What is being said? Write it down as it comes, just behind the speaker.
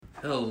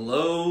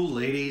Hello,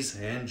 ladies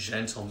and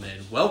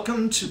gentlemen.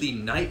 Welcome to the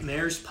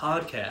Nightmares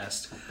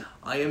Podcast.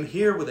 I am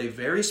here with a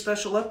very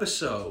special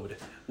episode.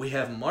 We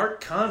have Mark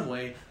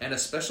Conway and a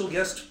special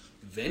guest,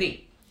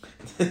 Vinny.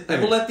 I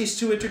will let these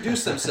two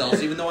introduce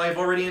themselves, even though I have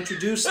already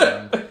introduced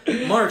them.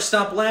 Mark,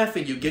 stop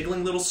laughing, you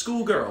giggling little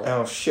schoolgirl.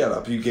 Oh, shut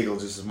up. You giggle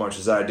just as much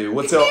as I do.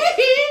 What's up?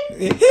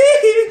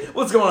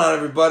 What's going on,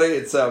 everybody?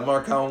 It's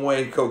Mark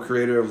Conway,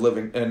 co-creator of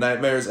Living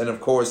Nightmares, and of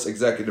course,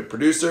 executive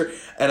producer.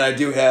 And I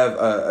do have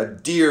a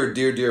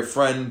dear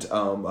friend,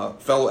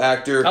 fellow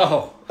actor.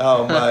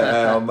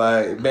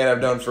 My man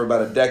I've known for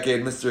about a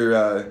decade,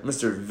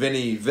 Mr.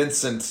 Vinny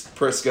Vincent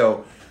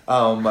Prisco.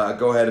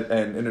 Go ahead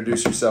and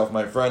introduce yourself,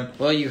 my friend.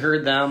 Well, you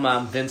heard them.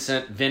 I'm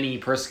Vinny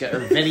Prisco, or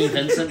Vinny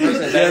Vincent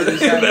Prisco.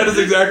 That is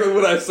exactly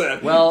what I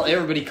said. Well,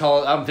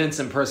 I'm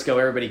Vincent Prisco.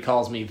 Everybody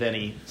calls me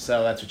Vinny,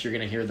 so that's what you're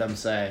going to hear them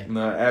say.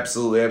 No,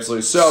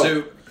 absolutely. So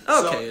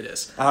it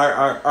is.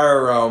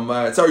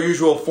 It's our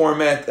usual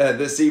format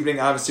this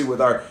evening, obviously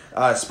with our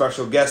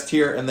special guest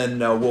here, and then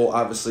we'll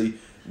obviously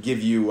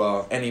give you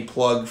any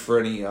plug for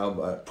any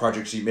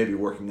projects you may be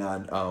working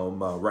on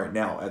right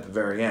now at the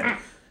very end.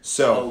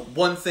 So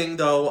one thing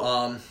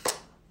though,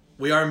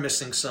 we are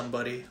missing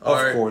somebody.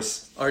 Of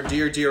course, our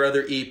dear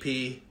other EP,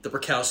 the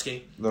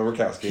Rakowski.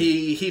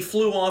 He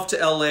flew off to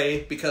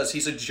LA because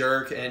he's a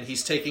jerk and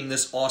he's taking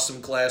this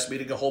awesome class,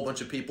 meeting a whole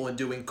bunch of people and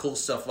doing cool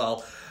stuff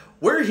while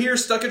we're here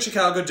stuck in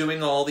Chicago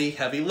doing all the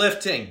heavy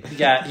lifting. He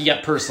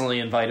got personally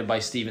invited by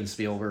Steven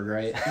Spielberg,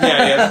 right?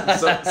 Yeah,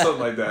 something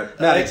like that.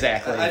 Not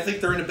exactly. I think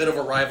they're in a bit of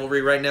a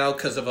rivalry right now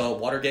because of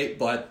Watergate,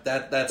 but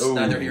that's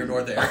neither here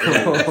nor there.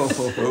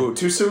 Ooh,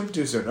 too soon?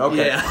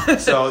 Okay. Yeah.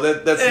 So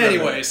that's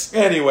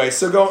Anyway,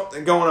 so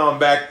going on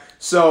back.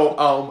 So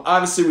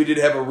obviously we did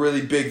have a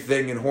really big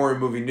thing in horror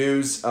movie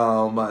news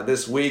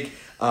this week.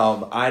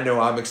 I know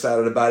I'm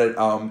excited about it.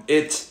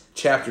 It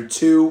Chapter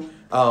 2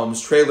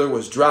 trailer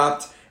was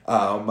dropped.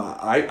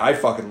 I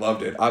fucking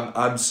loved it.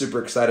 I'm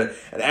super excited.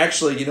 And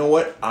actually, you know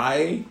what?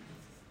 I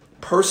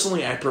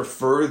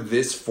prefer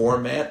this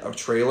format of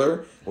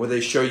trailer where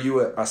they show you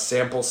a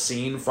sample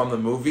scene from the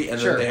movie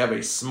and then they have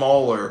a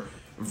smaller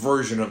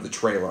version of the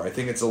trailer. I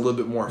think it's a little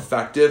bit more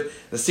effective.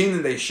 The scene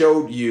that they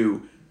showed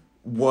you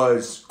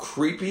was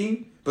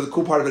creepy, but the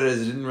cool part of it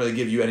is it didn't really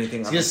give you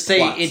anything.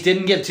 It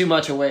didn't give too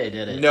much away,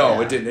 did it? No,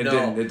 it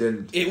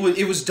didn't.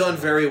 It was done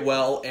very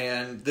well,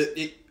 and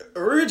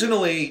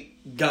originally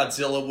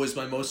Godzilla was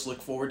my most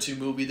look forward to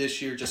movie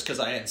this year just because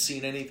I hadn't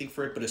seen anything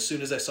for it, but as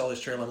soon as I saw this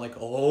trailer, I'm like,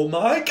 oh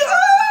my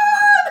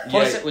god!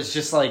 Plus, it was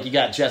just like, you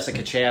got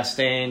Jessica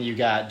Chastain, you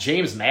got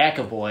James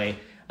McAvoy.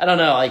 I don't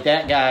know, like,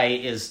 that guy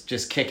is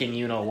just kicking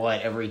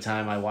you-know-what every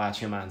time I watch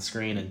him on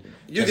screen. And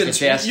you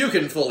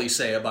can fully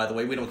say it, by the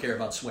way. We don't care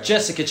about swearing.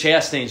 Jessica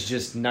Chastain's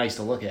just nice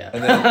to look at.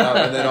 And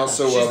then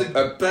also... She's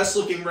the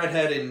best-looking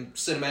redhead in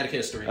cinematic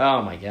history.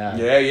 Oh, my God.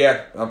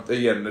 Yeah,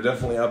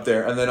 definitely up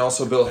there. And then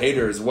also Bill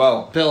Hader as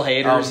well. Bill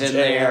Hader's in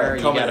there.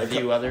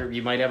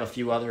 You might have a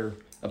few other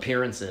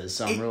appearances,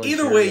 so I'm really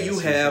Either way, you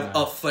have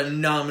a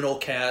phenomenal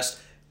cast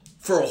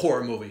for a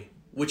horror movie,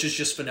 which is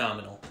just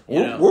phenomenal.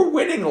 We're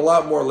winning a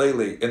lot more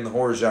lately in the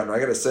horror genre, I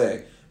gotta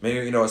say.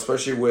 Maybe,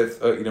 especially with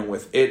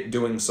with it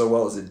doing so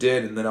well as it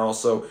did, and then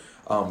also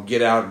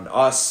Get Out and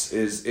Us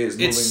is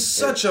moving. It's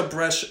such a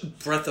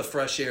breath of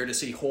fresh air to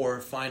see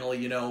horror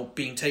finally,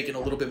 being taken a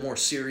little bit more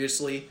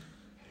seriously.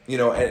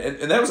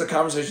 And that was a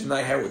conversation that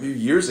I had with you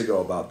years ago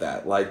about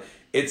that. Like,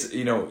 it's,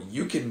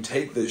 you can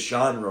take this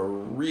genre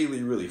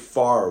really, really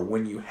far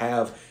when you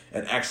have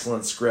an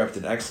excellent script,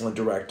 an excellent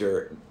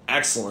director,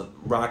 excellent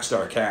rock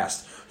star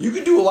cast. You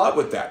can do a lot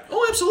with that.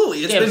 Oh,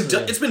 absolutely.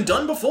 It's been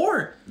done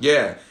before.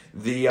 Yeah.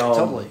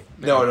 Totally.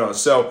 No.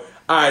 So,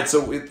 all right.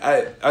 So,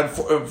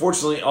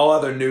 unfortunately, all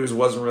other news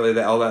wasn't really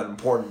all that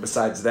important.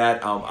 Besides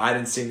that, I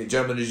didn't see any.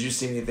 Gentlemen, did you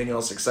see anything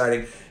else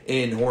exciting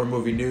in horror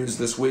movie news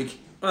this week?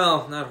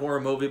 Well, not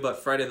horror movie,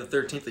 but Friday the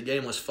 13th, the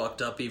game was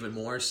fucked up even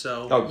more.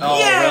 So,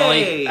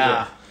 really?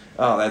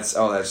 Oh, that's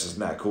just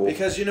not cool.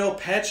 Because,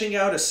 patching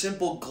out a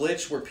simple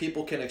glitch where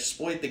people can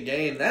exploit the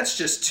game, that's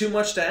just too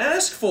much to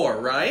ask for,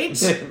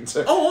 right?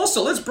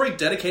 Also, let's break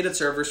dedicated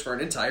servers for an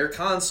entire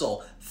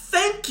console.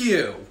 Thank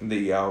you!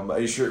 Are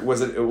you sure,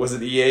 was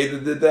it EA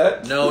that did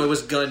that? No, it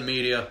was Gun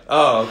Media.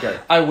 Oh, okay.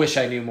 I wish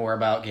I knew more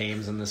about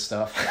games and this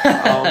stuff.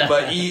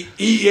 But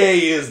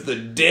EA is the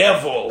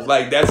devil.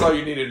 Like, that's all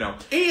you need to know.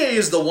 EA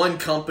is the one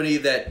company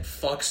that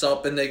fucks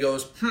up and they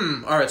goes,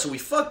 alright, so we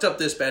fucked up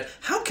this bad.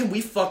 How can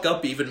we fuck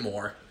up even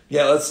more?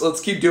 Yeah,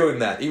 let's keep doing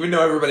that. Even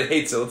though everybody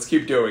hates it, let's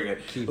keep doing it.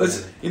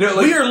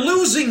 We are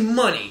losing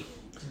money.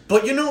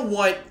 But you know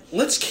what?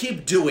 Let's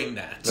keep doing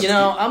that.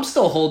 I'm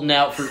still holding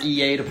out for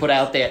EA to put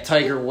out that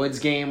Tiger Woods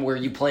game where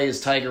you play as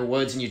Tiger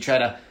Woods and you try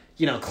to,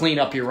 clean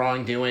up your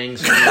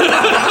wrongdoings.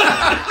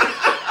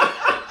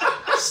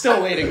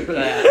 Still waiting for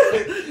that.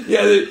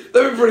 Yeah,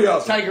 that'd be pretty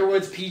awesome. Tiger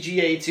Woods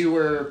PGA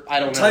Tour. I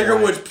don't know. Tiger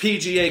why. Woods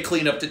PGA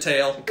clean up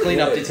detail. Clean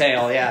up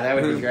detail. Yeah, that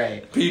would be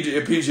great.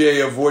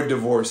 PGA avoid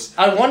divorce.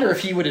 I wonder if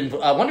he would.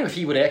 I wonder if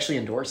he would actually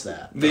endorse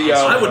that.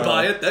 I would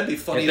buy it. That'd be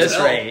funny At as this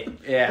hell. rate,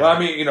 yeah. Well, I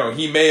mean,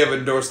 he may have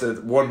endorsed it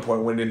at one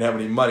point when he didn't have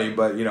any money,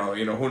 but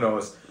who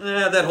knows?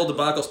 That whole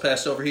debacle's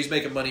passed over. He's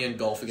making money in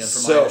golf again,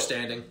 from my So-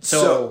 understanding.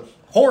 So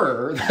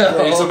horror.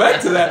 Okay, so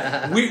back to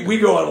that. We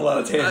go on a lot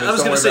of tangents. I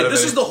was going to say,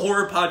 this is the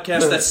horror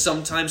podcast that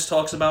sometimes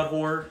talks about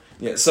horror.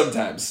 Yeah,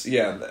 sometimes.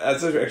 Yeah,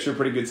 that's actually a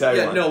pretty good tagline.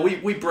 Yeah, no,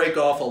 we break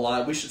off a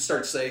lot. We should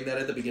start saying that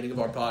at the beginning of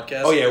our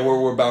podcast. Oh yeah,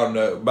 we're bound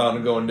to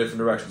go in different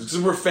directions because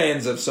we're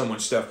fans of so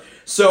much stuff.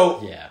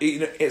 So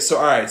Yeah. so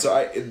all right,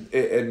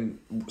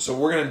 so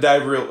we're gonna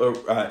dive real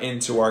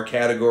into our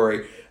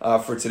category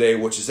for today,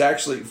 which is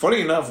actually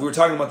funny enough. We were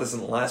talking about this in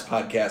the last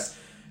podcast,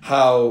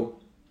 how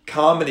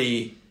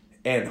comedy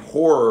and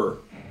horror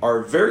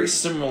are very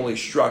similarly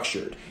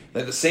structured. They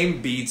have the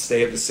same beats.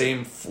 They have the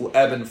same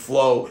ebb and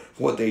flow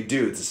for what they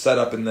do. It's a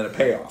setup and then a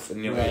payoff,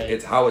 and Right.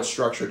 it's how it's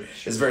structured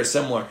is very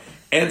similar.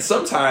 And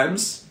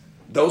sometimes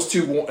those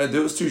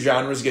two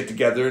genres get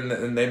together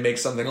and they make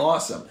something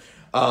awesome.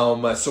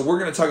 So we're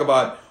going to talk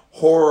about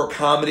horror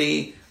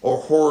comedy or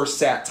horror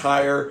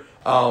satire.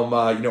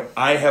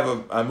 I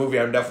have a movie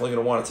I'm definitely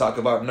going to want to talk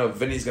about. No,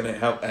 Vinny's going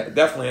to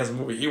definitely has a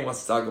movie he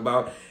wants to talk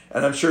about,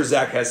 and I'm sure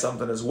Zach has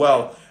something as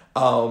well.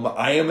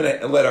 I am going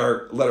to let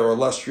our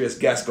illustrious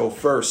guest go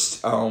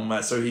first,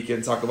 so he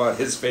can talk about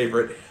his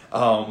favorite.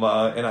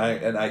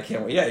 And I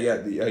can't wait.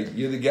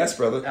 You're the guest,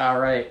 brother. All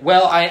right.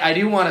 Well, I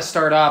do want to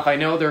start off. I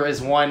know there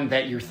is one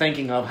that you're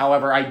thinking of.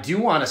 However, I do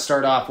want to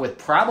start off with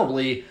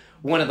probably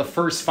one of the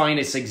first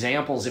finest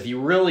examples. If you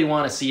really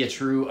want to see a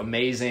true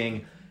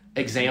amazing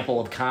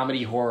example of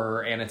comedy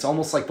horror, and it's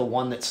almost like the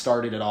one that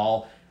started it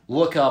all,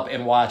 look up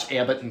and watch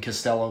Abbott and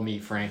Costello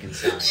Meet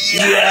Frankenstein.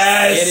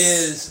 Yes, It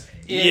is.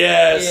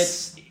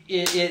 Yes.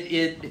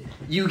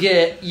 You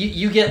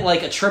get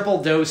like a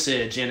triple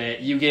dosage in it.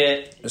 You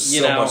get There's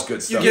so much good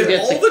You stuff. get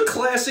get all the- the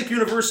classic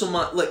Universal,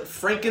 like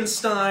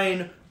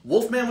Frankenstein,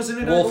 Wolfman was in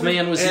it. I Wolfman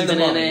believe, was and even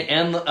the in Mummy. it,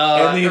 and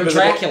the Invisible-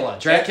 Dracula.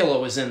 Dracula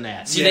was in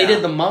that. See, they Yeah.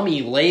 did the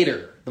Mummy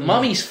later. The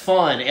Mummy's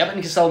fun. Abbott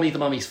and Costello Meet the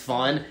Mummy's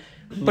fun,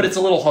 but it's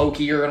a little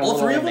hokier and a All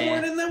little three of them man.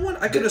 weren't in that one.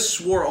 I could have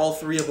swore all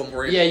three of them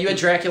were in. Yeah, you had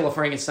Dracula,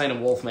 Frankenstein,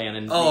 and Wolfman.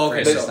 And Oh,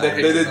 okay, They, so-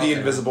 Frankenstein. they did the Okay.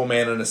 Invisible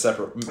Man in a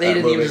separate. They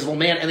did the movie. Invisible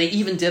Man, and they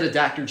even did a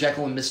Dr.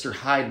 Jekyll and Mr.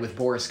 Hyde with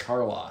Boris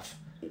Karloff.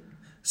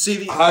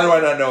 See, How do I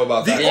not know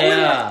about the that?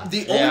 Yeah.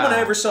 only one I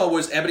ever saw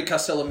was Abbott and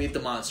Costello Meet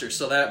the Monsters.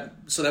 So that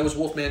was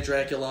Wolfman,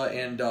 Dracula,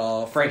 and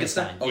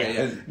Frankenstein. Okay,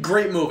 yeah. yeah.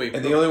 Great movie.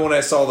 And the only one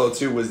I saw though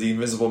too was the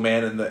Invisible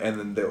Man and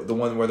then the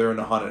one where they're in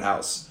a haunted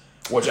house,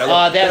 which I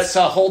love. That's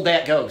Hold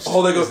That Ghost.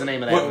 Oh, that is goes. the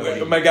name of that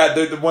movie. Oh my god,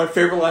 the one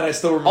favorite line I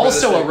still remember.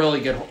 Also this a thing. really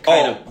good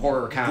kind Oh, of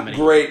horror comedy.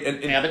 Great,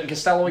 and Abbott and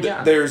Costello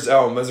again. there's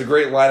a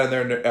great line in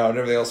there and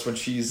everything else when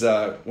she's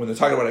when they're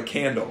talking about a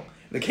candle.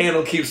 The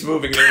candle keeps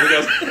moving and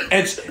everything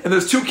else. And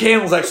there's two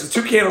candles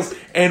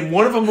and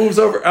one of them moves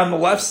over on the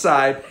left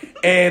side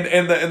and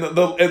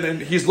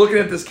then he's looking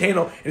at this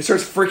candle and he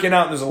starts freaking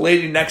out and there's a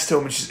lady next to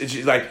him and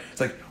she's like,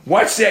 it's like,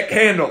 watch that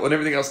candle and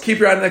everything else. Keep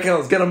your eye on that candle,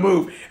 it's gonna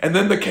move. And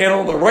then the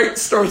candle on the right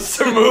starts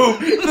to move.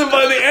 And then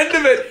by the end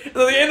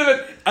of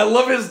it, I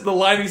love the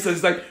line he says,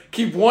 he's like,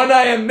 keep one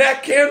eye on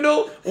that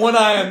candle, one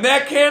eye on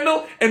that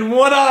candle, and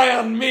one eye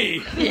on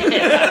me.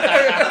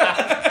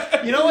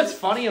 You know what's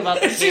funny about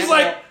the And she's candle?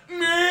 like,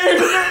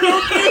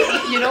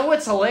 You know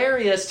what's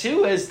hilarious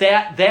too is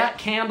that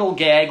candle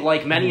gag,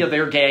 like many of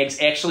their gags,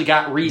 actually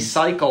got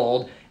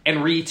recycled and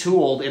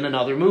retooled in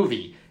another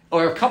movie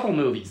or a couple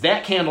movies.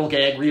 That candle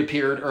gag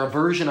reappeared, or a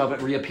version of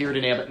it reappeared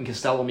in Abbott and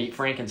Costello Meet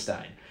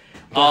Frankenstein.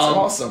 That's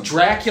awesome.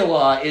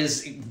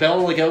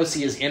 Bela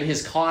Lugosi is in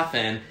his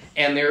coffin,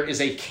 and there is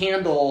a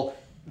candle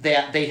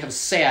that they have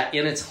sat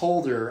in its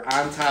holder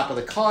on top of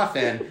the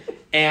coffin,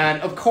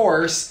 and of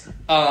course,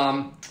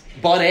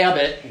 Bud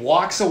Abbott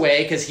walks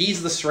away because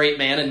he's the straight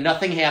man and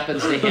nothing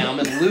happens to him,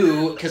 and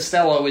Lou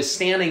Costello is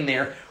standing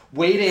there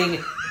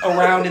waiting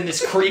around in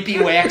this creepy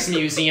wax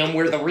museum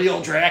where the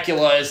real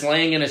Dracula is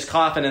laying in his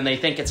coffin and they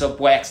think it's a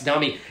wax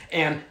dummy,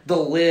 and the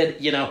lid,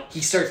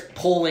 he starts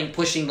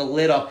pushing the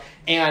lid up,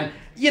 and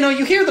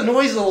you hear the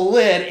noise of the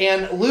lid,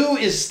 and Lou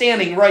is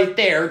standing right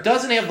there,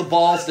 doesn't have the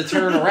balls to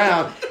turn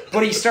around,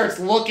 but he starts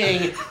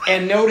looking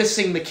and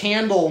noticing the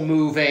candle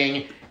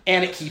moving,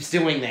 and it keeps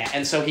doing that.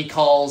 And so he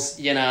calls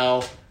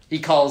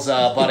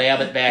Bud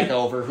Abbott back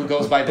over, who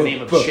goes by the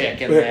name of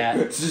Chick in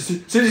that.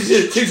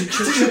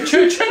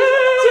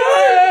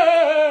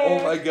 Oh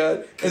my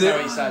god! That's how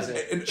he says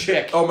it.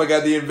 Chick. Oh my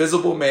god! The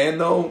Invisible Man,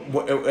 though,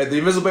 the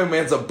Invisible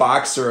Man's a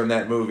boxer in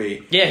that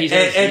movie. Yeah, he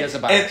is a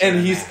boxer. And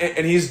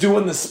he's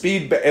doing the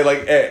speed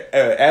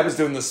Abbott's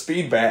doing the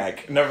speed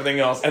back and everything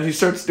else, and he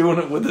starts doing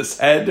it with his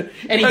head,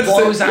 And he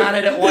blows on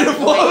it at one point.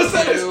 blows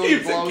on it, He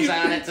blows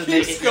on it to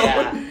make keeps it. going.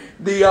 Yeah.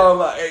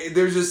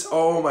 There's just,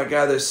 oh my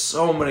god, there's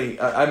so many.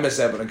 I miss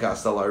Abbott and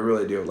Costello, I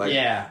really do. Like,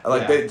 Yeah,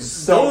 like yeah. they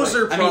so Those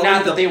many. are I probably mean,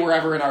 not that they were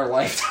ever in our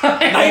lifetime.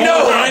 I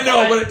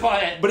know,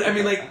 but but I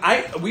mean, like, I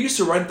we used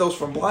to rent those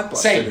from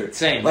Blockbuster.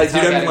 Same. Like,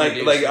 That's dude, how I mean, I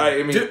got like, introduced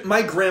I mean, Dude,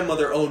 my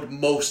grandmother owned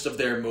most of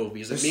their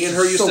movies, and This me and is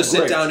her used so to sit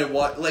great. down and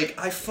watch. Like,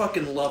 I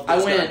fucking love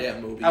those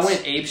goddamn movies. I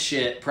went ape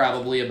shit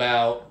probably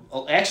about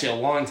actually a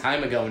long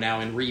time ago now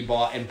and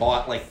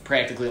bought like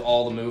practically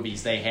all the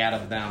movies they had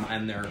of them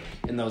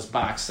in those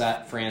box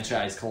set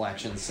franchise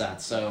collection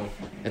sets. So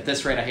at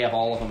this rate, I have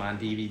all of them on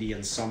DVD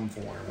in some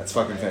form. that's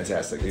fucking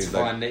fantastic, dude. It's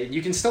fun.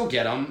 You can still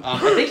get them. I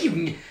think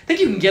you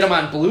can get them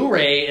on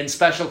Blu-ray in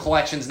special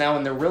collections now,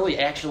 and they're really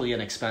actually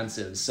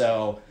inexpensive.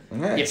 So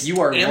Nice. if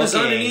you are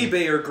Amazon looking, and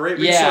eBay are great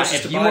Yeah, resources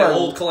if to you buy are-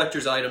 old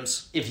collector's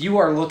items. if you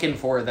are looking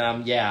for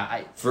them,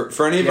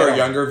 For any of our Yeah.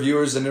 younger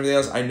viewers and everything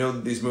else, I know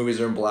that these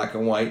movies are in black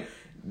and white.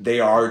 They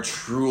are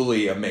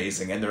truly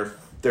amazing, and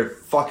they're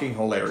fucking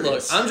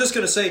hilarious. Look, I'm just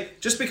gonna say,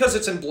 just because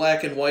it's in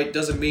black and white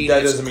doesn't mean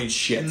that it's, doesn't mean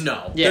shit.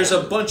 No, Yeah. there's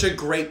a bunch of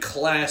great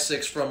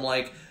classics from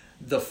like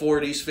the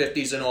 40s,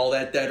 50s, and all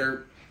that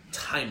are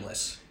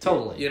timeless.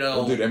 totally. You know,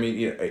 Well, dude, I mean,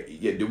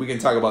 dude, we can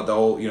talk about the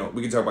whole,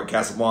 we can talk about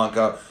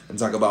Casablanca and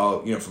talk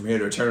about, From Here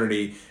to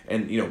Eternity,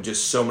 and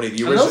just so many of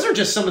the And original. those are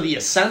just some of the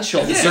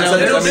essentials. yeah, So you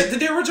know, I and mean-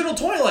 the original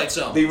Twilight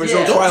Zone. The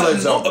original Yeah. Twilight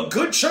Zone. A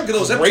good chunk of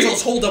those Great.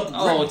 episodes hold up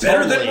Oh, better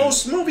totally. than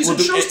most movies Well,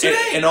 and dude, shows today.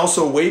 and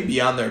also way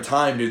beyond their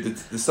time, dude.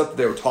 The stuff that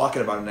they were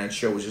talking about in that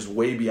show was just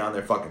way beyond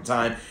their fucking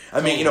time. I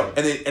mean,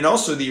 and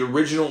also the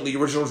original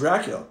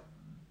Dracula.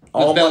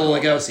 with Bela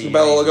Lugosi.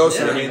 Bela Lugosi.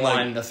 Yeah. I mean,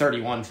 like the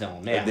 31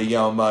 film. Yeah. the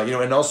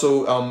and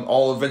also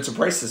all of Vincent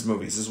Price's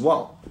movies as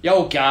well.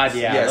 Oh God,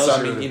 yeah. Yeah, Those so I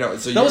are- mean,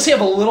 so those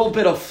have a little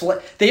bit of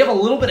they have a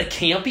little bit of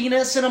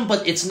campiness in them,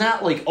 but it's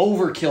not like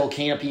overkill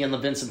campy in the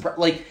Vincent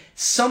like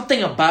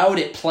something about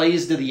it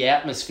plays to the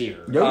atmosphere.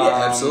 Oh,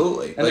 yeah,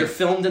 absolutely. And Like- they're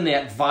filmed in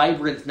that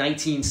vibrant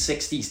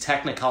 1960s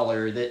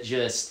Technicolor that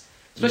just,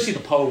 especially the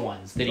Poe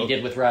ones that he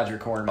did with Roger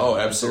Corman. Oh,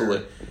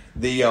 absolutely.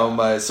 The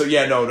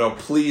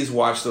please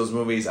watch those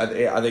movies.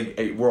 I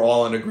think we're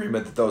all in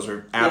agreement that those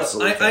are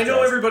absolutely. I know fantastic.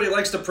 everybody everybody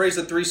likes to praise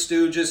the Three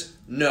Stooges.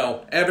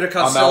 No, Abbott and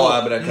Costello,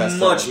 Abbott and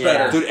Costello. much Yeah.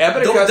 better. Dude,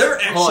 Abbott and They're Costello.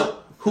 actually. Hold on.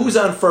 Who's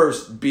on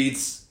first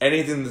beats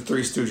anything the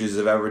Three Stooges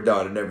have ever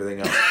done and everything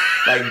else.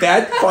 Like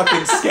that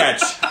fucking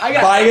sketch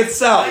by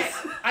itself.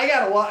 I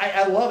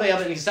love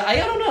Abbott and Costello. I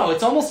don't know.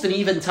 It's almost an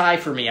even tie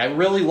for me. I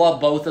really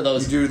love both of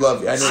those. You do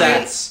love. I know.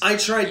 Sets. I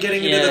tried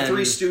getting into the And-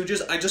 Three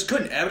Stooges. I just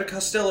couldn't. Abbott and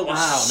Costello was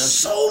Wow, no-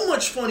 so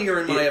much funnier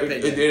in my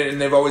opinion. And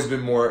they've always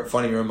been more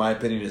funnier in my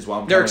opinion as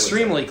well. I'm They're kinda with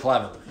extremely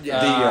clever.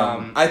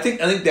 I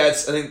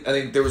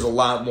think there was a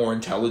lot more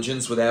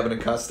intelligence with Abbott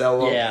and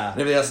Costello, Yeah.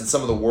 and everything else, and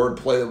some of the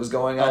wordplay that was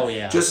going on. Oh,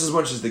 yeah. Just as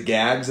much as the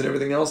gags and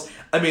everything else.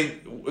 I mean,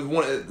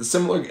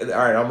 similar. All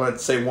right, I'm going to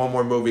say one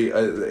more movie.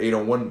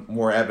 One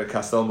more Abbott and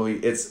Costello movie.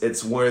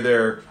 It's where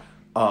they're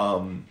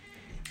up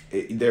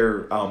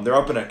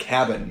in a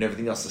cabin and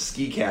everything else, a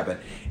ski cabin,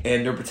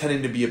 and they're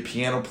pretending to be a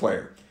piano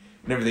player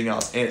and everything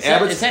else. And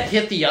Is that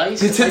Hit the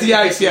Ice? It's Hit the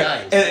Ice,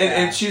 yeah. Yeah.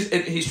 And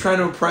he's trying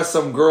to impress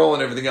some girl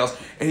and everything else.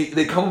 And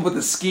they come up with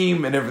a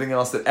scheme and everything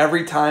else that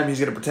every time he's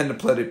going to pretend to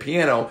play the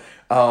piano,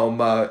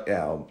 Abbott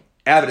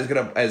is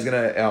gonna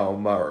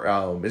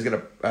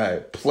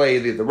play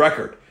the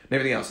record and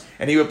everything else.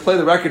 And he would play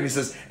the record and he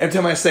says, every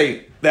time I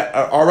say that,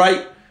 all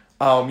right,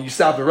 you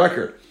stop the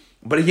record.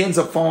 But he ends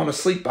up falling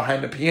asleep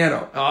behind the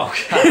piano. Oh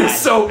God!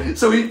 so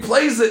he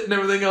plays it and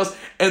everything else,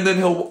 and then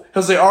he'll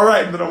say, "All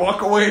right," and then I'll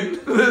walk away, and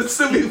then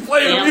still be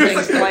playing the Everything's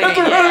music. playing,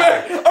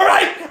 yeah. All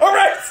right.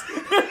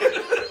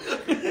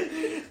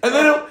 And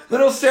then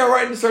he'll say, "All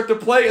right," and start to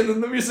play, and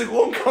then the music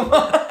won't come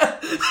on.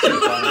 Too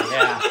funny,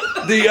 yeah.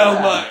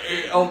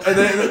 And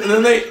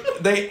then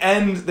they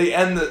end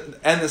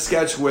the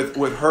sketch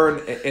with her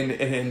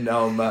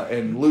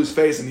in Lou's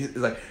face, and he's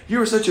like, "You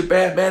were such a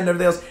bad man,"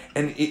 and everything else,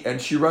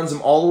 and she runs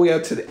him all the way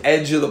out to the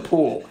edge of the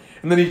pool,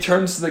 and then he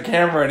turns to the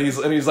camera and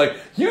he's like,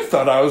 "You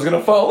thought I was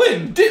gonna fall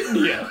in, didn't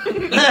you?"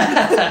 and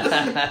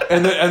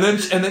then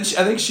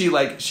I think she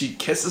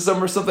kisses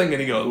him or something,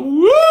 and he goes,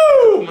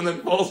 "Woo!" and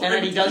then falls. And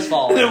then he does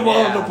fall. And then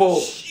falls in the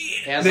pool.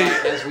 As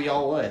we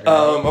all would.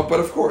 Right? But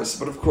of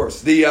course, I'm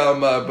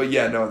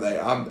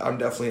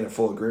definitely in a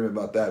full agreement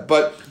about that.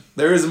 But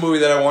there is a movie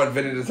that I want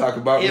Vinny to talk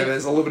about. And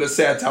there's a little bit of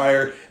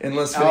satire,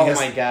 unless Vinny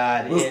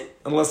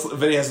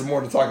has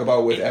more to talk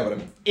about with Abbott.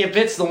 If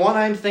it's the one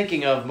I'm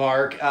thinking of,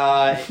 Mark,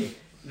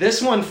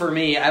 this one for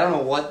me, I don't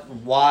know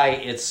why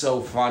it's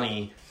so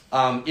funny.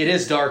 It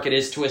is dark, it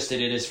is twisted,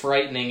 it is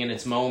frightening in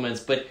its moments,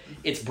 but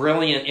it's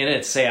brilliant in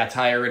its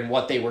satire and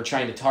what they were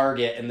trying to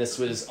target. And this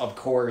was, of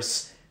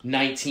course,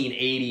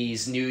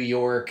 1980s New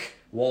York,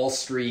 Wall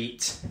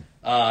Street,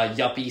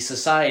 yuppie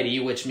society,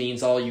 which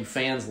means all you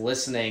fans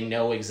listening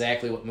know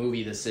exactly what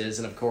movie this is,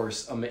 and of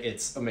course,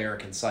 it's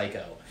American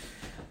Psycho.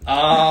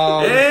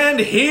 And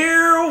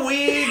here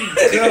we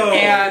go.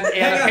 And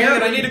hang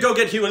on, I need to go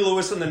get Huey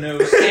Lewis in the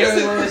news.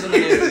 Huey Lewis in the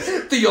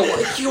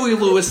news. Huey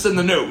Lewis in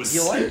the nose.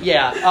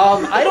 Yeah,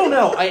 I don't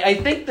know. I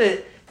think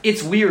that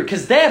it's weird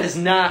because that is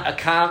not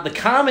the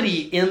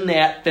comedy in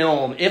that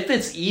film. If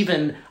it's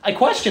even, I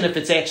question if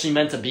it's actually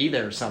meant to be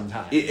there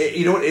sometimes.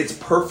 You know what? It's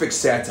perfect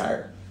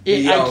satire.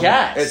 I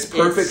guess it's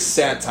perfect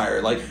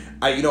satire. Like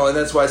and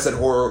that's why I said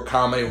horror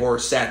comedy, horror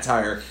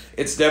satire.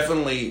 It's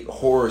definitely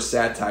horror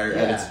satire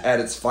at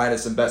its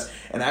finest and best.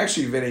 And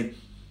actually, Vinny,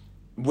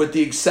 with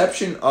the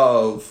exception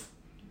of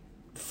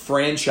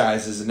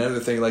franchises and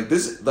everything like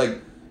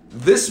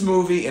this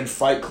movie and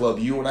Fight Club,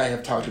 you and I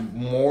have talked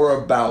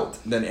more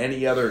about than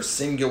any other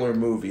singular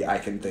movie I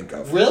can think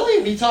of.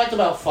 Really? We talked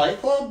about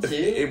Fight Club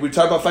too? We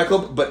talked about Fight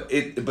Club, but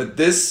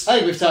this... I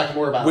think we've talked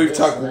more about We've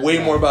talked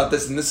way more about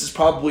this, and this is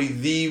probably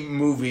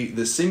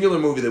the singular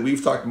movie that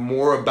we've talked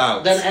more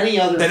about than any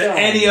other film.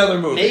 Any other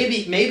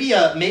movie. Maybe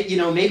a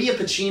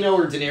Pacino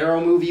or De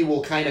Niro movie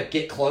will kind of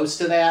get close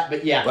to that,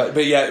 but yeah.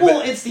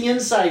 It's the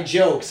inside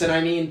jokes, and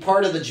I mean,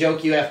 part of the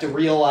joke you have to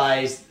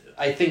realize,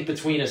 I think,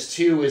 between us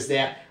two is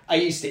that I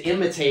used to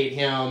imitate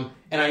him,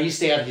 and I used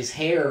to have his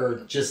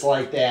hair just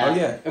like that. Oh,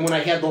 yeah. And when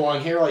I had the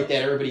long hair like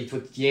that, everybody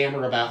would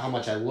yammer about how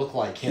much I look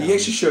like him. He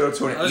actually showed up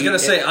to an... I was going to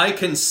say, I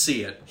can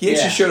see it. He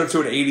actually showed up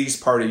to an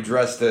 80s party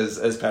dressed as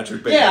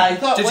Patrick Bateman. Yeah, I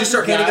thought... Did you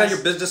start handing out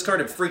your business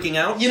card and freaking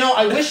out?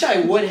 I wish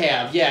I would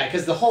have,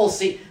 because the whole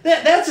scene...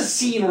 That's a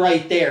scene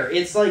right there.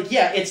 It's like,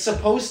 it's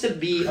supposed to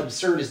be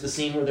absurd, is the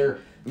scene where they're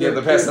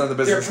passing on the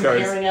business cards. They're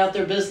comparing out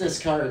their business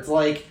cards,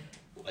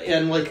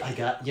 and I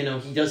got,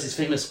 he does his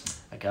famous...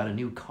 I got a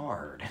new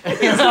card. And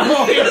he's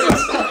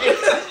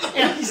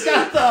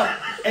got the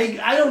egg.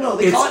 I don't know.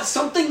 They call it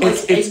something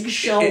like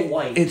eggshell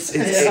white.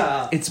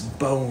 It's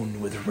bone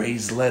with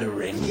raised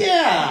lettering.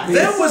 Yeah,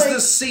 that was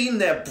the scene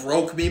that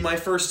broke me my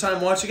first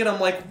time watching it. I'm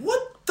like,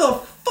 what the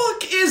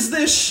fuck is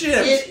this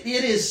shit?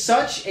 It is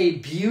such a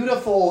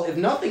beautiful, if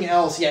nothing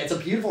else, it's a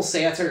beautiful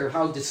satire of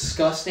how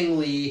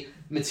disgustingly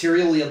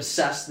materially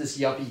obsessed this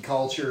yuppie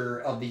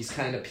culture of these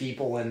kind of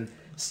people and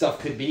stuff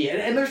could be.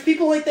 And there's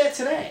people like that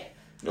today.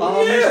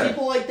 There's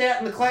people like that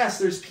in the class.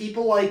 There's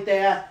people like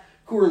that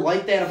who are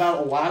like that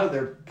about a lot of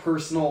their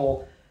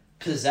personal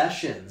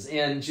possessions.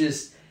 And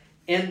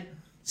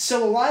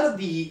so a lot of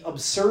the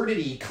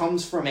absurdity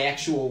comes from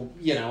actual,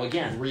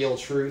 again, real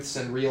truths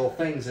and real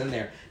things in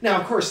there. Now,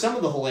 of course, some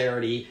of the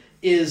hilarity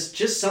is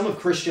just some of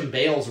Christian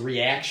Bale's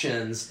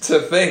reactions to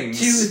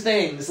things,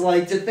 especially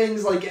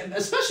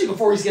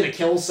before he's gonna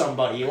kill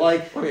somebody,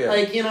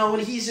 when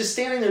he's just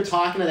standing there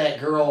talking to that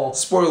girl.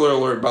 Spoiler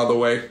alert, by the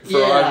way,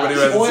 for anybody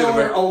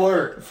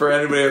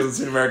who hasn't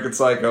seen American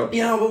Psycho.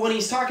 But when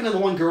he's talking to the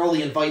one girl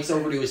he invites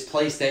over to his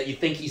place that you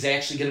think he's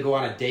actually gonna go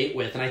on a date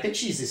with, and I think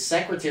she's his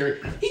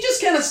secretary, he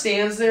just kind of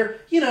stands there,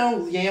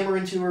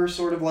 yammering to her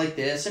sort of like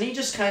this, and he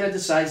just kind of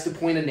decides to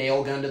point a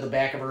nail gun to the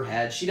back of her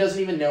head. She doesn't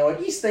even know it.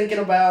 He's thinking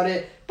about it,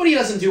 but he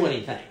doesn't do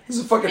anything. There's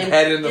a fucking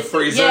head in the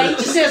freezer. Yeah, he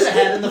just has a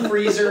head in the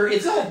freezer.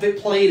 It's all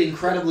played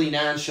incredibly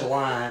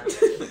nonchalant.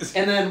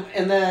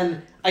 And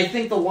then I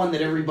think the one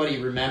that everybody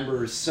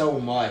remembers so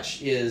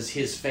much is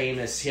his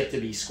famous Hip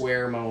to Be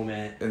Square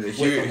moment with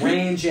the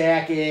rain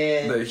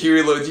jacket. The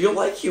Huey Lewis. Do you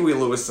like Huey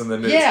Lewis in the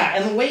news? Yeah,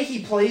 and the way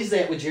he plays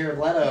that with Jared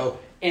Leto.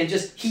 And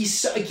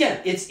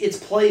it's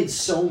played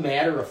so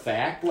matter of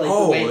fact,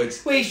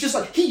 the way he's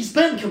just he's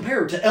been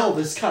compared to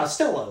Elvis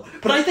Costello,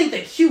 but I think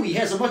that Huey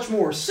has a much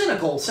more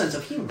cynical sense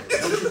of humor.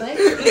 Don't you think?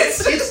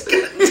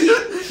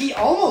 He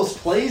almost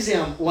plays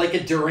him like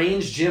a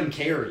deranged Jim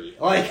Carrey.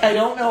 I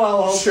don't know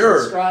how else to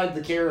describe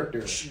the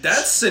character.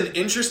 That's an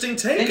interesting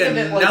take, and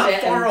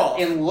not far off.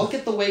 And look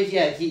at the way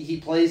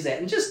he plays that,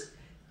 and just.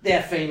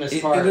 That famous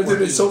part.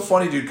 It's so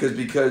funny, dude,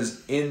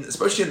 because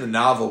especially in the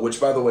novel, which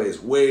by the way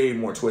is way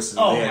more twisted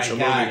than the actual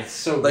movie. It's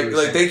so like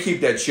they keep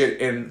that shit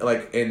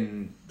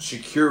in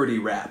security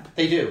wrap.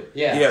 They do,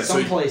 yeah.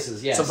 Some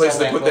places they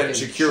put that in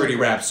security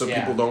wrap so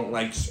people don't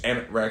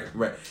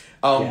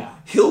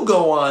He'll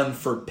go on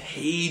for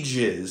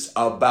pages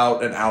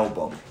about an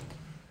album.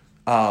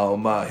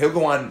 He'll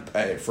go on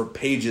for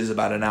pages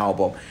about an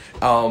album.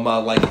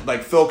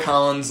 Like Phil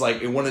Collins,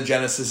 in one of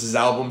Genesis's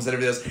albums and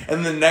everything else.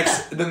 And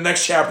the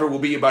next chapter will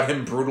be about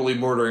him brutally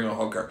murdering a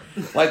hooker.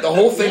 The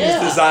whole thing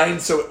is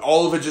designed so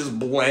all of it just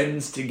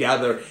blends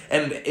together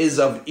and is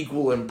of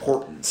equal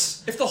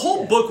importance. If the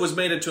whole book was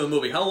made into a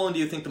movie, how long do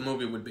you think the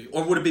movie would be?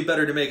 Or would it be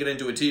better to make it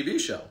into a TV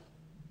show?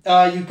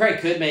 You probably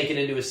could make it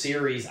into a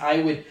series.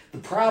 The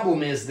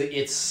problem is that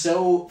it's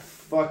so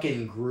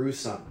fucking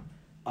gruesome.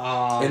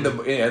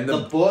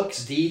 The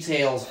book's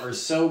details are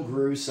so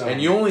gruesome, and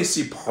you only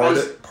see part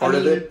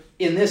of it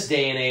in this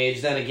day and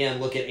age. Then again,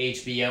 look at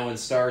HBO and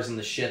Starz and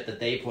the shit that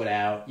they put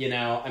out.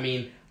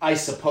 I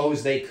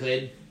suppose they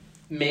could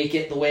make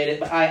it the way it is,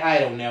 but I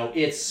don't know.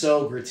 It's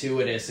so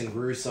gratuitous and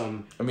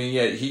gruesome.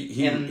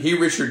 He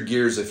Richard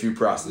Gere's a few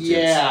prostitutes.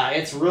 Yeah,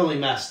 it's really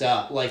messed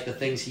up. The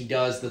things he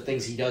does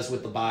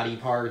with the body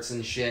parts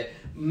and shit.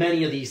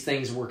 Many of these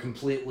things were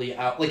completely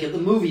out. The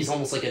movie's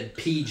almost like a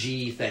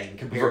PG thing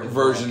compared to the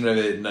version book. of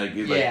it.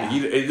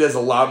 He does a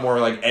lot more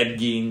Ed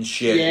Gein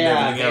shit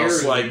and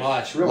everything else.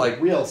 Much.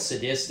 Real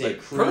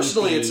sadistic.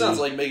 Personally, it sounds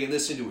like making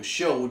this into a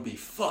show would be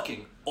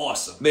fucking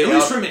awesome. At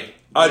least for me.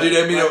 Dude,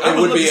 it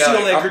would be see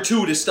all that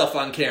gratuitous stuff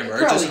on camera.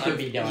 It probably could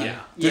be done.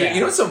 Yeah. Dude, you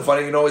know what's something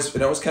funny? It always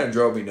kind of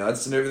drove me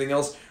nuts and everything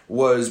else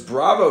was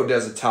Bravo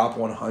does a top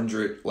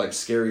 100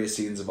 scariest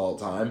scenes of all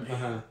time.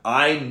 Uh-huh.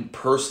 I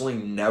personally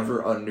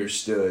never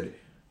understood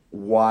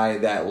why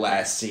that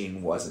last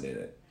scene wasn't in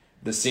it.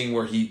 The scene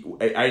where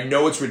I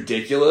know it's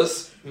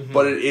ridiculous,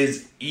 but it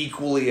is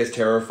equally as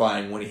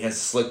terrifying when he has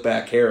slick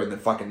back hair and the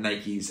fucking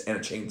Nikes and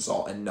a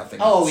chainsaw and nothing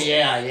else. Oh,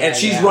 yeah. And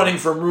she's running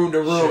from room to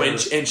room, and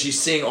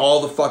she's seeing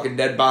all the fucking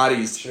dead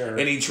bodies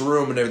in each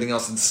room and everything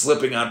else, and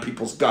slipping on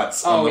people's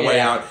guts on the way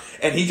out.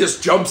 And he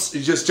just jumps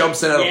in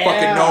out of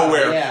fucking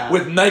nowhere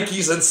with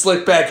Nikes and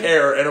slick back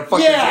hair and a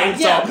fucking chainsaw.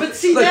 Yeah, but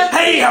see, like,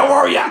 hey, how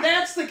are ya?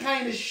 That's the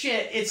kind of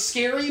shit. It's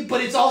scary, but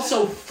it's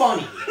also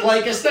funny.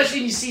 Like, especially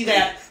when you see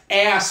that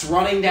ass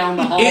running down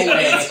the hallway.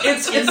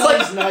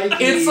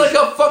 It's like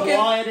a fucking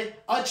blood,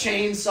 a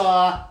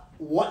chainsaw.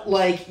 What,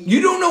 like,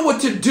 you don't know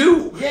what to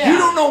do. Yeah. You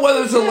don't know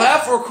whether to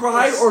laugh or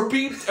cry or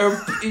be,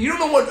 or you don't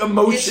know what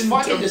emotion. It's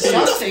fucking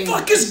disgusting.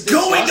 What the fuck is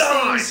going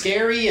on?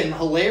 Scary and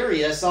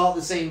hilarious all at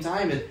the same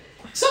time, and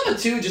something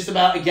too, just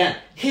about again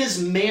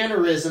his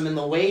mannerism and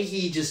the way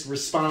he just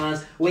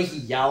responds, the way he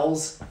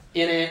yells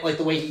in it, like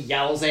the way he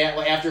yells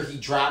after he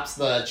drops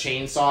the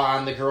chainsaw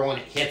on the girl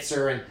and it hits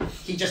her, and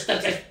he just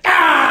does this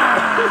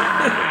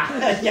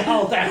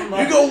yell down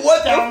the, you go,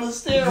 what down the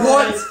stairs.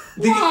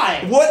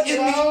 Why? What in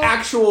the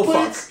actual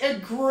fuck?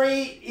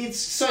 It's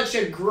such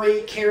a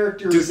great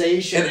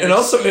characterization, and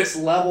also it's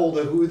level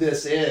to who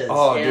this is.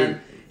 Oh, dude.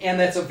 And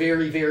that's a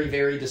very, very,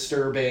 very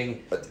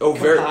disturbing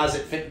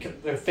composite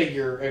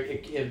figure,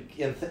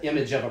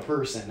 image of a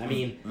person. I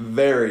mean,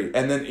 very.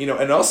 And then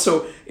and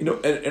also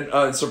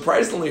and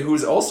surprisingly,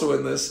 who's also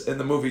in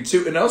the movie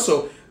too, and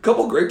also a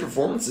couple great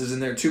performances in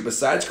there too.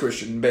 Besides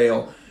Christian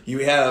Bale,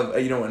 you have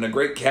and a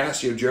great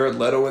cast. You have Jared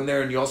Leto in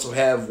there, and you also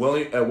have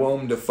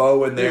Willem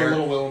Dafoe in there.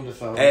 Little Willem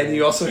Dafoe, and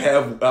you also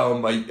have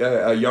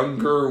a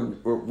younger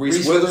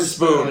Reese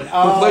Witherspoon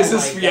who plays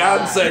his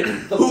fiance.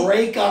 The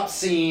breakup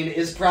scene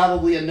is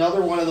probably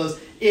another one of those.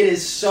 It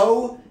is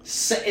so.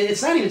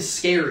 It's not even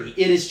scary.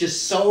 It is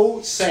just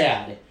so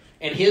sad,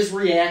 and his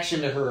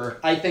reaction to her,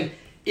 I think,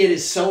 it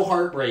is so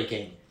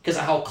heartbreaking because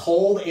of how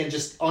cold and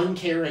just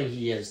uncaring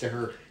he is to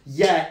her.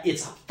 Yet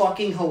it's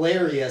fucking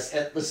hilarious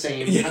at the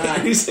same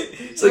time. He's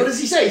what does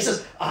he say? He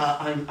says,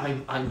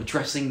 I've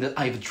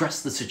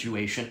addressed the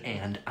situation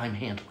and I'm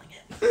handling it.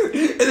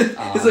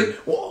 He's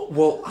like,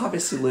 well,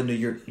 obviously, Linda,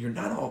 you're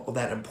not all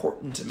that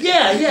important to me.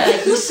 Yeah.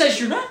 He says,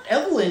 you're not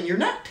Evelyn. You're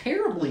not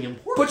terribly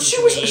important. But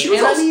she was.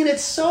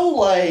 It's so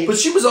like. But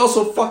she was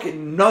also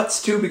fucking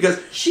nuts too because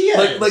she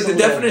is like the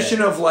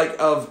definition of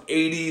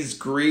 80s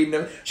greed.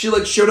 She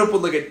showed up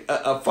with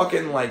a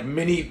fucking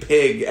mini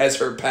pig as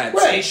her pet.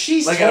 Right.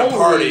 She's at a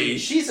party.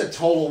 She's a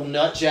total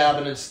nut job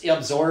and it's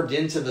absorbed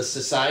into the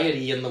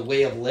society and the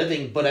way of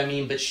living.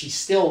 But she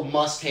still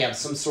must have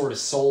some sort of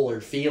soul or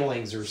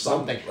feelings or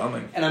something.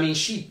 And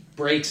she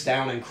breaks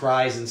down and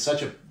cries in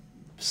such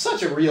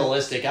a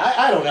realistic.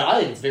 I don't know.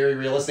 I think it's very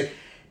realistic.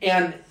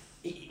 And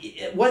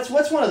what's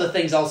one of the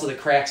things also that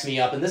cracks me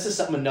up, and this is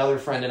something another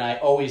friend and I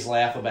always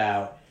laugh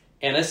about.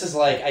 And this is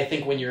I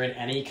think when you're in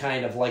any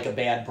kind of a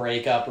bad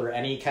breakup or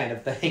any kind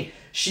of thing,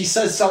 she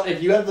says something,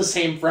 if you have the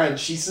same friend,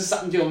 she says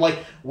something to him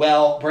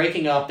well,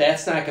 breaking up,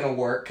 that's not going to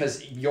work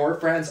because your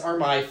friends are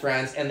my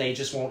friends and they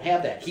just won't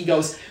have that. He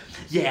goes,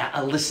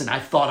 yeah, listen,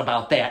 I've thought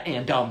about that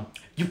and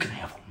you can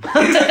have them.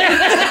 You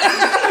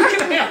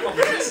can have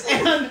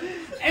them.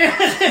 And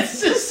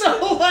it's just so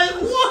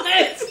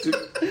what? Dude,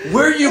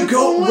 where are you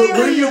going?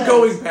 Where are you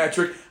going,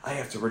 Patrick? I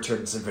have to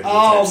return some videotapes.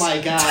 Oh my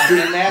god! Dude,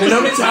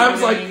 how many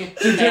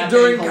times,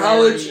 during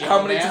college,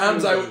 how many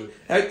times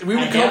we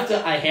would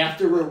I have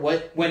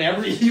to.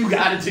 Whenever you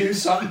got to do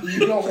something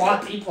you don't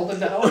want people to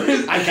know,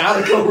 I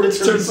gotta go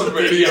return some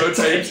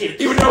videotapes.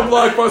 Even though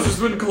Blockbuster's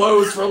been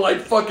closed for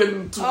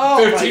fucking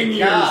 15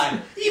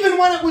 years. Even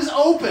when it was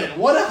open,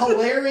 what a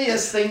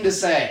hilarious thing to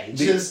say.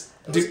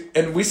 Dude,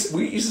 and we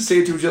used to say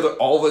it to each other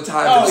all the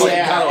time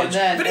in college.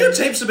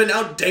 Videotapes have been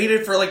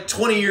outdated for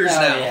 20 years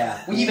now.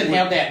 Yeah. We even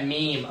have that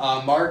meme.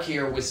 Mark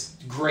here was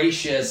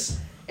gracious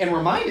and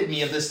reminded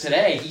me of this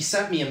today. He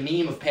sent me a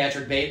meme of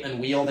Patrick Bateman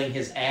wielding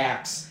his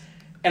axe.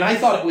 And I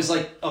thought it was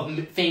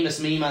a famous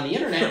meme on the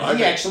internet.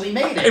 He actually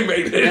made it. I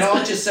made it. And all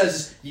it just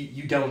says,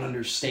 you don't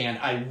understand.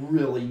 I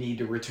really need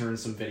to return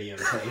some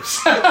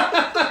videotapes.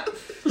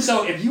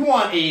 So if you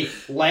want a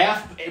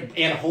laugh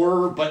and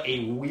horror, but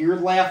a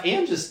weird laugh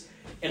and just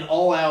an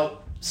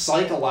all-out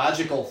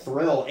psychological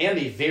thrill and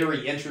a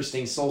very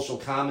interesting social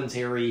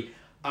commentary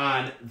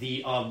on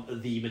the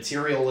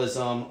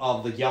materialism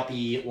of the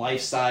yuppie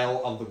lifestyle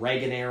of the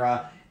Reagan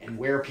era and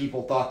where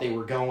people thought they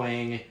were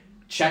going,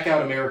 check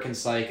out American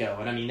Psycho.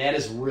 And that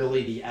is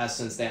really the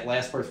essence, that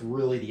last part's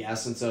really the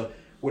essence of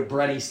what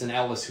Bret Easton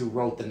Ellis, who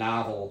wrote the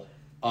novel,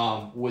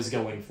 was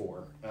going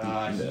for.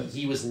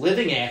 He was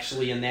living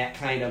actually in that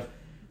kind of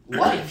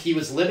life. He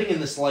was living in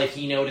this life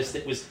he noticed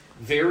that was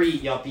very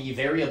yuppie,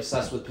 very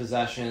obsessed with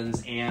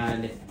possessions,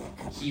 and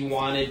he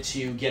wanted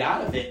to get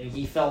out of it, and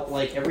he felt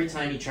like every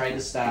time he tried to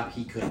stop,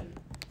 he couldn't.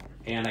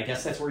 And I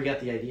guess that's where he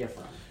got the idea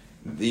from.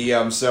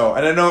 So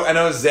and I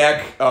know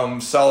Zach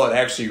saw it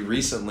actually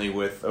recently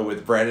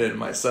with Brandon and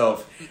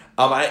myself.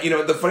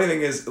 The funny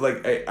thing is,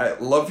 like, I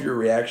love your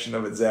reaction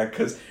of it, Zach,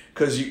 because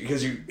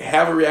you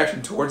have a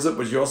reaction towards it,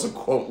 but you also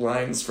quote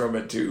lines from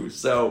it too.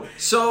 So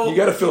you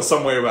got to feel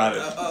some way about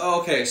it.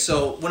 Okay,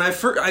 so when I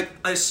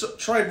first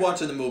tried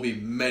watching the movie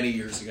many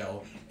years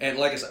ago, and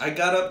like I said, I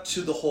got up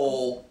to the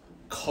whole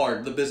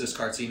the business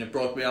card scene. It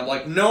broke me. I'm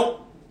like,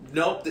 nope,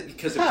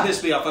 because it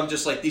pissed me off. I'm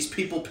just like, these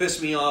people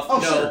piss me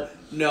off.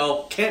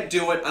 No, can't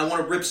do it. I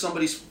want to rip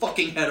somebody's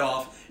fucking head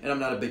off. And I'm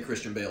not a big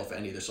Christian Bale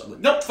fan either, so I'm like,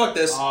 nope, fuck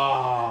this.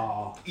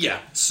 Oh. Yeah,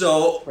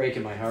 so...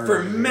 Breaking my heart.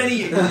 For many...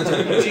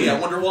 Gee, I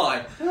wonder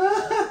why.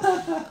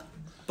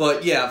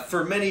 But yeah,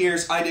 for many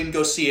years, I didn't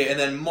go see it. And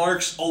then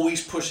Mark's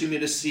always pushing me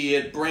to see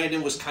it.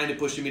 Brandon was kind of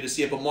pushing me to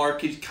see it. But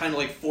Mark, he kind of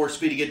like forced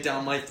me to get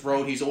down my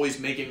throat. He's always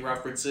making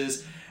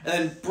references. And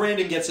then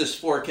Brandon gets his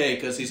 4K,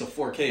 because he's a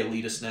 4K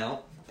elitist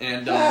now.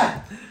 And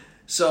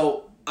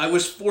so I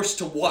was forced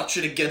to watch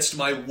it against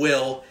my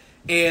will.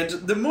 And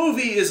the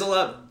movie is a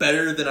lot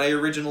better than I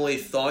originally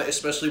thought,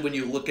 especially when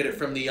you look at it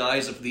from the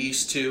eyes of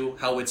these two,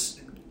 how it's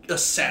a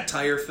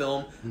satire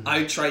film. Mm-hmm.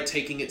 I tried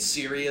taking it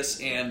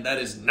serious, and that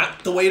is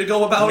not the way to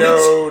go about it.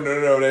 No,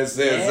 that's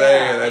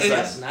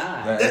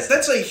not.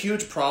 That's a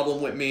huge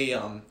problem with me.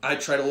 I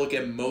try to look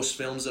at most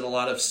films in a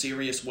lot of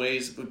serious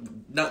ways,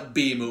 not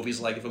B movies.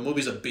 Like, if a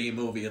movie's a B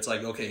movie, it's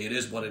like, okay, it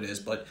is what it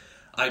is, but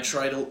I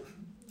try to...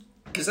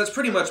 Because that's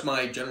pretty much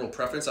my general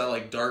preference. I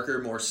like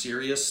darker, more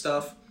serious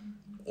stuff.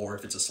 Or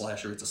if it's a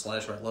slasher, it's a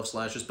slasher. I love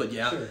slashers. But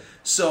yeah. Sure.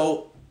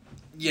 So,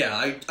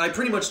 yeah, I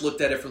pretty much looked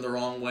at it from the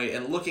wrong way.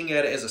 And looking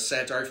at it as a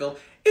satire film,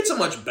 it's a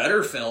much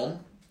better film.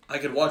 I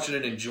could watch it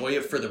and enjoy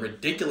it for the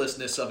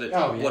ridiculousness of it,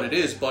 what it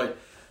is. But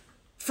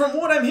from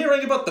what I'm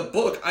hearing about the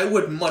book, I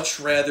would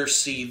much rather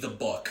see the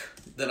book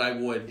than I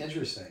would...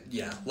 Interesting.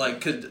 Yeah,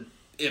 like, if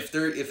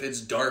it's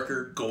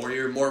darker,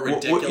 gorier, more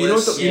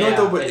ridiculous... But you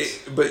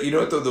know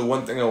what, though, the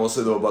one thing I will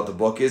say, though, about the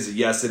book is,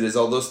 yes, it is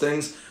all those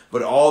things...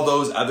 But all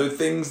those other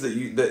things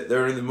that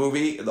are in the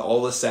movie,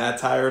 all the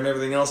satire and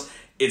everything else,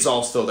 it's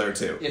all still there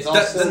too. It's all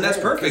still then that's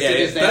there. perfect. Yeah,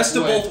 it's best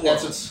of both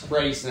worlds. That's what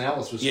Bret Easton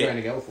Ellis was trying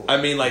to go for.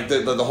 I mean, like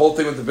the whole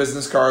thing with the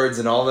business cards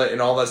and all that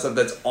stuff.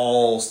 That's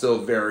all still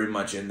very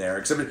much in there.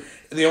 Except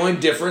the only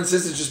difference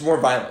is it's just more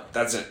violent.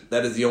 That's it.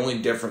 That is the only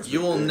difference.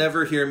 You will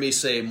never hear me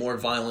say more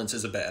violence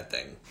is a bad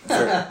thing.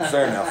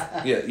 Fair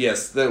enough. Yeah,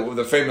 yes,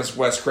 the famous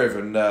Wes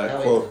Craven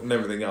quote and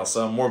everything else.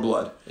 More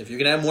blood. If you're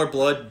gonna have more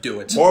blood,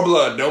 do it. More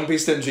blood. Don't be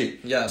stingy.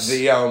 Yes.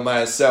 Zach,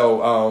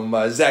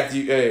 do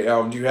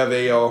you have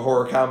a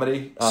horror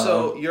comedy?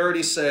 So you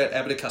already said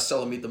Abbott and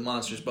Costello Meet the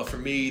Monsters, but for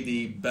me,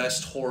 the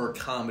best horror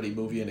comedy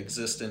movie in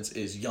existence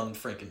is Young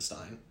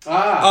Frankenstein.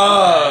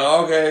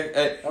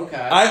 Okay.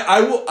 Okay.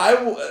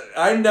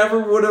 I never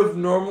would have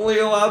normally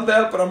allowed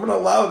that, but I'm going to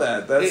allow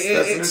that. That's an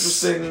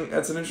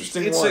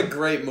interesting. It's one. a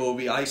great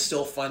movie. I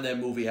still find that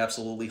movie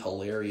absolutely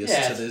hilarious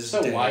to this day.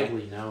 It's so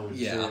widely known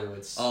too.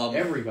 It's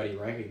everybody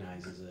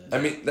recognizes it. I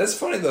mean, that's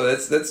funny though.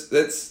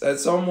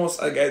 That's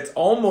almost like it's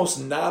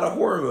almost not a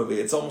horror movie.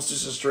 It's almost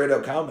just a straight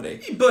up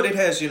comedy. But it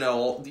has,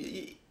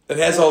 it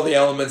has all the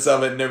elements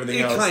of it and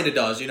everything else. It kind of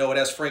does. It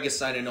has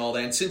Frankenstein and all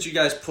that. And since you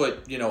guys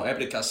put,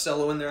 Abbott and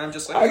Costello in there, I'm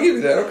just like... I'll give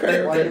you that.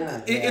 Okay. Why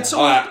not?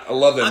 I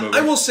love that movie.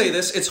 I will say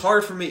this. It's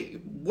hard for me.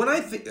 When I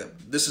think...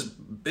 This is a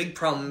big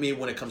problem with me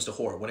when it comes to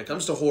horror. When it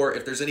comes to horror,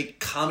 if there's any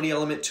comedy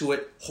element to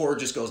it, horror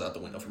just goes out the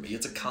window for me.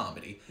 It's a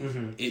comedy.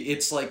 Mm-hmm.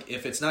 It's like,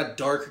 if it's not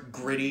dark,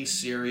 gritty,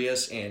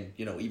 serious, and,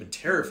 even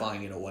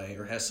terrifying in a way,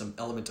 or has some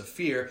element of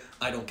fear,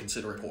 I don't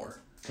consider it horror.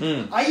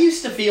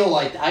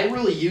 I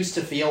really used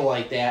to feel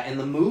like that, and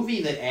the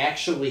movie that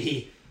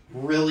actually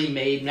really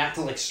made, not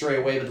to stray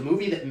away, but the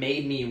movie that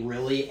made me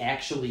really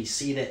actually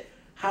see that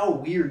how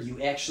weird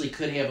you actually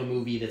could have a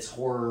movie that's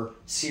horror,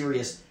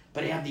 serious,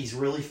 but have these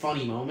really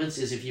funny moments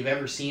is if you've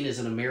ever seen is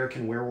An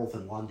American Werewolf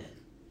in London.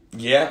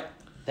 Yeah.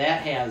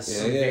 That has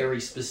some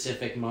very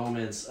specific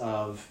moments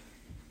of,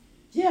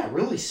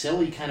 really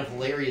silly, kind of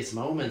hilarious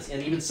moments,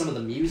 and even some of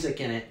the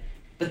music in it,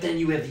 but then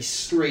you have these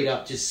straight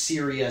up, just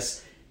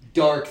serious...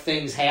 dark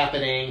things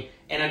happening,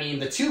 and I mean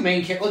the two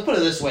main characters. Let's put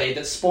it this way: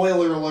 that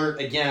spoiler alert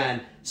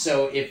again.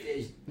 So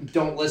if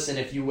don't listen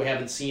if you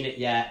haven't seen it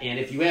yet, and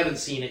if you haven't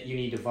seen it, you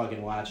need to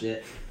fucking watch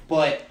it.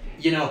 But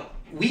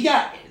we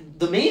got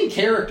the main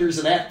characters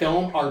of that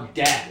film are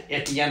dead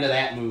at the end of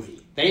that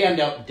movie. They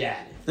end up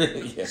dead.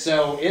 Yeah.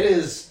 So it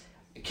is.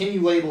 Can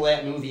you label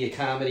that movie a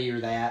comedy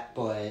or that?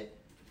 But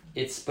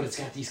it's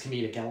got these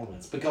comedic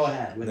elements. But go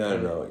ahead.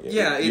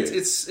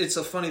 It's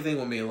a funny thing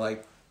with me,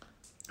 like.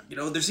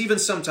 There's even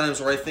some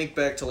times where I think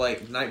back to,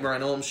 Nightmare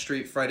on Elm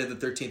Street, Friday the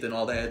 13th, and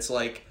all that. It's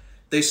like,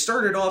 they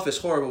started off as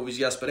horror movies,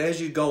 yes, but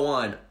as you go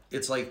on,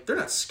 it's like, they're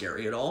not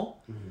scary at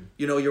all. Mm-hmm.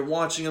 You're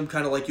watching them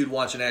kind of like you'd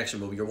watch an action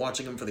movie. You're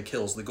watching them for the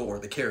kills, the gore,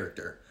 the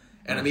character.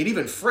 And, I mean,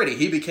 even Freddy,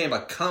 he became a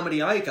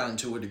comedy icon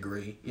to a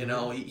degree.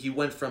 He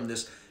went from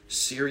this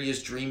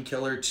serious dream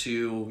killer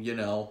to,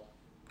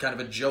 kind of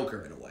a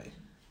joker in a way.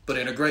 But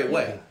in a great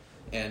way.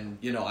 And,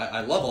 I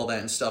love all that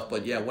and stuff,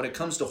 but, when it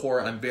comes to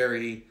horror, I'm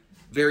very...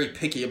 very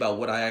picky about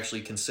what I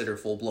actually consider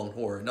full-blown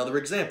horror. Another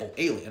example,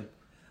 Alien.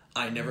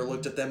 I never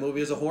looked at that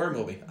movie as a horror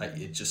movie.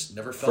 It just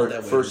never felt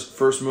that way.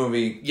 First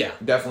movie, Yeah.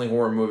 definitely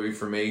horror movie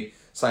for me.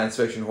 Science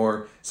fiction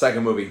horror.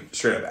 Second movie,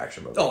 straight up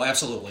action movie. Oh,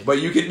 absolutely. But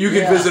you can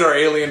visit our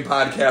Alien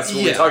podcast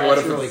where we talk about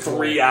it for really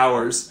 3 cool.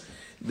 hours.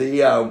 We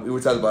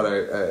talked about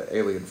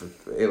Alien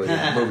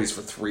movies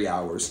for 3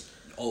 hours.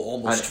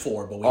 Almost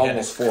 4, but we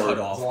almost had to 4. cut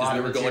off because we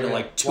were going to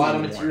like 2 a lot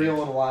in of the material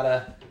morning. and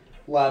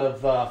a lot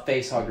of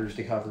face huggers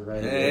to cover,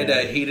 right? And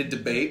a heated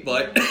debate,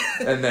 but...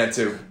 And that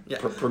too. Yeah.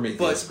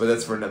 Prometheus, but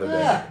that's for another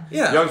day.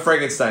 Yeah. Young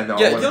Frankenstein, though.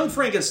 Yeah, Young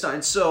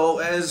Frankenstein. So,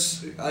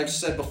 as I've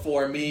said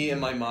before, me and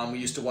my mom, we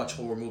used to watch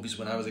horror movies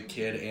when I was a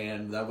kid,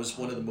 and that was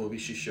one of the movies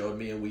she showed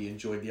me, and we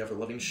enjoyed the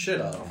ever-loving shit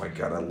out Oh of. my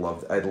god, I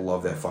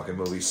love that fucking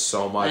movie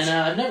so much. And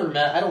I've never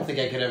met. I don't think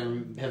I could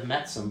ever have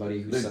met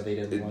somebody who said they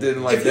didn't like it.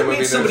 Like If that you movie.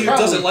 meet somebody who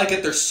probably- doesn't like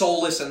it, they're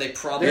soulless, and they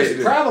probably...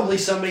 There's probably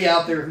somebody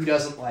out there who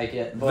doesn't like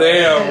it. But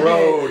Their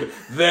road,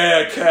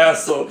 their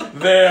castle,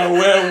 their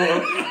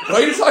werewolf. Why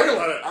are you talking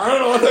like that? I don't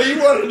know. I thought you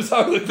wanted to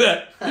talk like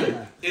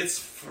that. It's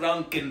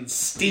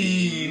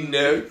Frankenstein.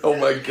 Oh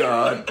my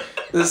god.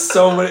 There's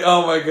so many.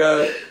 Oh my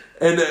god.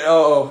 And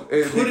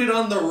Put it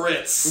on the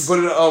Ritz. Put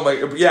it. Oh my.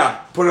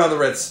 Yeah. Put it on the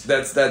Ritz.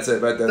 That's it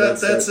right there.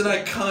 That's an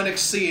iconic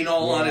scene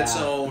all on its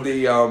own.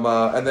 The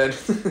and then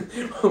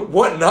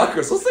what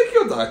knockers? Let's take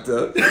your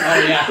doctor. Oh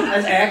yeah,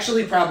 that's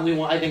actually probably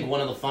one. I think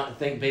one of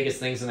the biggest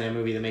things in that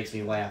movie that makes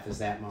me laugh is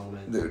that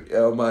moment. Dude,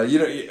 I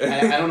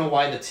don't know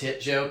why the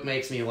tit joke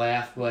makes me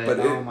laugh, but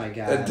oh my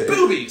god,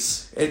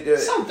 Boobies.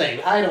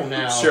 something I don't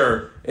know.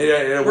 Sure,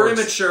 it We're works.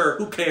 immature.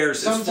 Who cares?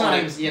 It's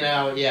Sometimes funny.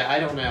 I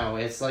don't know.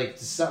 It's like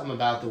something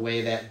about the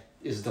way that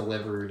is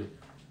delivered.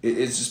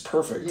 It's just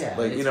perfect. Yeah,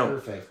 like it's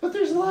perfect. But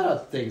there's a lot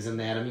of things in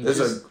that. I mean, there's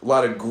a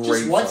lot of great.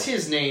 just what's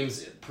his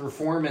name's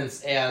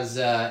performance as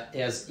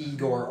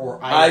Igor or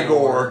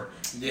Igor.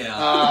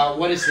 Yeah.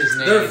 What is his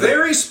name? They're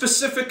very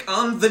specific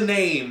on the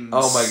names.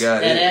 Oh my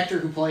god. That actor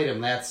who played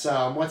him. That's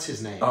what's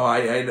his name? Oh,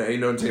 I know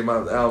what I'm talking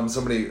about.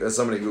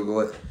 Somebody Google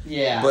it.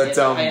 Yeah, but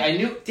I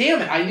knew.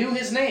 Damn it, I knew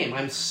his name.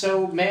 I'm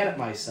so mad at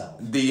myself.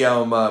 The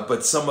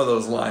but some of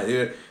those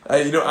lines,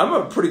 I'm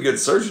a pretty good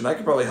surgeon. I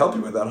could probably help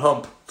you with that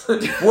hump.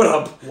 What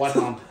hump? What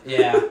hump?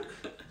 Yeah.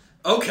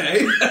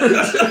 Okay.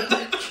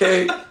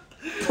 Okay,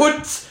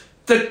 put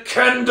the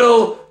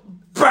candle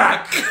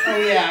back. Oh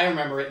yeah, I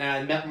remember it now.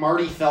 I met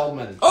Marty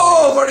Feldman.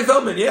 Oh, Marty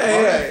Feldman.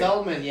 Yeah, Marty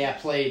Feldman,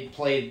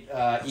 played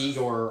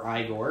Igor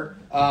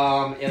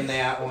in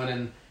that one,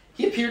 and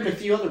he appeared in a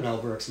few other Mel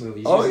Brooks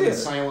movies. He was in a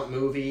Silent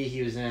Movie.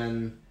 He was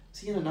in. Is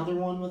he in another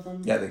one with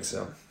him? Yeah, I think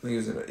so. I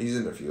think he's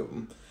in a few of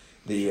them.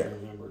 I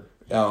remember.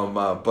 He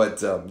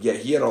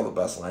had all the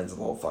best lines of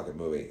the whole fucking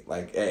movie.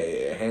 Like,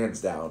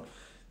 hands down.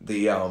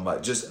 The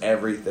just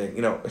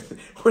everything.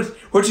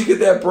 Where'd you get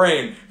that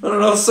brain? I don't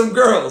know. Some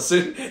girls.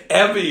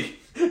 Abby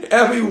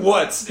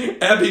what?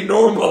 Abby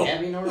normal.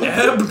 Abby Normal.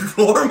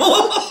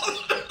 Abnormal.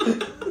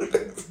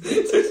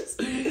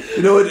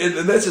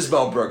 And that's just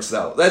Mel Brooks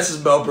though. That's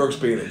just Mel Brooks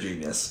being a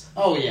genius.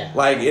 Oh yeah.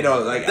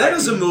 That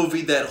is a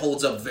movie that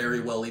holds up very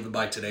well even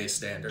by today's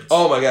standards.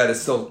 Oh my god, it's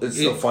still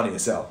funny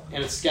as hell.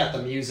 And it's got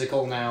the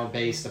musical now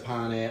based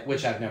upon it,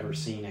 which I've never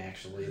seen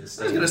actually. I was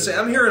gonna say,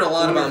 I'm hearing a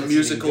lot about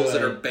musicals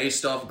that are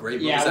based off great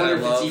movies Yeah, I that I wonder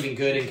if love. it's even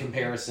good in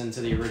comparison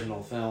to the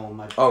original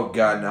film. Oh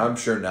god, no, I'm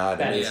sure not.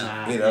 Bet it's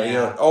Yeah.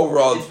 not.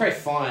 Overall, It's probably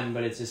fun,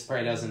 but it just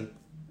probably doesn't.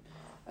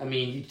 I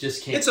mean, you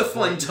just can't. It's a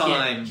fun you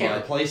time, Can't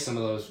but- replace some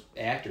of those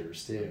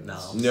actors too.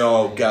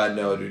 no, god,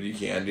 no, dude, you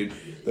can't, dude.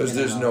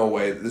 There's no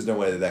way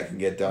that can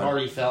get done.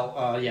 Marty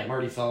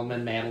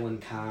Feldman, Madeline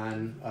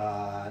Kahn,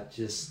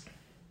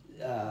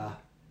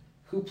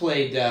 who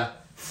played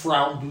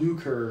Frau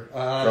Blucher?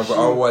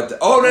 What?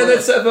 Oh no,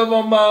 that's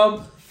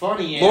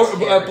funny ass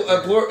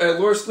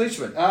Laura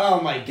Schleichman.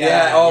 Oh my god!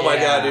 Yeah, oh my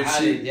god,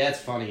 dude, that's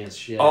funny as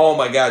shit. Oh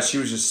my god, she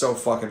was just so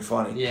fucking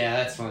funny. Yeah,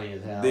 that's funny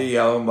as hell.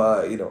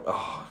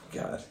 Oh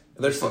god.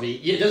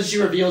 Doesn't she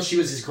reveal she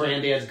was his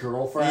granddad's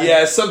girlfriend?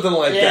 Yeah, something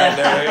like Yeah.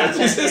 that.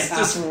 No,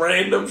 just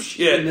random The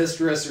shit.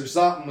 mistress or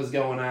something was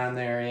going on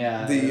there.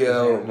 Yeah.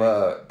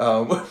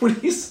 When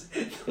he's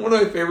one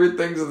of my favorite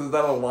things is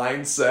that a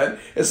line said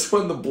is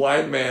when the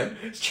blind man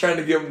is trying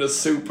to give him the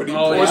soup and he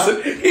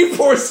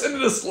pours it into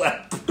his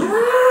lap.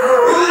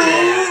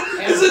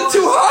 Is it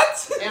too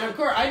hot? And of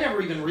course, I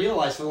never even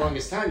realized for the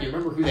longest time. You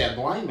remember who that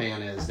blind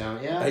man is,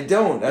 don't you? I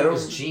don't. It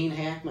was Gene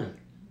Hackman.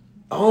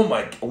 Oh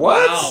my!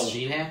 What? Wow.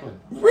 Gene Hackman.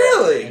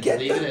 Really? I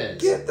believe it is.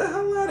 Get the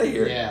hell out of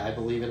here! Yeah, I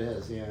believe it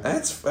is. Yeah.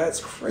 That's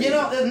crazy.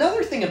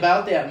 Another thing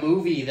about that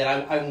movie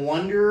that I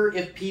wonder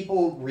if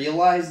people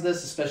realize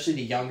this, especially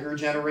the younger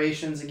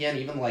generations, again,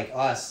 even like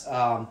us,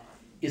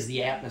 is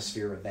the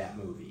atmosphere of that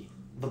movie.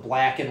 The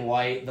black and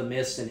white, the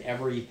mist and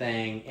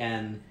everything.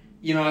 And,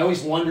 I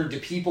always wondered, do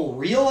people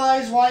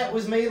realize why it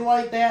was made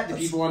like that? Do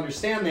people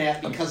understand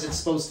that? Because it's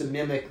supposed to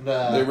mimic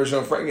the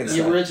original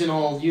Frankenstein. The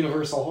original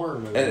Universal horror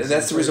movie. And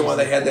that's the reason why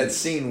they had that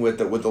scene with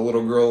the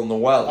little girl in the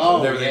well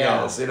and everything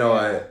else.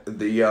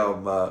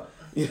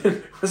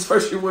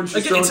 Especially when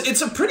she's Like,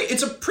 it's a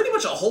pretty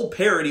much a whole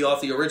parody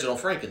off the original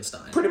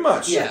Frankenstein. pretty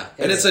much. Yeah,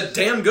 and it's a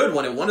damn good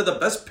one and one of the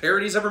best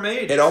parodies ever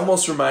made. It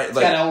almost reminds It's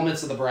got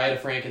elements of the Bride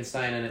of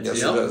Frankenstein in it Yes,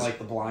 too, it does. like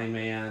the blind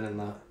man and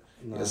the.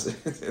 Yes.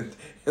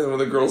 And when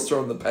the girls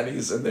throwing the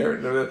pennies in there,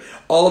 and they're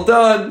all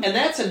done. And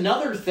that's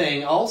another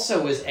thing.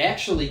 Also, is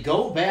actually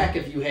go back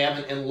if you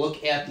haven't and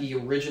look at the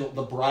original,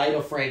 The Bride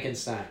of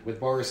Frankenstein with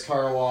Boris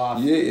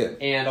Karloff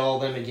and all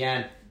them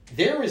again.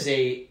 There is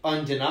a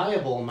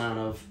undeniable amount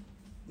of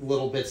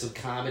little bits of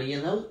comedy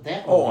in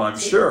that. Oh, I'm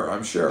sure.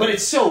 But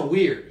it's so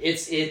weird.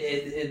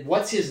 It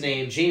what's his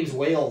name? James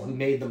Whale, who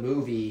made the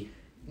movie,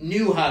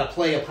 knew how to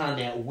play upon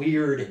that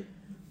weird.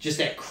 Just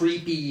that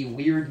creepy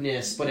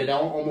weirdness, but it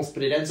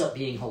ends up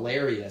being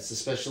hilarious,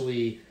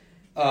 especially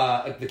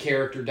the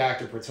character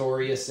Dr.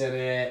 Pretorius in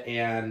it,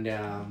 and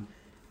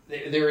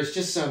there is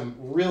just some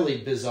really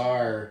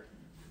bizarre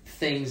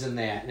things in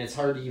that, and it's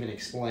hard to even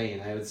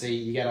explain. I would say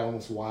you got to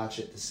almost watch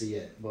it to see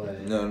it,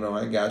 but No,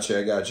 I got you.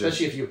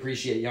 especially if you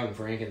appreciate Young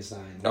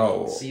Frankenstein.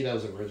 See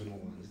those original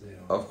ones.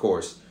 Of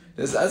course,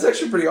 that's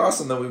actually pretty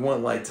awesome that we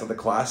went like to the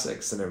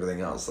classics and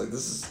everything else. Like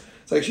this is.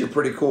 It's actually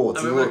pretty cool.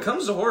 I mean, when it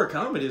comes to horror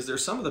comedies, they're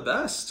some of the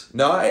best.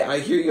 No, I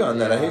hear you on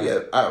that. I hear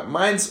you.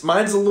 Mine's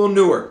a little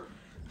newer.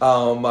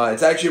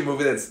 It's actually a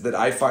movie that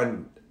I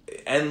find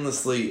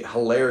endlessly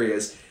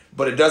hilarious,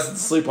 but it doesn't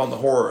sleep on the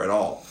horror at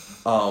all.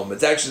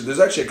 There's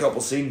actually a couple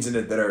scenes in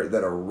it that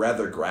are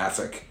rather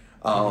graphic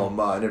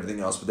and everything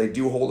else, but they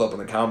do hold up in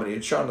the comedy.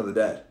 It's Shaun of the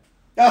Dead.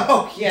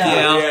 Oh, yeah.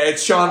 Yeah,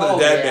 it's Shaun of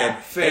the Dead,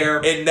 man. Fair.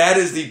 And that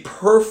is the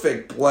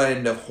perfect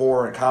blend of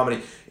horror and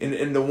comedy.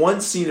 In the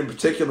one scene in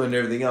particular and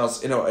everything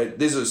else,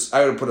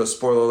 I would put a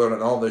spoiler alert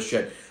on all this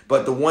shit.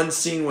 But the one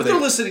scene where they're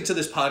listening to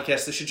this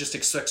podcast, they should just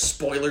expect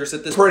spoilers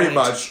at this pretty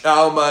point.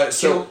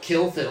 much.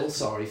 Kill Phil.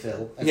 Sorry,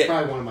 Phil. That's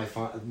probably one of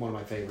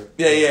my favorite.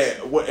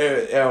 Yeah.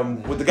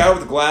 With the guy with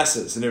the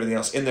glasses and everything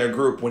else in their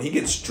group, when he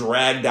gets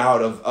dragged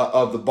out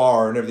of the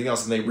bar and everything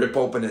else, and they rip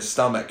open his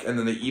stomach and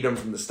then they eat him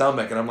from the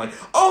stomach, and I'm like,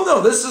 oh no,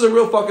 this is a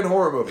real fucking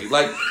horror movie.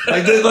 Like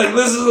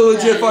this is a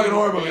legit fucking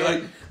horror movie.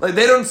 Like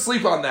they don't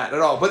sleep on that at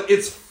all. But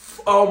it's.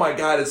 Oh my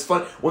god, it's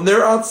fun when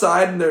they're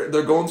outside and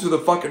they're going through the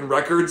fucking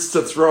records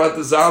to throw at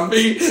the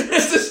zombie.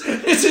 It's just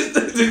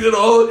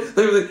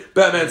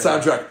Batman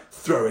soundtrack.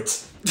 Throw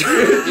it.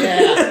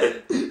 Yeah.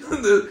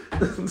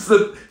 It's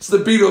the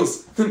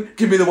Beatles.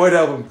 Give me the White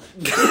Album.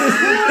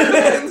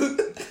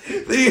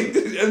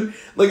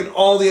 Like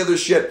all the other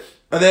shit.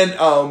 And then,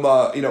 and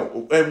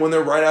when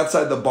they're right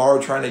outside the bar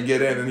trying to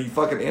get in, and he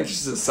fucking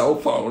answers his cell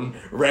phone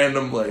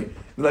randomly.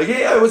 Like,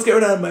 hey, what's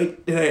going on, mate?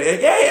 Yeah,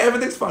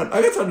 everything's fine.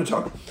 I got time to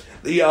talk.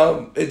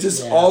 It's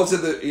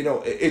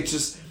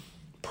just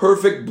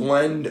perfect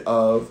blend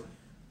of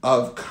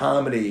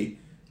comedy,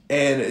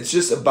 and it's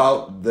just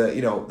about they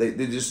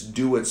just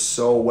do it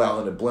so well,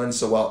 and it blends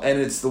so well,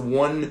 and it's the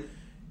one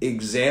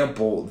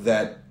example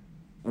that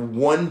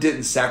one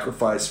didn't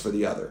sacrifice for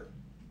the other.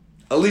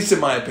 At least in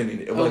my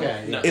opinion,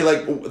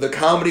 the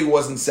comedy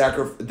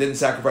didn't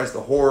sacrifice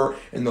the horror,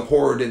 and the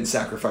horror didn't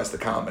sacrifice the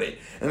comedy.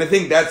 And I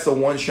think that's the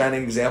one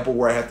shining example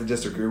where I have to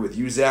disagree with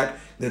you, Zach,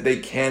 that they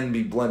can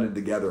be blended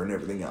together and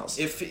everything else.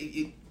 I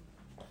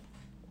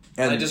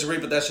disagree,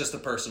 but that's just a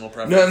personal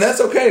preference. No, and that's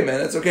okay, man.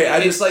 That's okay.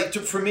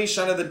 For me,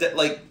 Shaun of the Dead,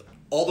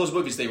 all those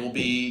movies, they will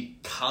be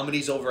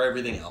comedies over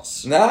everything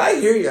else. No, I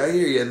hear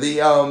you.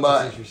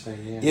 That's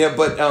interesting. Yeah.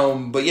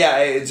 But yeah,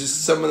 it's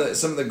just some of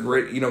the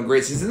great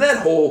great scenes, and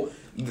that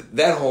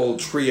whole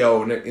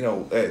trio,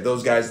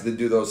 those guys that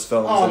do those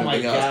films. Oh and my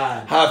everything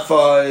god! Else. Hot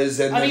Fuzz,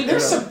 and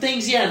there's some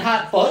things in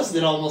Hot Fuzz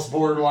that almost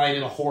borderline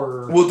in a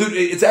horror. Well, dude,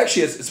 it's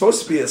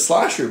supposed to be a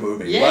slasher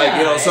movie.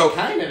 Yeah, so it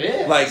kind of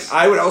is. Like,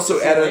 I would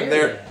also add it in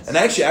there, and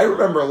actually, I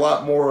remember a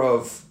lot more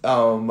of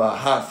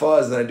Hot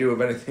Fuzz than I do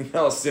of anything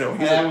else.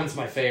 That one's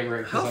my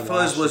favorite. Hot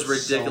Fuzz was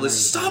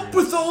ridiculous. Stop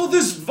with all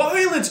this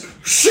violence!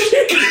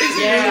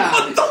 Yeah.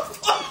 What the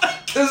fuck?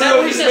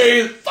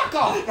 Fuck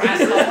off,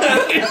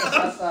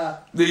 Brasco.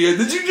 Did you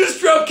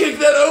just drop kick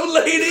that old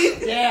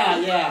lady?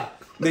 Yeah.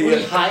 When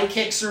he high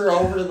kicks her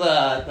over the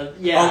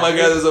Oh my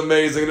god, that's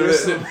amazing. Dude,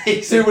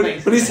 when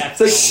he's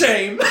like,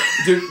 shame.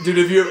 Dude,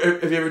 have you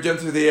ever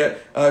jumped through the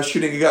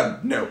shooting a gun?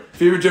 No.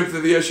 Have you ever jumped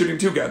through the shooting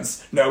two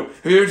guns? No.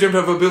 Have you ever jumped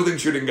off a building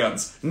shooting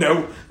guns?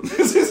 No. He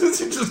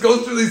just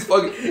goes through these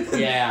fucking...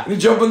 Yeah. And you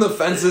jump on the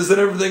fences and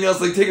everything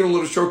else, like taking a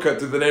little shortcut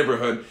through the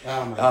neighborhood.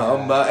 Oh my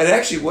god. And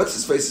actually,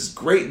 what's-his-face is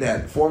great in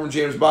that. Former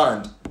James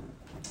Bond.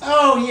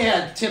 Oh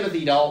yeah,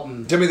 Timothy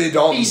Dalton.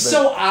 He's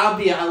so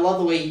obvious. I love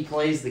the way he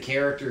plays the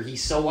character.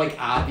 He's so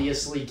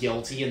obviously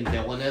guilty and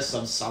villainous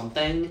of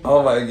something.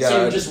 Oh my god.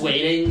 So you're just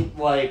waiting,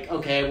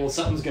 okay, well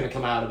something's gonna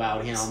come out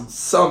about him.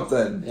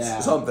 Something.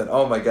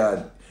 Oh my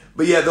god.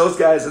 But yeah, those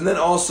guys, and then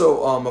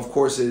also, of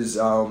course, is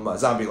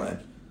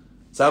Zombieland.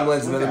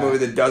 Zombieland's another movie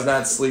that does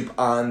not sleep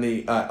on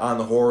the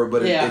horror,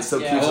 but it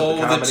still keeps up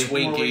the comedy. The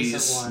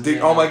Twinkies.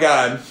 Dude, oh my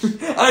god.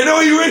 I know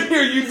you in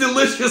here, you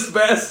delicious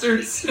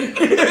bastards.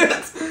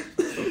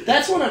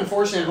 That's one,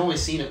 unfortunately, I've only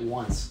seen it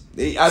once.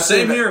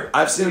 Same here.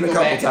 I've seen it a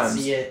couple times.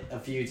 See it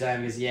few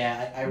times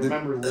because I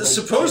remember.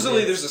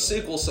 Supposedly, there's a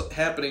sequel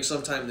happening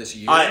sometime this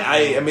year.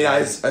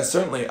 I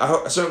certainly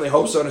hope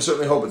so, and I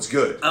certainly hope it's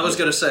good. I was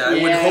gonna say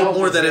I would hope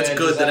more that it's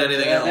good than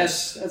anything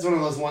else. That's one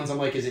of those ones I'm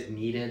like, is it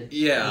needed?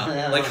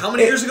 Yeah. Like how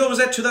many years ago was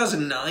that?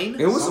 2009.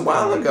 It was a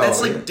while ago.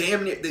 That's like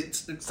damn near.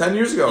 It's 10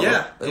 years ago.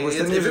 Yeah. It was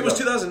 10 years if it was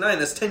ago. 2009,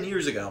 that's 10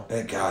 years ago.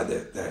 Thank God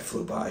that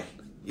flew by.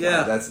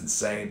 Yeah, God, that's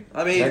insane.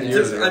 I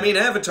mean,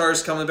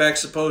 Avatar's coming back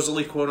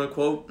supposedly, quote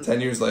unquote.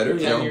 10 years later.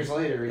 10 years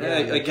later. Yeah.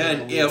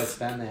 Again, if it's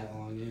been that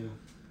long,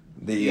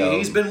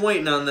 he's been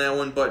waiting on that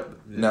one, but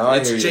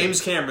it's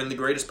James Cameron, the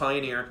greatest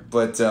pioneer.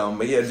 But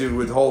yeah, dude,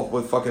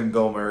 with fucking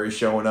Bill Murray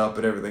showing up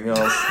and everything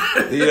else,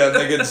 they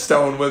get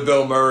stoned with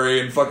Bill Murray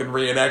and fucking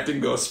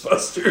reenacting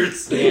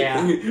Ghostbusters.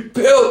 Yeah,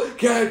 Bill,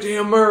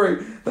 goddamn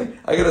Murray. Like,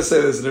 I gotta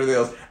say this and everything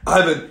else.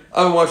 I've been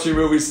watching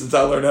movies since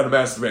I learned how to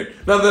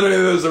masturbate. Not that any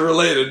of those are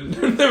related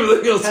and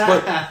everything else,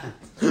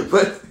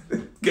 but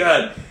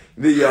God,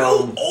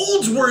 how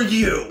old were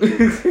you?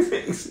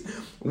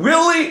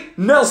 Willie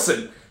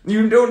Nelson.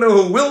 You don't know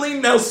who Willie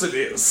Nelson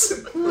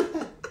is.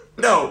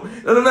 No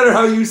matter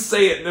how you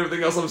say it and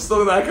everything else, I'm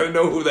still not going to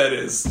know who that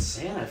is.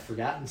 Sam, I've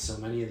forgotten so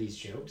many of these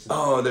jokes.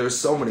 Oh, there were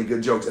so many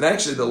good jokes. And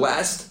actually, the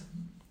last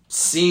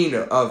scene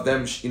of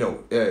them,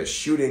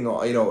 shooting,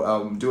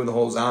 doing the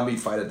whole zombie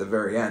fight at the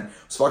very end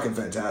was fucking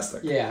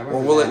fantastic. Yeah, I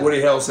remember Well,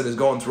 Woody Harrelson is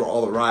going through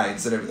all the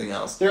rides and everything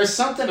else. There's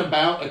something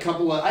about a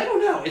couple of, I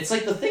don't know, it's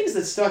like the things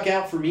that stuck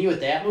out for me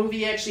with that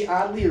movie, actually,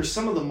 oddly, are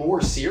some of the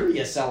more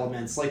serious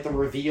elements, like the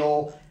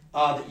reveal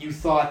that you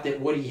thought that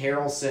Woody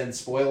Harrelson,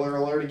 spoiler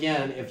alert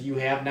again, if you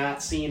have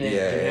not seen it,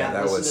 do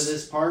not listen to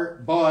this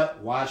part, but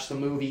watch the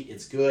movie,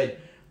 it's good.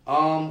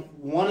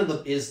 One of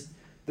the is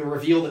the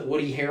reveal that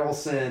Woody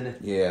Harrelson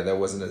that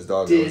wasn't his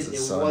dog, it was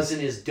his son. It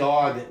wasn't his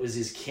dog, that was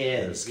his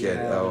kid. His kid.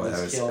 That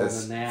was killed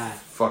in that.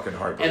 Fucking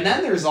heartbreaking. And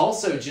then there's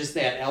also just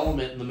that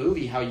element in the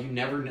movie how you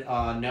never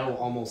know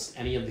almost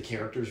any of the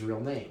characters' real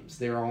names.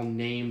 They're all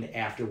named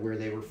after where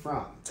they were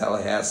from.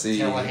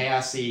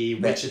 Tallahassee,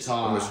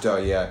 Wichita,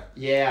 yeah.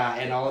 Yeah,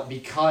 and all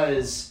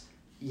because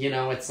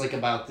it's like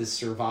about this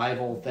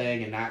survival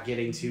thing and not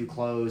getting too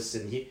close,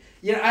 and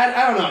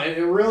I don't know.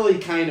 It really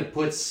kind of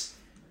puts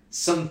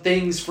some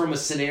things from a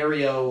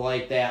scenario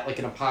like that, like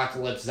an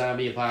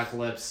zombie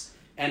apocalypse,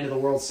 end of the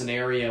world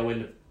scenario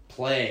into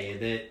play.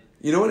 That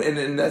you know what, and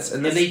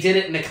they did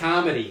it in a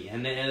comedy,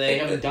 and they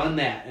haven't done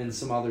that in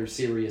some other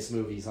serious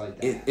movies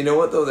like that. You know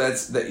what though?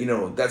 That's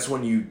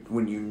when you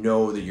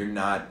know that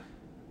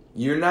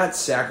you're not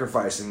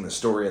sacrificing the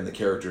story and the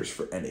characters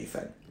for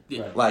anything.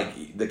 Yeah. Right.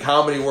 Like, the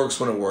comedy works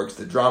when it works,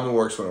 the drama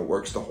works when it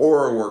works, the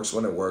horror works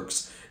when it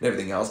works, and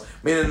everything else. I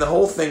mean, and the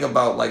whole thing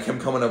about, like, him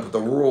coming up with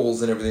the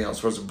rules and everything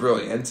else was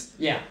brilliant.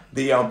 Yeah.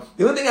 The only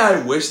thing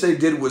I wish they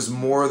did was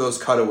more of those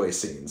cutaway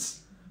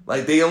scenes.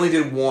 Like, they only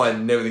did one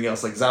and everything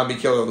else, like Zombie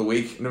Killer of the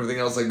Week and everything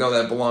else. Like, no,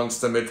 that belongs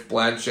to Mitch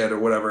Blanchett or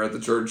whatever at the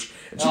church.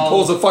 And she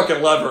pulls a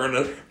fucking lever and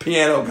a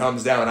piano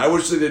comes down. I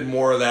wish they did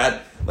more of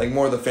that, like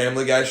more of the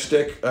Family Guy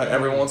shtick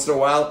every once in a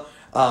while.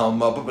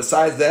 But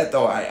besides that,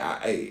 though,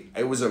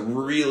 it was a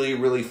really,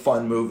 really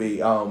fun movie.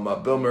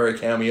 Bill Murray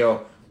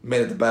cameo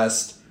made it the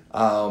best.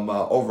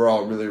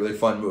 Overall, really, really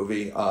fun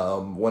movie.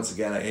 Once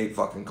again, I hate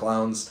fucking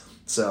clowns,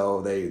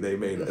 so they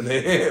made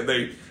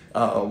they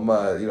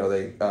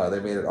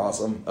made it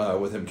awesome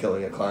with him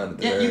killing a clown. At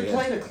the very you end.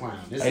 Played a clown.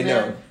 I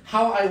know. That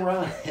how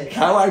ironic?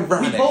 How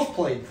ironic. We both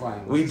played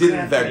clowns. We did,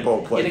 in fact,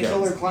 both play in a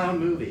clowns. killer clown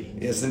movie.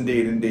 Yes,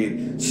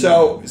 indeed.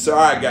 So all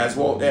right, guys.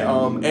 Well,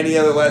 any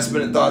other last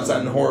minute thoughts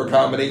on horror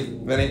comedy,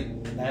 Vinny?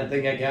 I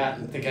think I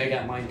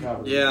got mine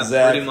covered. Yeah,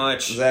 Zach, pretty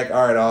much. Zach,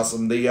 all right,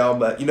 awesome. The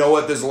you know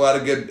what? There's a lot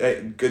of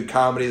good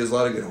comedy. There's a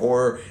lot of good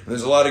horror. And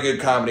there's a lot of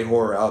good comedy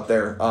horror out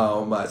there.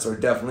 So I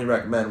definitely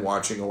recommend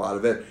watching a lot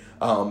of it.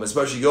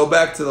 Especially go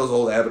back to those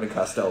old Abbott and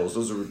Costellos.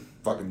 Those are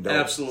fucking dope.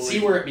 Absolutely. See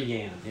where it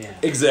began. Yeah.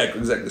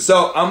 Exactly.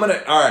 So I'm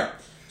gonna. All right.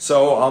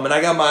 So and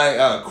I got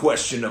my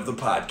question of the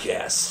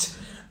podcast.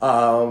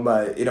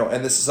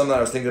 And this is something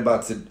I was thinking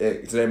about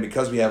today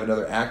because we have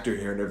another actor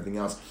here and everything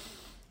else.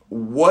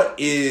 What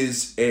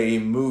is a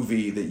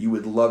movie that you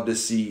would love to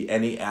see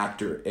any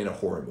actor in a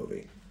horror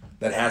movie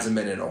that hasn't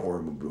been in a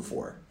horror movie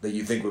before that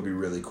you think would be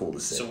really cool to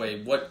see? So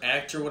wait, what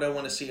actor would I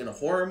want to see in a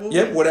horror movie?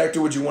 Yep, what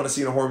actor would you want to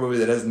see in a horror movie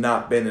that has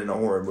not been in a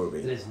horror movie?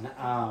 It is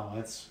not,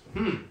 that's...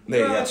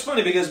 It's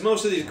funny because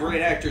most of these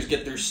great actors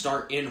get their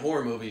start in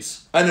horror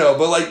movies. I know,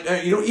 but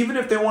like, even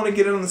if they want to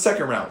get in the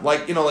second round,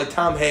 like, like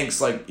Tom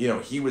Hanks, like,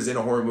 he was in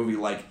a horror movie,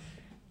 like,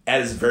 at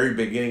his very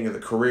beginning of the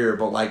career,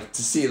 but like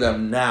to see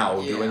them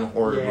now doing a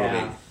horror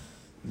movie,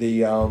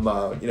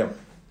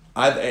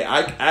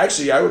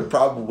 I would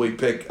probably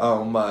pick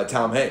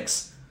Tom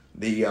Hanks.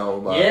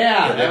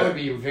 That would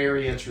be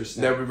very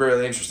interesting. That would be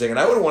really interesting, and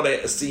I would want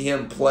to see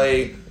him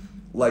play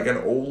like an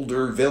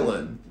older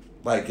villain,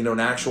 like an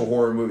actual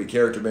horror movie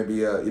character,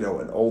 maybe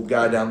an old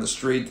guy down the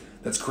street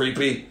that's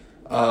creepy.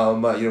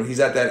 He's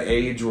at that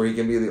age where he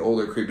can be the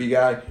older creepy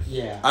guy.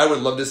 Yeah. I would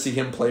love to see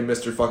him play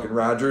Mr. fucking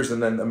Rogers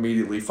and then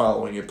immediately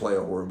following it play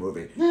a horror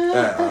movie.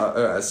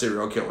 A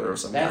serial killer or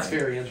something. That's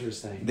very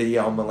interesting.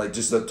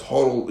 Just a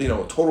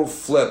total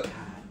flip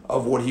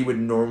of what he would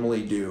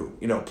normally do.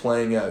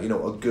 Playing a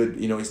good,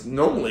 he's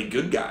normally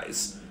good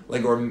guys.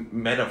 Or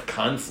men of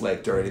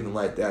conflict or anything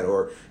like that,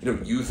 or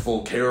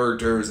youthful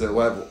characters that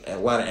have a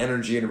lot of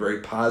energy and are very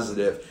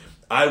positive.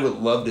 I would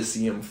love to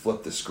see him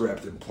flip the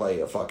script and play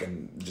a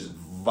fucking just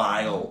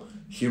vile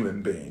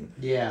human being.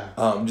 Yeah.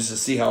 Just to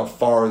see how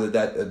far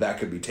that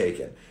could be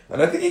taken,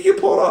 and I think he could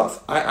pull it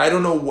off. I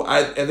don't know.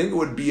 I think it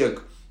would be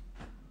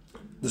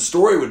the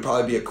story would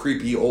probably be a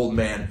creepy old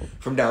man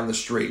from down the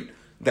street.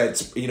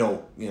 That's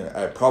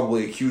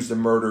probably accused of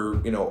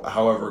murder.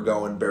 However,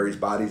 go and buries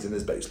bodies in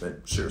his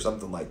basement. Sure,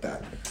 something like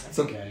that.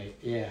 Okay,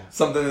 yeah.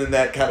 Something in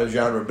that kind of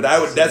genre. But I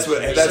would. That's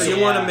what. So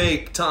you want to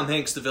make Tom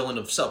Hanks the villain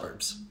of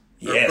Suburbs?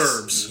 Yes.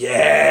 Burbs.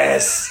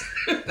 Yes.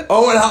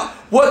 Oh, and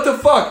what the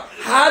fuck?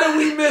 How did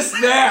we miss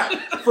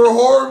that for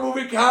horror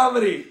movie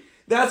comedy?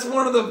 That's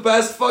one of the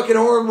best fucking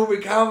horror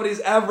movie comedies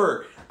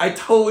ever. I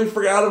totally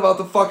forgot about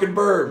the fucking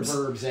Burbs.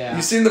 Burbs, yeah.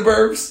 You seen the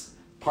Burbs?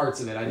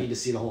 Parts of it. I need to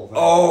see the whole thing.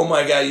 Oh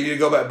my god, you need to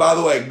go back. By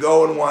the way,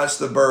 go and watch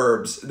The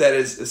Burbs. That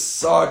is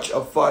such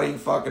a funny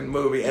fucking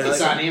movie. And it's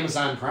on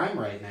Amazon Prime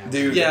right now.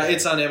 Dude. Yeah,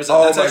 it's on Amazon.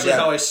 Oh That's my actually God.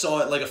 how I saw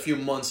it a few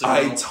months ago.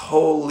 I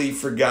totally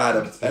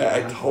forgot.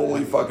 I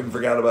totally fucking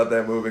forgot about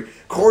that movie.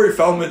 Corey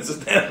Feldman's in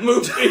that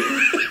movie.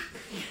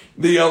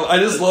 I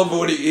just love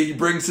when he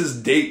brings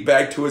his date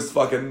back to his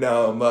fucking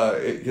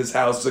his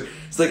house.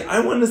 It's like,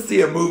 I want to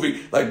see a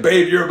movie. Like,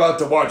 babe, you're about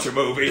to watch a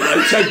movie.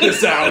 Like, check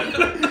this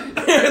out.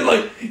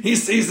 And he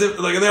sees it.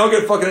 And they all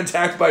get fucking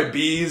attacked by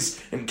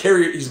bees. And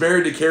he's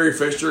married to Carrie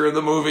Fisher in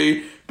the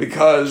movie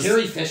because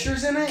Carrie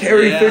Fisher's in it?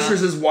 Carrie Fisher's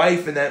his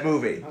wife in that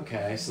movie.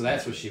 Okay, so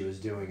that's what she was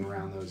doing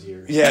around those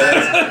years.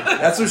 Yeah,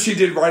 that's what she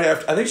did right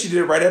after. I think she did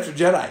it right after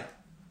Jedi.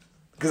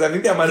 Because I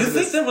think that might have You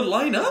been. think that would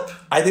line up?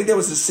 I think that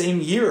was the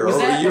same year or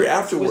a year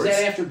afterwards. Was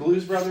that after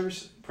Blues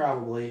Brothers?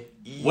 Probably.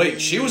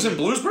 Wait, she was in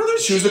Blues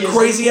Brothers? She was a She is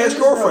crazy in ass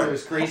Blues girlfriend.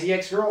 Brothers, crazy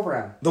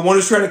ex-girlfriend. The one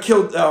who's trying to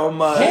kill Jenny the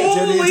entire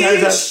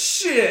Holy time.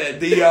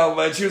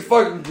 shit! She was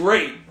fucking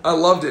great. I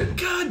loved it.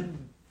 God.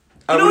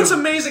 It's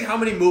amazing how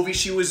many movies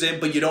she was in,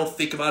 but you don't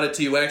think about it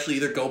till you actually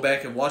either go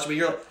back and watch them. And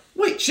you're like,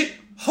 wait, shit,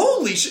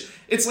 holy shit.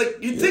 It's like,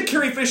 you think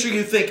Carrie Fisher,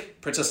 you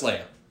think Princess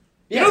Leia.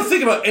 You don't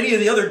think about any of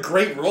the other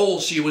great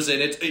roles she was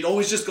in. It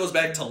always just goes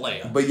back to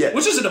Leia. But yeah.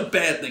 Which isn't a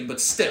bad thing, but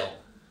still.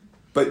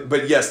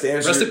 But yes, to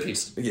answer... Rest in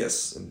peace.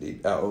 Yes,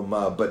 indeed.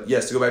 But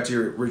yes, to go back to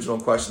your original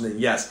question, then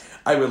yes,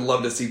 I would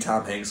love to see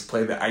Tom Hanks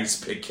play the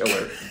ice pick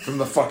killer from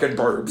the fucking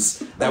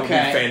Burbs. That would be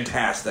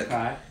fantastic.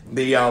 Okay.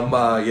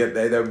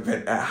 That would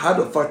be, how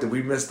the fuck did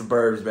we miss the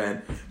Burbs,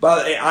 man?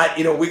 But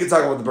we could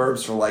talk about the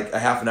Burbs for like a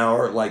half an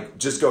hour. Like,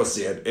 just go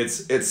see it.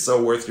 It's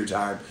so worth your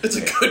time. It's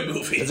a good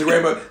movie. It's a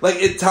great movie.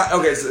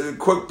 So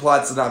quick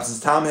plot synopsis.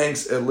 Tom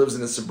Hanks lives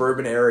in a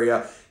suburban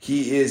area.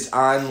 He is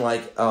on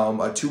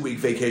a 2-week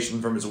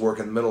vacation from his work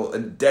in the middle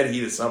of dead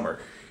heat of summer,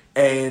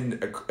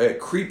 and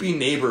creepy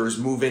neighbors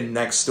move in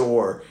next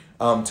door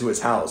to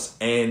his house,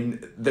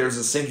 and there's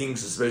a sinking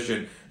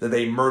suspicion that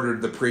they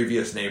murdered the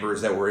previous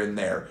neighbors that were in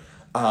there.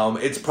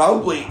 It's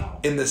probably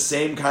in the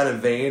same kind of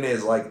vein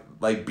as like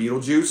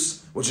Beetlejuice,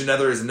 which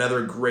is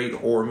another great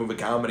horror movie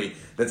comedy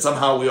that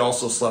somehow we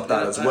also slept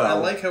on as well. I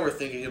like how we're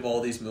thinking of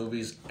all these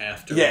movies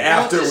after. Yeah,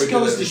 after it just we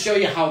goes to show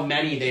you how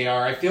many they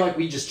are. I feel like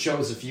we just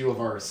chose a few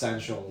of our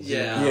essentials.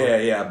 Yeah.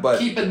 You know? But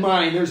keep in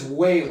mind,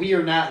 we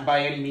are not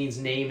by any means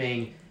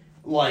naming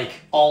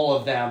all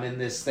of them in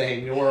this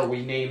thing, nor are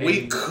we naming.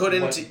 We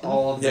couldn't.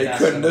 All of yeah, the you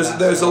couldn't.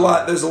 There's a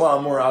lot. There's a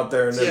lot more out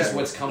there. And Just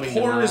what's coming.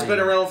 Horror has to been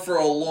mind. around for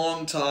a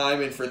long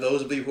time, and for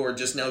those of you who are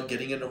just now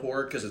getting into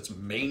horror because it's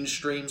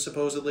mainstream,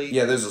 supposedly.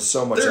 Yeah, there's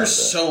so much. There's out there.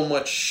 so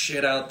much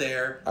shit out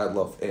there. I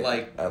love it.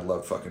 Like- I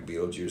love fucking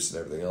Beetlejuice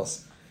and everything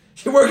else.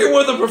 You're working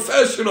with a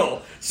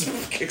professional.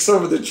 Kicks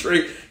over the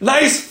tree.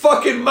 Nice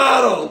fucking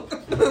model.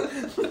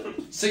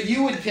 So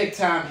you would pick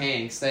Tom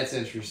Hanks. That's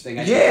interesting.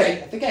 I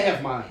think I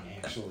have mine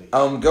actually.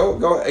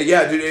 Go.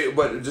 Yeah, dude.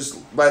 But just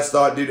last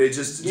thought, dude.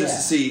 Just Yeah. to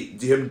see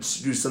him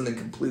do something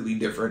completely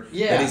different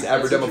Yeah, than he's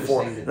ever that's done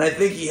before, interesting. and I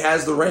think he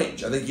has the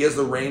range. I think he has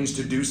the range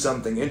to do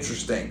something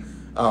interesting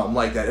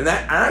like that. And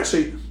that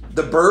actually,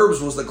 The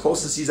Burbs was the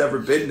closest he's ever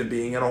been to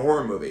being in a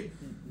horror movie.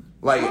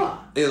 And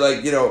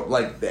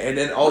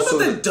then also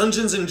What about that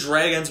Dungeons and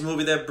Dragons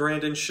movie that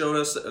Brandon showed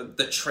us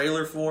the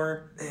trailer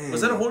for?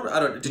 Was that a horror? I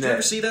don't. Did you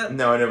ever see that?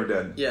 No, I never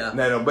did. Yeah.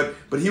 No.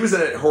 But he was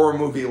in a horror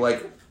movie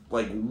like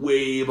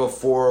way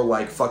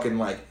before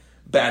fucking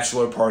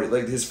Bachelor Party,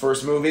 his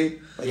first movie.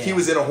 He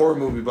was in a horror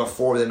movie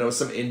before that. It was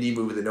some indie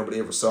movie that nobody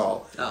ever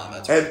saw. Oh,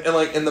 that's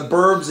and The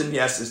Burbs, and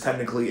yes, is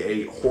technically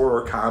a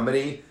horror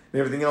comedy and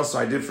everything else. So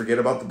I did forget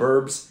about The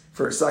Burbs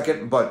for a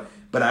second, but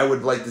I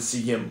would like to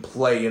see him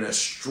play in a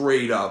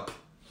straight up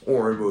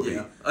horror movie.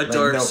 Yeah. A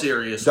dark,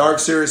 serious. Dark,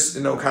 serious,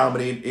 no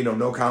comedy,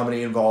 no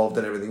comedy involved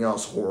and everything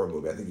else. Horror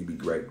movie. I think he'd be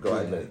great. Go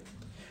ahead, Vinny.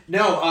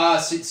 No,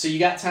 so you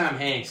got Tom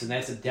Hanks, and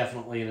that's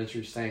definitely an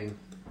interesting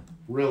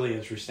really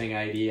interesting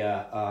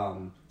idea,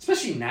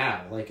 especially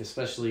now,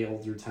 especially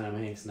older Tom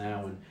Hanks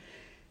now. And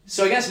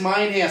so I guess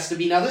mine has to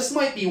be, now this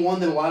might be one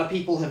that a lot of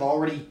people have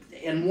already,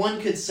 and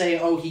one could say,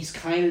 oh, he's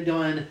kind of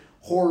done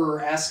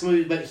horror-esque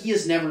movies, but he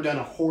has never done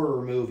a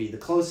horror movie. The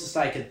closest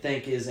I could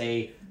think is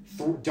a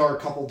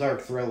couple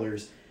dark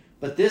thrillers.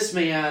 But this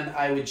man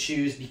I would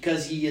choose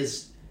because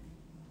he's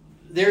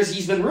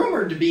been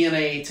rumored to be in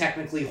a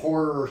technically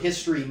horror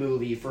history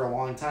movie for a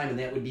long time, and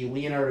that would be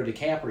Leonardo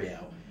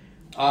DiCaprio.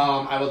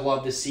 I would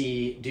love to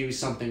do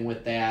something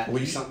with that.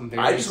 Do something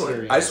very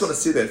serious. I just want to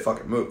see that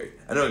fucking movie.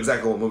 I know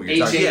exactly what movie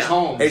you're talking about.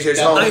 Holmes. H.H.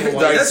 Holmes.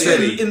 That's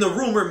in the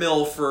rumor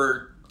mill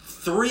for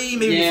 3,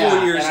 maybe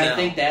 4 years and now. I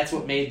think that's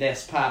what made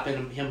this pop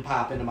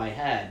into my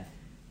head.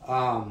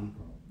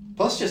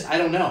 Plus, just, I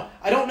don't know.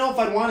 I don't know if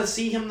I'd want to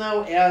see him,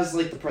 though, as,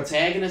 the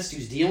protagonist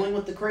who's dealing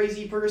with the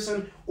crazy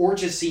person, or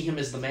just see him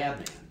as the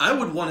madman. I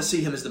would want to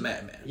see him as the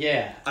madman.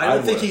 Yeah. I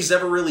don't think he's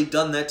ever really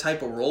done that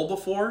type of role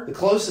before. The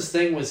closest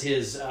thing was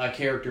his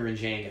character in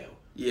Django.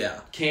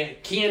 Yeah.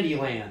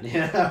 Candyland,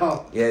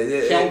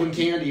 Yeah. Calvin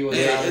Candy was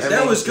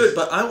that was good,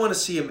 but I want to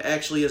see him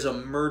actually as a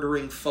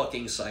murdering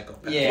fucking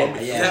psychopath. Yeah.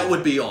 That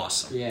would be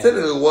awesome. Yeah.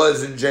 Technically it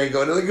was in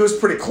Django, and it was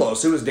pretty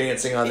close. He was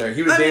dancing on there.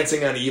 He was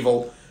dancing on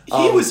evil.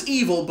 He was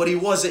evil, but he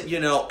wasn't,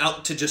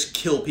 out to just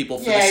kill people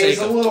for the sake of... Yeah, he's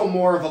a little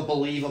more of a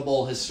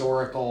believable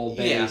historical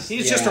base. Yeah,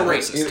 he's just a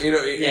racist.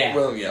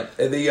 Well, yeah.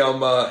 And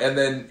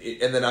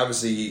and then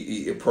obviously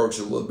he approached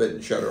it a little bit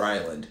in Shutter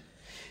Island.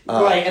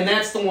 Right, and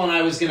that's the one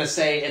I was going to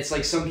say. It's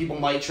like some people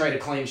might try to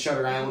claim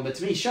Shutter Island, but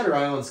to me, Shutter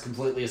Island's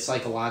completely a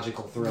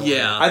psychological thriller.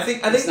 Yeah, I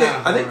think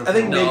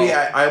maybe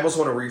I almost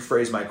want to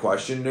rephrase my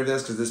question of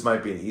this because this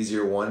might be an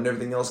easier one and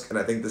everything else, and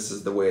I think this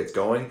is the way it's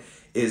going.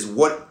 Is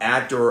what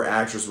actor or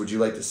actress would you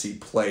like to see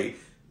play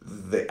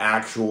the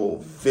actual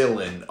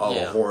villain of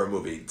a horror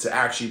movie? To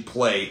actually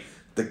play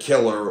the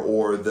killer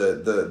or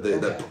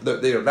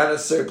the not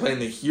necessarily playing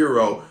the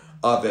hero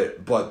of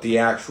it, but the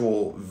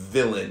actual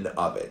villain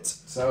of it.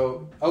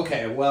 So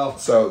well.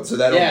 So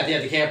that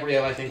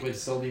DiCaprio I think would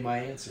still be my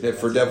answer. Yeah,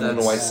 for Devil in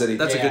the White City.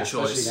 That's a good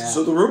choice.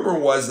 So the rumor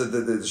was that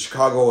the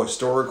Chicago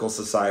Historical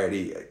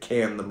Society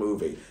canned the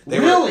movie.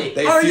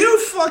 Are you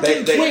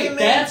fucking kidding me?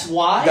 That's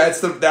why.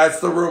 That's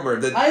the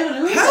rumor. I haven't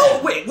heard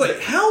that.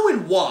 Wait, how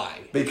and why?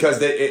 Because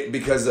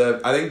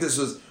I think this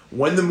was.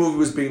 When the movie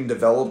was being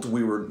developed,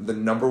 we were the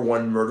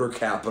 #1 murder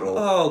capital.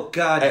 Oh,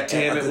 God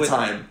damn it. At the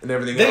time, and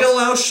everything they else.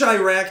 allow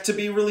Chirac to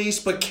be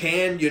released, but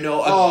can,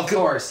 of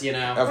course,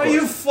 Are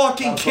you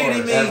fucking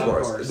kidding me? Of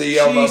course.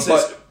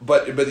 Jesus.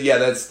 But yeah,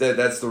 that's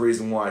the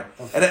reason why.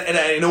 Okay.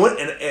 And you know what?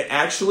 And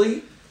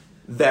actually,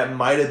 that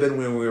might have been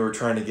when we were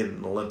trying to get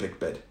an Olympic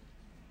bid.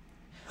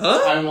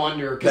 Huh? I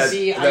wonder.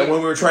 When we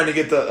were trying to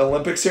get the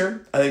Olympics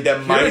here, I think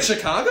that might in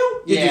Chicago.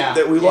 Yeah,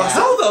 that we lost.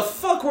 How the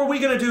fuck were we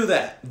gonna do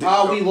that?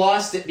 We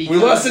lost it because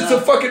we lost it to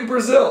fucking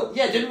Brazil.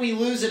 Yeah, didn't we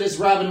lose it as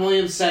Robin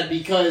Williams said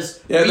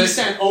because we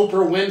sent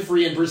Oprah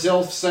Winfrey and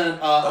Brazil sent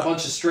a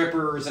bunch of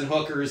strippers and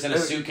hookers and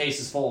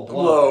suitcases full of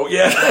blow.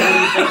 Yeah.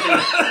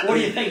 What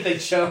do you think they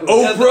chose?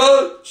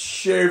 Oprah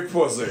shaved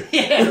pussy.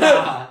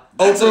 Yeah.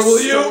 Oprah,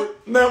 will you?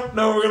 No,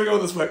 we're gonna go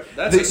this way.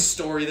 That's a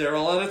story there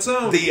all on its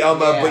own.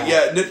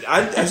 But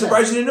I'm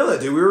surprised you didn't know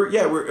that, dude.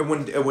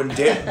 When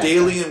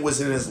Dalian was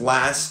in his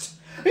last.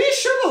 Are you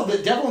sure though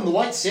that Devil in the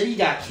White City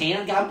got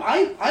canned?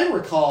 I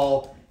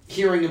recall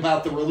hearing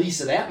about the release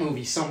of that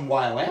movie some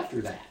while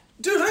after that.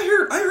 Dude, I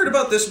heard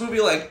about this movie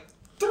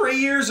 3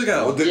 years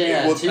ago.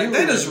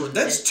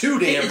 That's too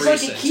damn recent. It's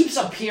like it keeps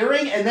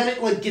appearing and then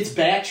it gets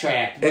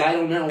backtracked, but I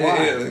don't know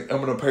why. I'm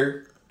gonna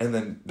appear and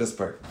then this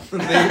part.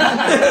 But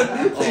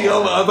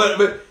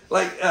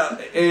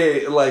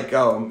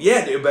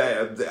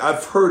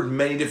I've heard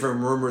many different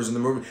rumors in the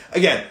movie.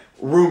 Again,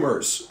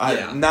 rumors.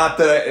 Not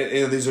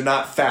that these are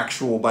not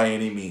factual by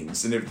any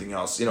means, and everything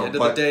else. End of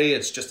the day,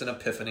 it's just an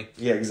epiphany.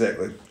 Yeah,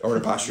 exactly, or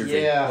an apostrophe.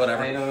 Yeah,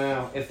 whatever. I don't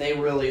know if they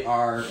really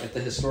are. If the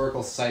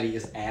Historical Society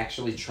is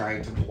actually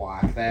trying to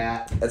block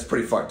that, that's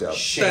pretty fucked up.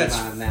 Shame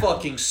on them.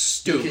 Fucking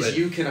stupid. Because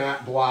you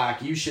cannot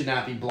block. You should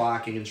not be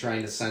blocking and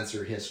trying to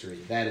censor history.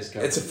 That is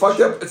garbage. It's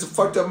a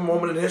fucked up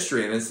moment in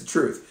history, and it's the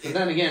truth. But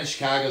then again,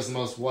 Chicago's the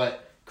most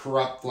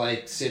corrupt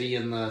city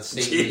in the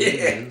state of the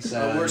Union.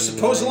 So we're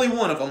supposedly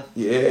one of them.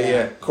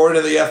 Yeah.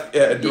 According to the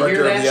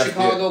director of the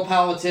Chicago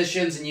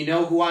politicians, and you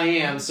know who I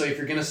am. So if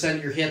you're gonna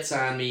send your hits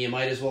on me, you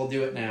might as well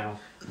do it now.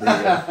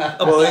 A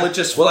bullet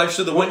just flies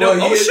through the window.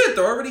 Shit,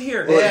 they're already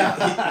here.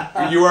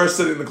 Yeah. You are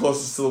sitting the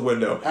closest to the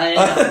window. I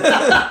am.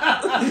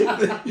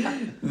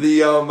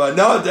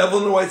 Devil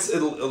in the White City.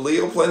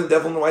 Leo playing the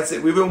Devil in the White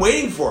City. We've been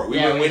waiting for it.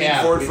 We've been waiting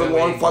for it for a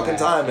long fucking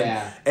time,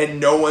 and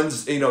no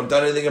one's done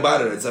anything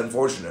about it. It's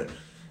unfortunate.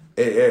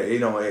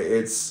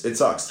 It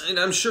sucks. And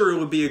I'm sure it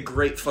would be a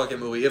great fucking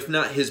movie, if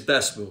not his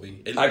best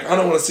movie. I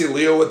kind of want to see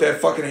Leo with that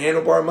fucking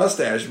handlebar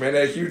mustache, man.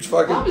 That huge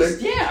fucking thing.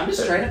 Yeah, I'm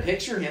just trying to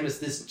picture him as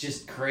this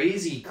just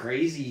crazy,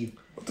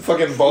 with the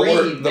fucking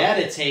bowler,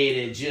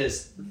 premeditated,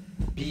 just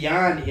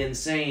beyond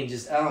insane.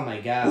 Just oh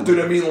my god. Well, dude,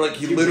 I mean, he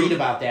you literally read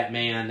about that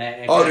man.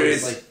 That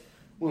dude,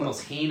 one of the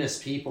most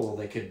heinous people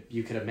that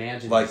you could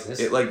imagine.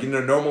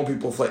 Normal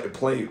people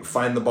play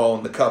find the ball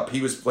in the cup. He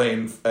was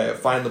playing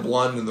find the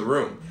blonde in the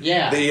room.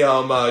 Yeah. He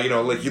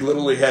he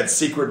literally had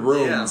secret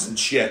rooms and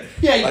shit.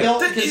 Yeah,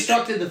 he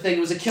constructed the thing. It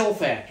was a kill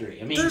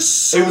factory. I mean, there's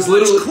so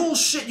much cool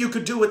shit you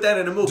could do with that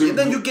in a movie. Dude, and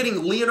then you're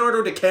getting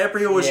Leonardo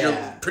DiCaprio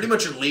as pretty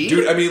much your lead.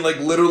 Dude, I mean,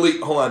 literally,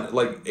 hold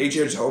on.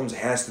 H.H. Holmes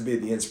has to be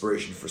the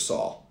inspiration for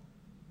Saw.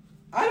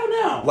 I don't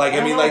know. I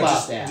don't know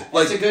about that.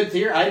 That's a good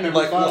theory. I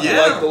never thought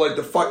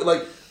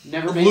that.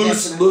 Never made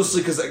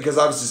loosely, because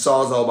obviously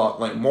Saw is all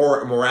about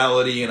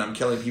morality, and I'm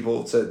killing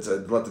people to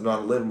let them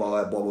not live and all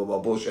that blah blah blah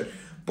bullshit.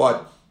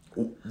 But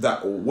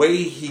that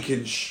way he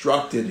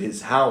constructed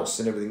his house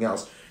and everything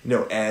else,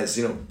 as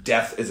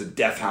death is a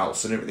death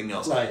house and everything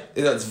else. Right.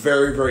 That's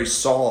very very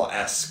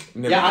Saw-esque.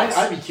 Yeah,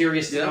 I'd be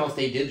curious to know if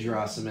they did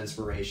draw some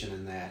inspiration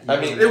in that.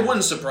 It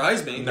wouldn't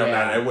surprise me. No,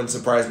 it wouldn't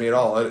surprise me at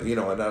all.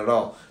 Not at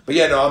all. But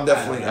yeah, no, I'm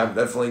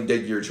definitely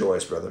dig your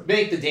choice, brother.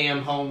 Make the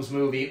damn Holmes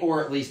movie,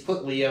 or at least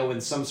put Leo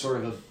in some sort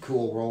of a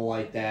cool role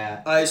like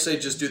that. I say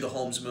just do the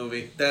Holmes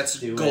movie. That's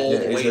gold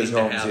waiting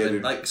to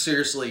happen.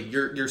 Seriously,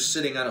 you're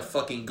sitting on a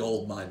fucking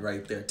gold mine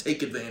right there.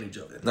 Take advantage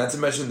of it. Not to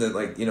mention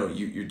that,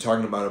 you're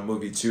talking about a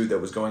movie too that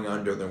was going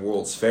on during the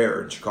World's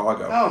Fair in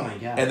Chicago. Oh my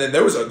god! And then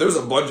there was a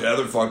bunch of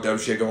other fucked up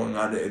shit going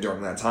on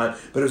during that time.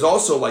 But it was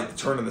also the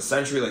turn of the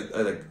century.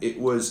 It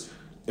was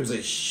a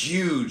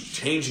huge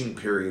changing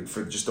period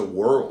for just the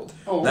world.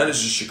 Oh. Not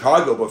just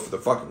Chicago, but for the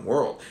fucking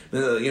world.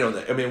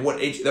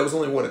 That was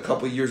only a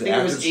couple of years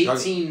after it was Chicago.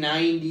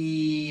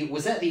 1890.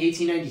 Was that the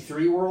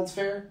 1893 World's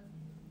Fair?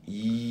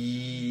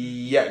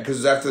 Yeah, because it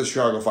was after the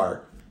Chicago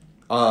fire.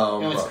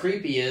 What's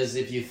creepy is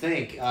if you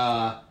think,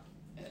 and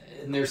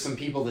there's some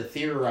people that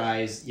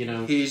theorize,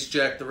 he's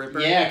Jack the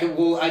Ripper. Yeah,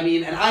 well,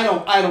 and I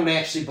don't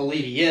actually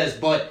believe he is,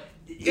 but.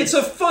 It's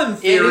a fun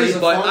theory, it is a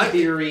fun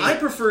theory. I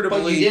prefer to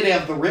believe. But you did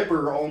have the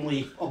Ripper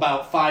only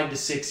about 5 to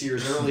 6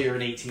 years earlier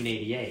in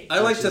 1888.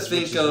 Which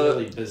is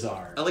really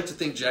bizarre. I like to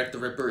think Jack the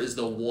Ripper is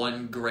the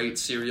one great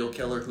serial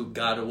killer who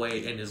got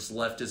away and is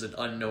left as an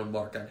unknown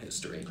mark on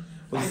history.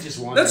 I just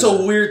wonder. That's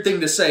a weird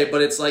thing to say,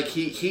 but it's like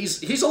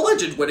he's a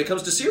legend when it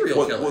comes to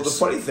serial killers. Well, the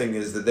funny thing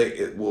is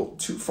that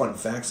two fun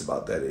facts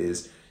about that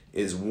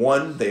is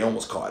one, they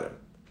almost caught him.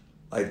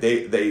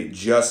 They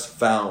just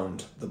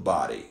found the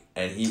body.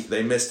 And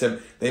they missed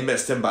him. They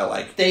missed him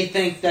by They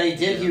think they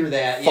did hear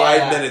that.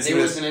 5 minutes. There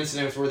was an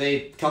incident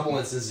where couple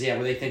instances,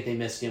 where they think they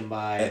missed him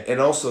by. And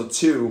also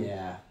too.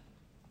 Yeah.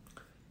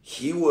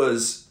 He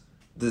was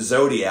the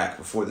Zodiac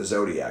before the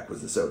Zodiac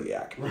was the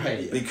Zodiac.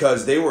 Right.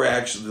 Because the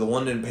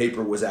London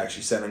paper was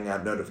actually sending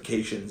out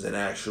notifications and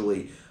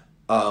actually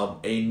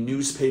a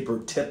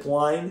newspaper tip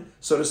line,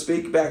 so to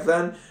speak, back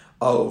then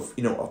of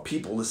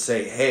people to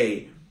say,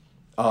 hey.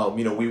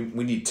 We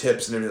need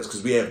tips and everything else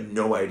because we have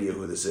no idea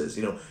who this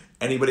is.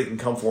 Anybody can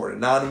come forward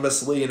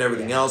anonymously and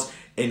everything else,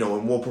 and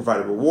we'll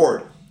provide a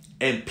reward.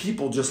 And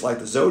people just like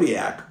the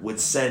Zodiac would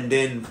send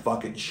in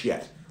fucking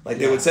shit.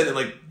 They would send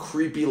in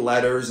creepy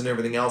letters and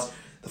everything else.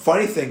 The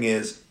funny thing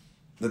is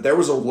that there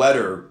was a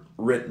letter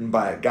written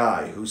by a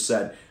guy who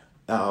said,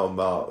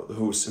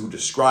 who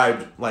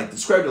described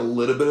a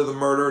little bit of the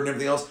murder and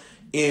everything else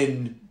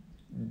in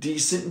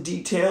decent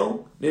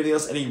detail and everything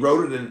else, and he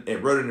wrote it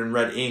in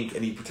red ink,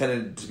 and he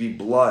pretended to be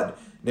blood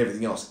and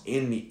everything else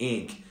in the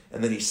ink,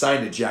 and then he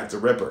signed it Jack the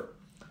Ripper.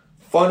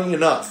 Funny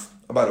enough,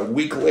 about a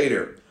week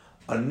later,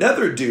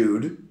 another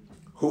dude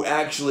who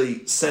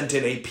actually sent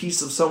in a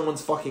piece of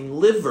someone's fucking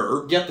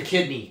liver. Yep, the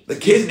kidney. And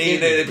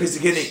a piece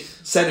of kidney.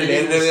 Sent it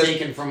in. And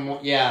taken from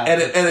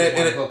and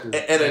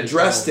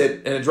addressed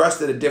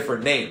it a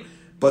different name.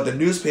 But the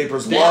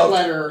newspapers loved...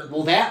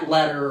 that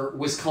letter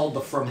was called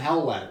the From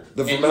Hell letter.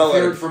 The From Hell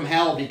letter. From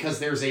Hell because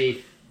there's a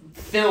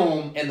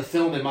film, and the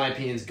film, in my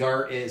opinion,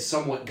 is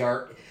somewhat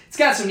it's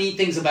got some neat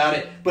things about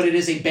it, but it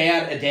is a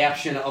bad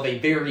adaptation of a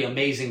very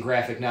amazing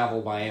graphic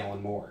novel by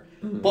Alan Moore.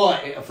 Mm-hmm.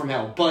 But, From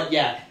Hell. But,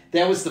 yeah,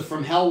 that was the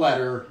From Hell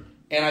letter,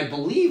 and I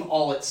believe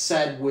all it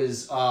said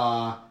was...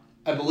 all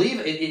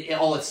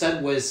it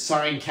said was,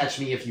 sign Catch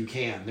Me If You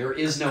Can. There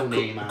is no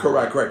name on it.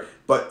 Correct.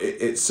 But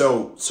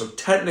so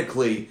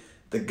technically...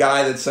 The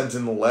guy that sent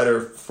in the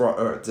letter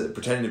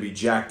pretending to be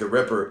Jack the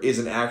Ripper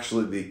isn't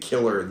actually the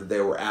killer that they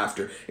were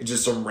after. It's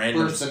just some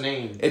random... Where's the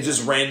name? It's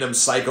just random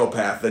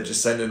psychopath that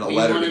just sent in a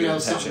letter to get attention. You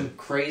want to know something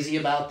crazy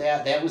about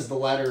that? That was the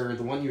letter,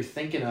 the one you're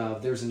thinking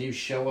of. There's a new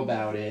show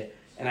about it,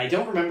 and I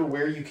don't remember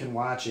where you can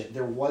watch it.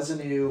 There was a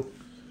new...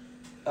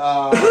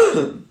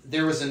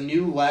 there was a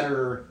new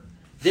letter...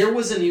 There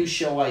was a new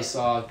show I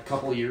saw a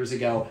couple of years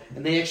ago,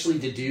 and they actually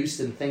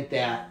deduced and think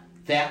that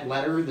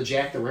letter, the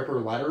Jack the Ripper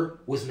letter,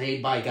 was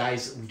made by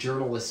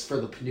journalists for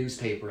the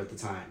newspaper at the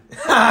time. To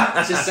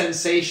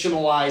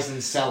sensationalize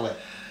and sell it.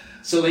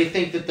 So they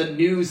think that the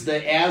news,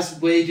 as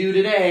they do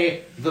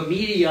today, the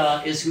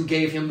media is who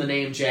gave him the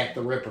name Jack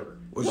the Ripper.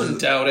 Wouldn't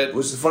doubt it.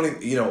 Which is funny,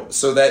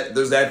 so that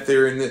there's that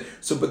theory.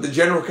 But the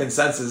general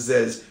consensus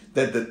is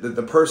that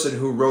the person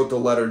who wrote the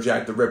letter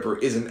Jack the Ripper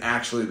isn't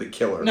actually the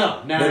killer.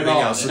 No, not Anything at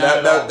all. else. So Not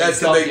at all. that's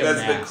the Don't big, give him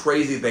that's the that.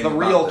 crazy thing. The about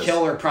real this.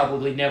 killer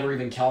probably never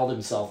even called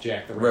himself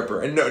Jack the Ripper.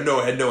 Ripper, and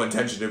had no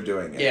intention of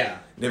doing it. Yeah.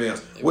 And everything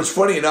else. Which,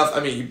 funny enough, I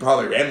mean, he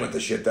probably ran with the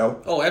shit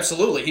though. Oh,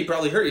 absolutely. He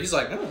probably heard it. He's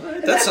like, oh, all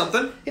right, that's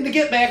something. And to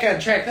get back on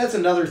track, that's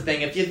another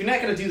thing. If you're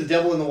not going to do The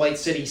Devil in the White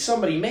City,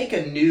 somebody make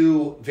a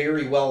new,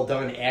 very well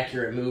done,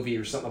 accurate movie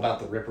or something about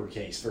the Ripper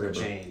case for a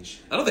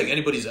change. I don't think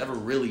anybody's ever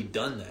really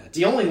done that.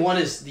 The only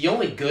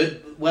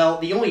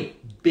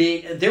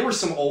big, there were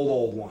some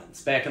old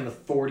ones back in the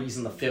 40s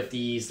and the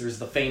 50s. There's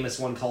the famous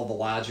one called The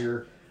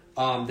Lodger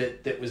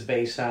that was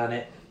based on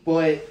it.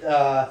 But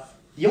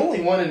the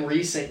only one in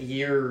recent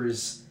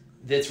years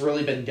that's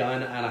really been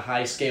done on a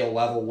high scale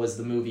level was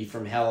the movie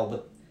From Hell,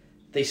 but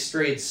they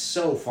strayed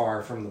so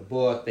far from the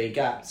book. They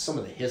got some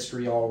of the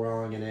history all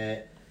wrong in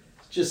it.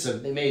 It's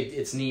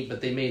neat, but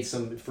they made it's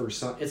neat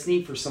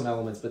for some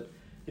elements, but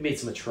they made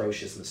some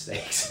atrocious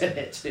mistakes in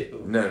it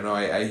too. No,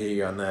 I hear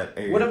you on that.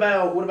 What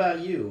about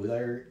you? What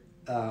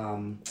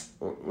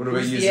about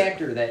Who's you? the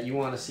actor that you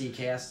want to see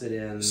casted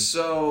in?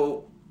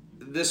 So,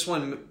 this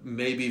one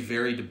may be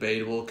very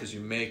debatable because you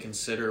may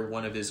consider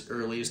one of his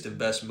earliest and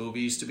best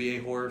movies to be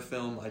a horror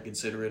film. I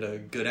consider it a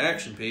good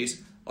action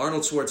piece.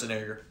 Arnold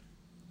Schwarzenegger.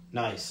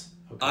 Nice.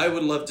 Okay. I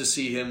would love to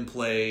see him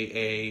play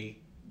a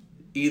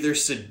either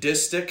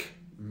sadistic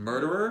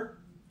murderer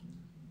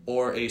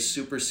or a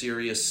super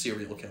serious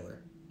serial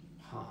killer.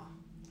 Huh.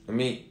 I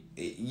mean,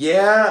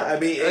 yeah. I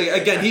mean,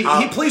 Again,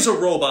 he plays a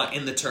robot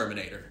in The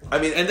Terminator. I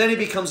mean, And then he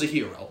becomes a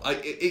hero.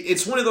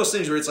 It's one of those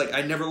things where it's like,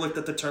 I never looked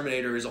at The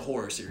Terminator as a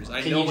horror series.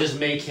 Can you just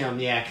make him,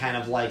 kind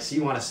of like, so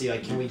you want to see,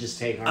 can we just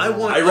take Arnold? I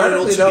want Ironically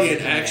Arnold to be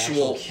enough, an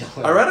actual...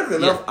 killer. ironically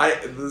enough,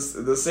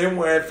 the same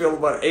way I feel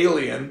about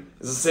Alien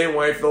is the same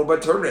way I feel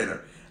about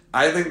Terminator.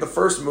 I think the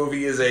first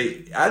movie is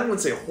I don't want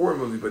to say horror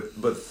movie,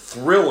 but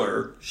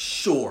thriller.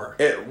 Sure.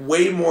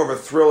 Way more of a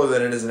thriller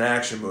than it is an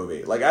action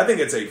movie. Like, I think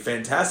it's a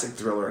fantastic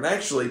thriller, and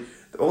actually,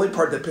 the only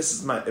part that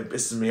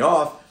pisses me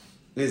off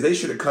is they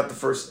should have cut the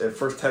first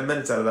 10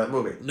 minutes out of that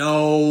movie.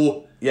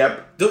 No.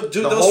 Yep.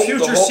 Those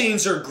future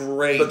scenes are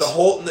great. But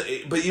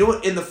you know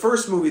what? In the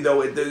first movie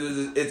though,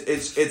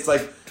 it's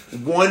like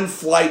one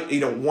flight,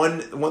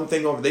 one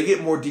thing over. They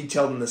get more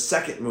detailed in the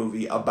second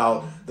movie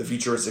about the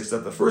futuristic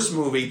stuff. The first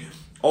movie,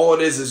 all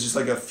it is just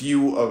like a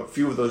few of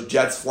those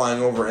jets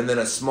flying over, and then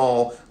a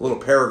small little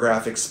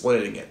paragraph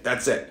explaining it.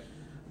 That's it.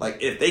 Like,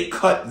 if they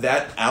cut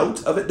that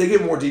out of it, they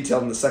get more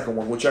detailed in the second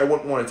one, which I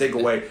wouldn't want to take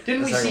away.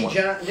 Didn't we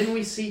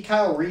see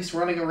Kyle Reese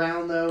running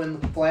around though in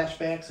the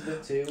flashbacks a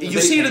bit too?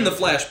 You see it in the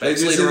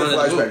flashbacks later on in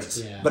the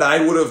movie. Yeah. But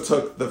I would have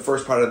took the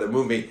first part of the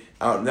movie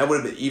out, and that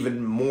would have been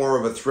even more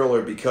of a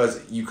thriller because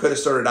you could have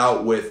started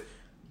out with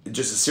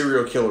just a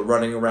serial killer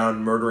running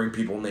around murdering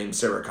people named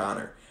Sarah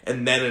Connor.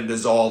 And then it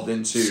dissolved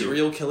into...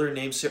 Serial killer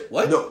named Sarah...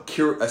 What? No,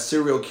 a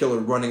serial killer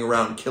running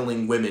around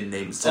killing women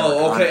named Sarah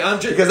Connor. Oh,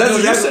 okay. Because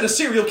that's you said a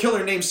serial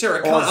killer named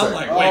Sarah Connor. I'm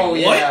like,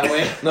 wait,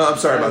 what? No, I'm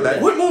sorry about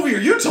that. What movie are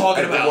you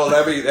talking about? Well,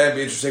 that'd be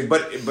interesting.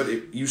 But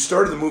you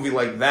started the movie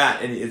like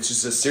that, and it's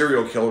just a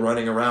serial killer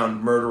running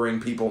around murdering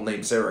people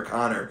named Sarah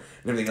Connor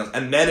and everything else.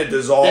 And then it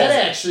dissolves.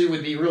 That actually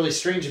would be really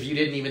strange if you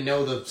didn't even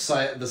know the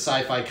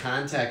sci-fi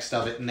context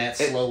of it, and that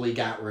slowly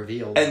got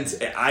revealed. And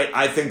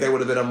I think that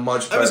would have been a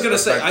much better... I was going to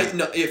say,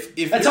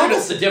 if that's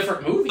almost a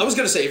different movie. I was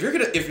going to say,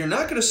 if you're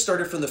not going to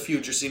start it from the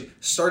future scene,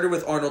 start it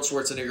with Arnold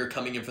Schwarzenegger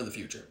coming in from the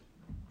future.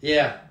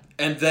 Yeah.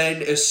 And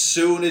then as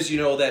soon as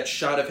that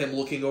shot of him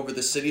looking over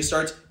the city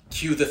starts,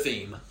 cue the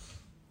theme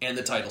and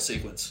the title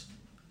sequence.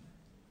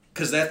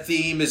 Because that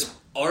theme is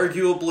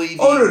arguably...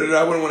 no,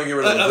 I wouldn't want to get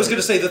rid of that. I was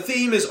going to say, the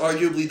theme is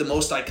arguably the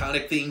most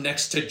iconic theme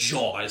next to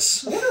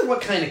Jaws. I wonder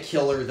what kind of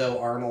killer, though,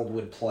 Arnold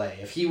would play.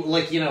 If he,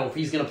 if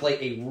he's going to play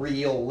a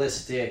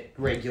realistic,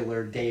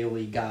 regular,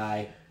 daily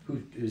guy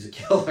who's a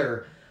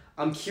killer...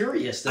 I'm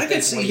curious. I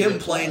could see him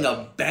playing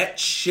a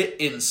batshit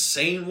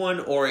insane one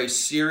or a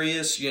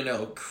serious,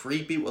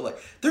 creepy. Like,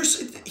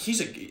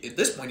 at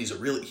this point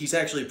he's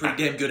actually a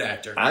pretty damn good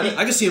actor. I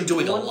can see him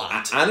doing a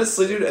lot.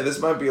 Honestly, dude, and this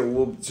might be a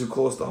little too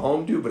close to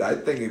home, dude, but I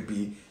think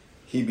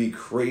he'd be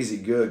crazy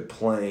good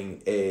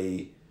playing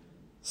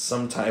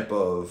some type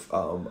of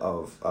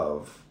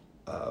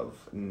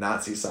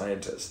Nazi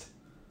scientist.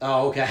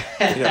 Oh, okay.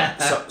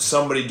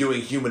 Somebody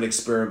doing human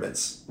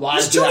experiments.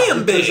 It's too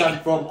damn big.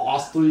 I'm from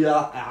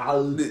Austria.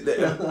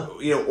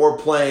 Or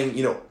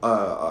playing,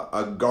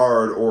 a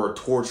guard or a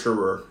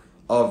torturer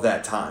of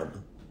that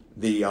time.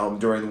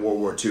 During World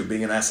War II,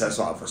 being an SS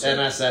officer. An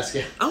SS,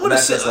 yeah. I would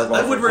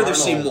rather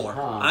see Arnold, more.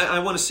 huh? I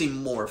want to see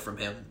more from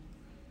him.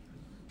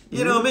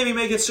 Maybe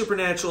make it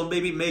supernatural,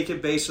 maybe make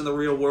it based in the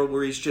real world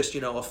where he's just,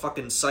 a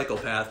fucking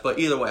psychopath. But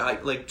either way,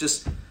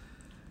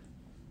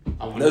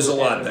 there's a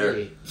lot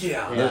there.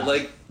 Yeah.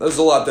 There's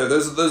a lot there.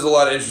 There's a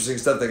lot of interesting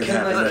stuff that can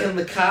happen. Can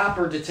the cop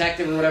or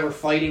detective or whatever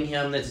fighting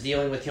him that's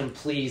dealing with him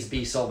please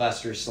be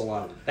Sylvester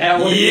Stallone? That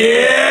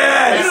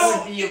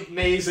would be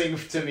amazing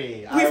to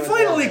me. We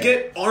finally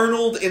get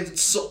Arnold and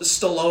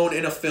Stallone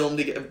in a film,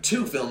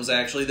 two films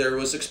actually. There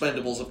was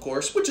Expendables, of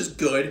course, which is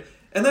good.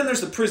 And then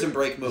there's the Prison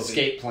Break movie.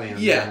 Escape Plan.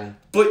 Yeah,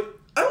 but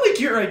I like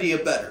your idea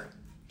better.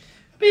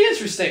 Be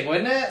interesting,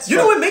 wouldn't it? You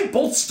know what? Make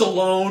both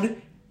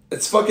Stallone.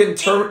 It's fucking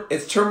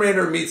it's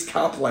Terminator meets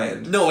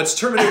Copland. No, it's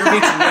Terminator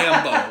meets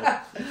Rambo.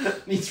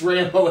 Meets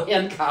Rambo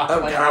and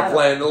Copland.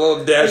 Copland, a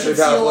little dash of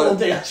A Copland. little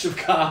dash of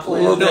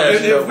Copland. Little No,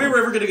 dash, if we were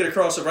ever going to get a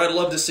crossover, I'd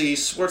love to see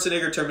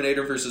Schwarzenegger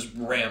Terminator versus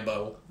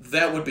Rambo.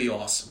 That would be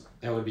awesome.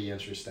 That would be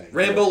interesting.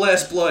 Rambo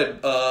Last Blood,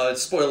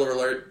 spoiler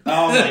alert.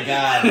 Oh my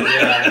god,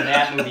 yeah, when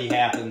that movie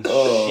happens,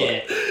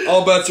 shit.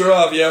 All bets are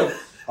off, yo.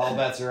 All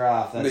bets are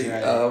off, that's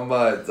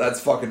right. That's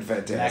fucking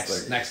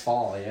fantastic. Next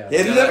fall, yeah.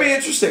 Yeah, dude, that'd be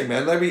interesting,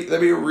 man.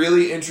 That'd be a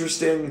really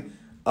interesting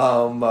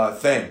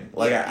thing.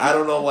 Like I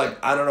don't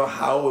know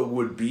how it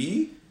would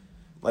be,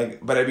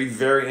 but I'd be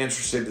very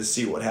interested to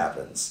see what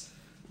happens.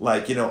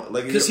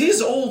 Because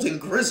he's old and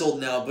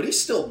grizzled now, but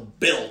he's still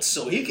built,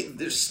 so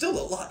there's still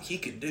a lot he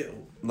can do.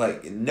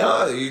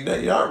 No, you're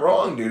not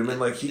wrong, dude. I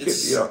mean, he could,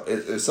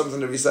 there's something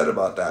to be said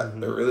about that. Mm-hmm.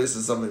 There really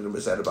is something to be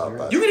said about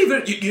that. You can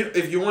even,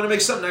 if you want to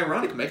make something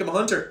ironic, make him a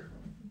hunter.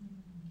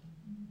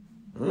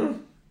 Hmm.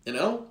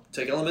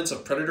 Take elements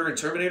of Predator and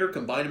Terminator,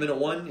 combine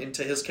them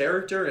into his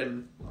character,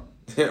 and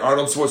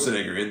Arnold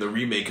Schwarzenegger in the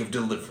remake of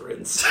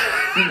Deliverance.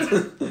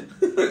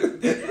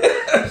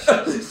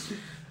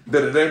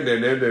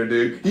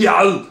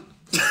 Yal!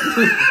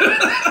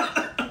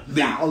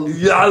 Yal!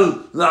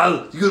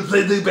 You gonna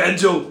play the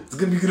banjo? It's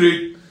gonna be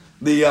great.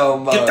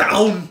 Get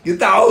down! Get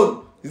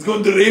down! He's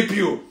going to rape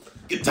you.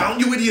 Get down,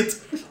 you idiot!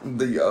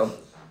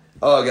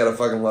 I gotta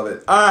fucking love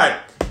it. All right.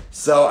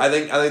 So I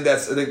think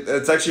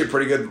that's actually a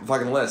pretty good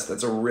fucking list.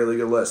 That's a really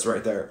good list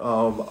right there.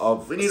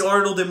 We need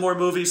Arnold in more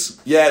movies.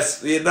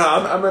 Yes,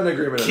 I'm in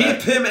agreement.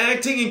 Keep him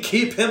acting and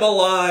keep him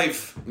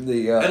alive.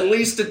 At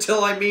least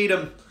until I meet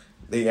him.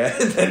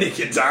 And then he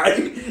can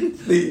die.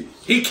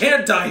 He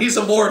can't die. He's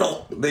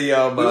immortal.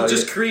 We'll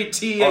just create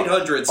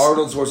T-800s.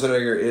 Arnold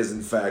Schwarzenegger is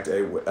in fact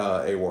a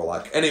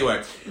warlock.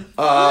 Anyway,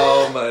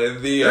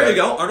 there you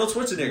go. Arnold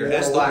Schwarzenegger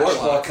as the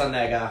warlock.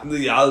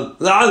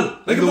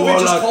 Make a movie.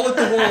 Just call it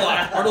the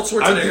warlock. Arnold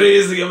Schwarzenegger. I'm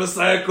crazy. I'm a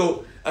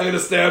psycho. I'm gonna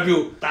stab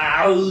you.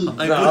 I'm going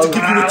to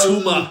give you a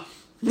tumor.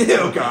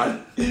 Oh God.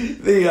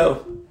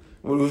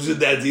 What was your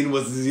daddy and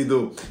what does he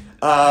do?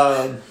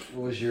 What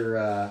was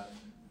your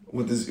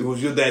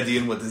Who's your daddy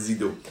and what does he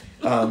do?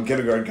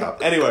 Kindergarten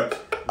Cop. Anyway,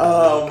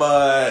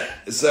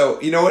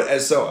 so you know what?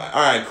 So all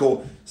right,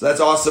 cool. So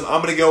that's awesome. I'm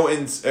gonna go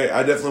and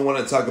I definitely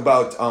want to talk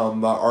about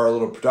our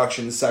little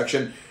production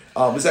section.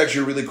 It's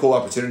actually a really cool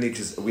opportunity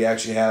because we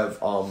actually have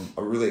a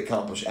really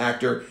accomplished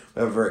actor.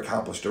 We have a very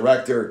accomplished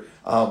director.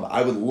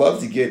 I would love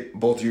to get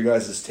both of you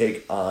guys'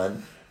 take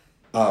on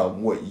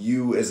what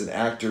you as an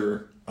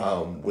actor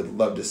would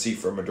love to see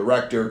from a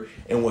director,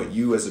 and what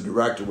you as a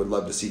director would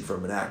love to see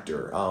from an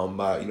actor.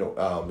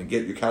 And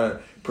get your kind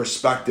of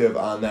perspective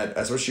on that,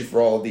 especially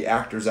for all of the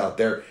actors out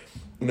there.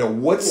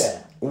 What's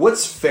fair?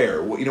 What's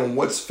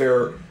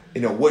fair?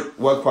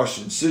 What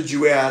questions should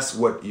you ask?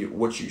 What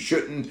you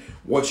shouldn't?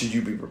 What should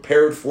you be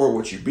prepared for?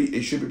 What you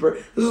should be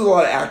prepared. There's a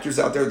lot of actors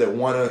out there that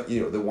want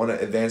to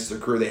advance their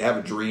career. They have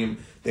a dream.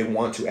 They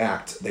want to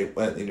act.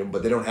 But they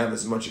don't have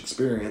as much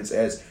experience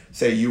as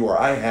say you or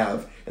I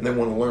have, and they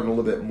want to learn a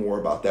little bit more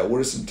about that.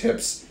 What are some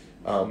tips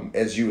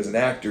as you as an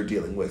actor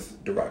dealing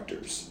with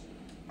directors?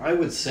 I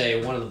would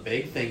say one of the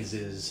big things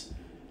is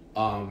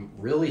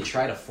really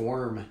try to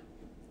form.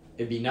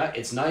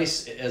 It's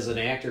nice as an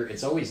actor.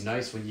 It's always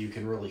nice when you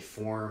can really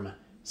form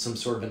some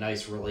sort of a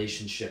nice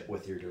relationship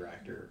with the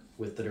director,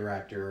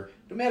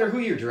 no matter who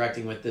you're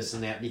directing with, this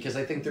and that, because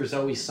I think there's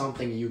always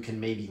something you can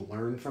maybe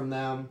learn from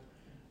them.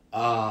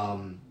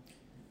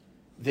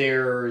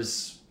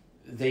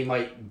 They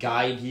might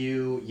guide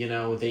you,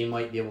 they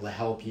might be able to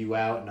help you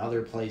out in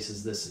other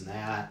places, this and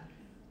that.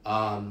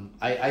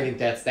 I think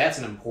that's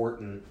an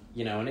important,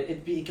 and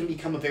it can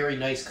become a very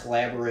nice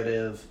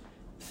collaborative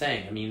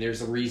thing. I mean,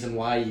 there's a reason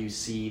why you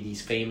see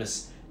these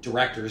famous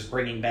directors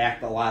bringing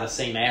back a lot of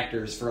same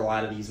actors for a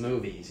lot of these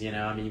movies.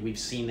 We've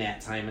seen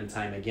that time and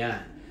time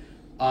again.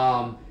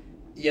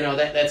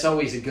 That's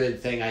always a good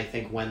thing, I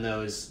think, when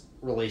those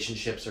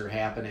relationships are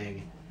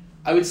happening.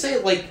 I would say,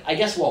 I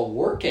guess while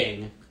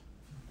working,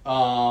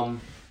 every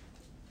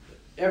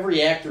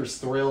actor's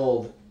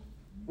thrilled.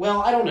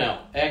 Well, I don't know.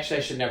 Actually,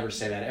 I should never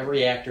say that.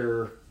 Every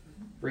actor's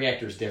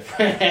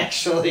different,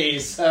 actually.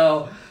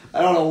 So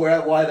I don't know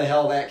why the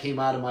hell that came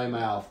out of my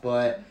mouth.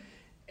 But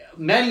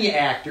many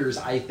actors,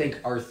 I think,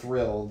 are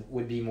thrilled,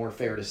 would be more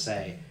fair to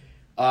say,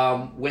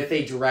 with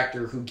a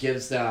director who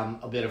gives them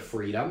a bit of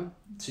freedom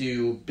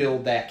to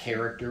build that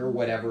character,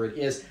 whatever it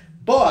is.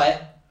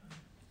 But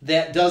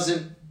that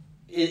doesn't...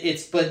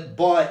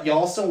 But you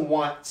also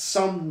want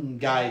some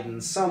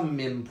guidance, some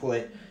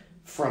input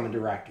from a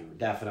director,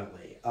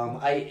 definitely. If I'm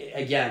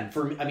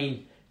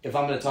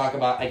going to talk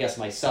about, I guess,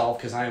 myself,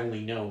 because I only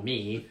know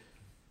me,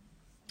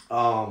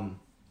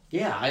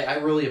 I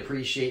really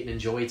appreciate and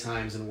enjoy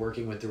times in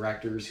working with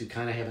directors who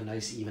kind of have a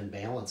nice even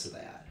balance of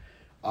that.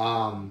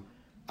 On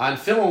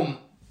film,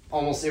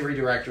 almost every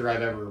director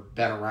I've ever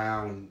been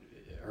around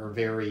are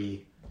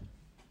very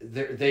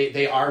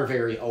they are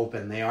very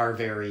open.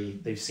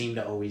 They seem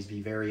to always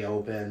be very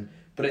open.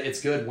 But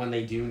it's good when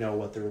they do know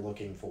what they're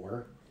looking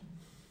for,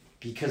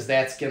 because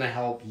that's going to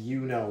help you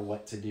know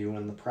what to do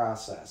in the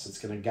process. It's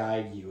going to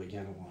guide you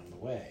again along the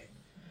way.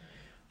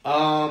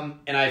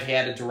 And I've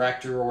had a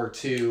director or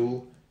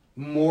two,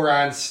 more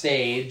on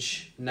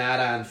stage, not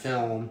on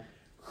film,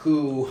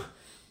 who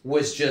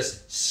was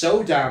just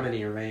so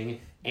domineering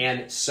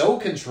and so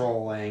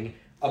controlling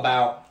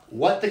about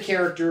what the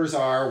characters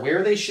are,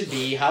 where they should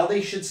be, how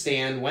they should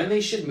stand, when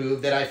they should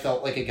move, that I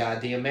felt like a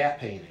goddamn matte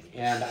painting.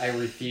 And I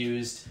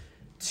refused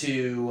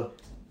to...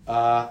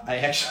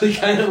 I actually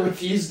kind of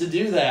refused to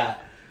do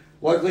that.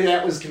 Luckily,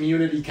 that was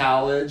community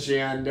college,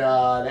 and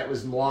that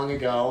was long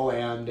ago,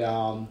 and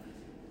it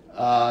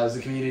was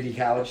a community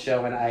college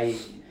show, and I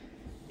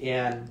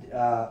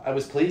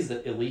was pleased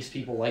that at least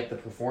people liked the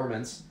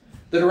performance.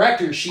 The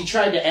director, she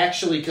tried to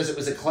actually, because it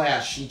was a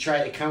clash,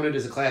 it counted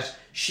as a clash,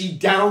 she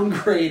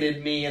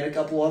downgraded me and a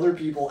couple other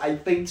people, I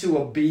think, to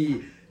a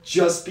B,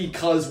 just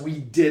because we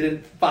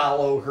didn't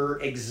follow her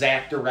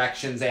exact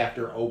directions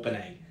after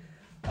opening.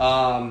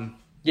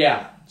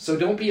 Yeah, so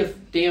don't be a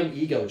damn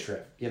ego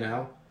trip, you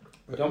know?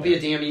 Don't be a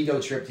damn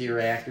ego trip to your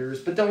actors,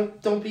 but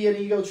don't be an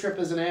ego trip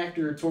as an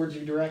actor towards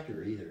your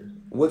director either.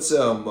 What's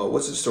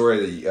a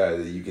story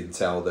that you can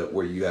tell that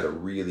where you had a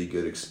really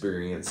good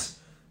experience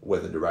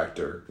with a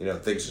director? You know,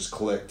 things just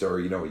clicked,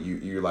 or you know,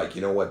 you're like,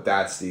 you know what,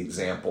 that's the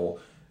example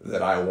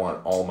that I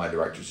want all my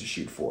directors to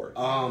shoot for.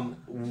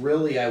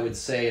 Really, I would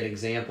say an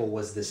example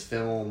was this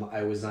film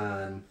I was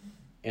on,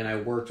 and I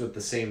worked with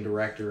the same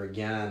director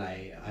again.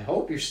 I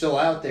hope you're still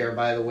out there,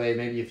 by the way.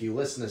 Maybe if you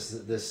listen to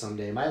this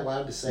someday. Am I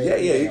allowed to say?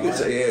 Yeah, you can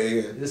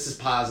say, yeah. This is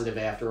positive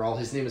after all.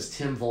 His name is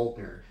Tim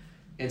Volkner.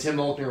 And Tim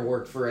Volkner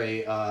worked for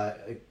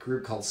a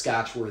group called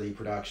Scotchworthy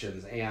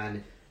Productions.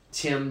 And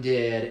Tim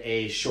did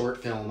a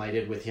short film I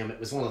did with him. It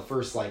was one of the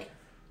first like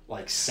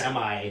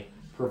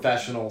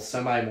semi-professional,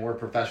 more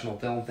professional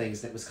film things.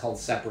 That was called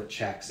Separate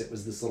Checks. It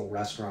was this little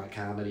restaurant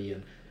comedy.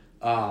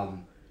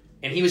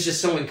 And he was just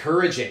so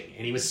encouraging,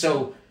 and he was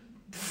so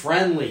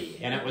friendly,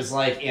 and it was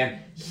like, and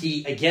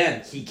he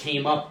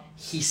came up,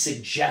 he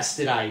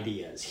suggested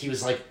ideas. He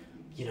was like,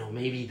 you know,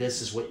 maybe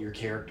this is what your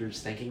character's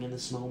thinking in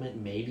this moment.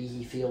 Maybe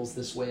he feels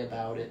this way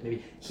about it.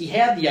 Maybe he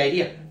had the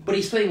idea, but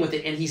he's playing with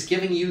it, and he's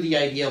giving you the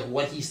idea of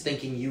what he's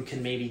thinking you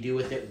can maybe do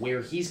with it,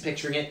 where he's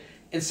picturing it,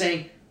 and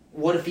saying,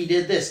 what if he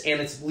did this? And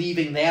it's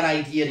leaving that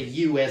idea to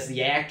you as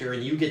the actor,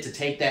 and you get to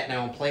take that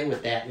now and play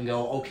with that and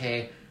go,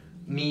 okay,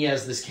 me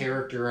as this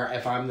character,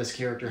 if I'm this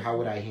character, how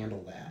would I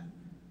handle that?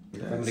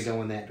 Nice. If I'm going to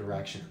go in that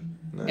direction.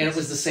 Nice. And it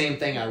was the same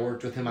thing. I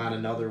worked with him on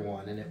another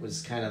one, and it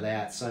was kind of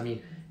that. So, I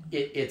mean,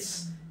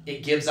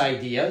 it gives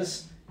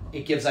ideas.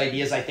 It gives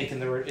ideas, I think,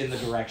 in the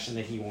direction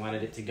that he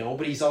wanted it to go.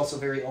 But he's also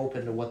very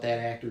open to what that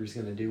actor is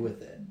going to do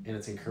with it, and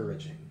it's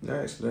encouraging.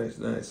 Nice.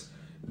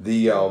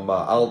 The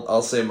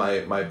I'll say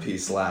my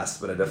piece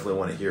last, but I definitely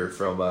want to hear it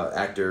from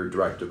actor,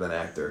 director, then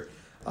actor.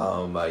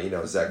 You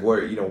know, Zach, where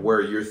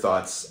are your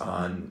thoughts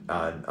on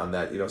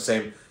that? You know,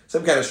 same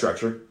kind of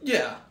structure.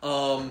 Yeah,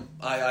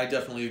 I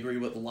definitely agree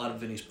with a lot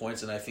of Vinny's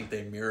points, and I think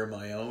they mirror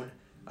my own.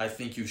 I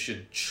think you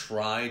should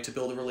try to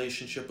build a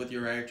relationship with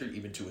your actor,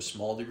 even to a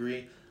small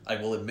degree. I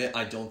will admit,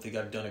 I don't think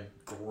I've done a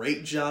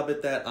great job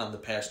at that on the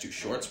past 2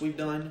 shorts we've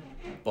done,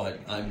 but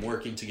I'm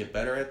working to get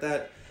better at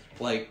that.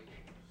 Like,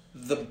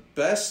 the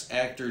best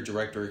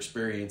actor-director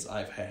experience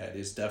I've had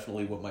is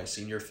definitely with my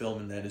senior film,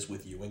 and that is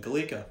with you and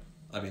Kalika.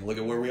 I mean, look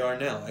at where we are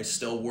now. I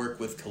still work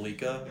with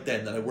Kalika,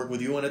 and I work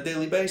with you on a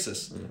daily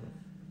basis. Mm-hmm.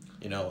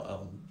 You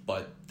know,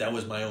 but that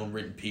was my own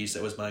written piece.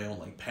 That was my own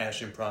like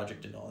passion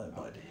project and all that.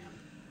 But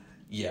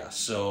yeah,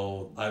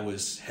 so I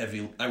was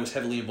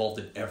heavily involved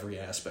in every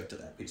aspect of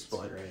that piece.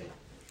 But great.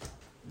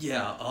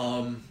 Yeah,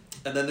 and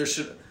then there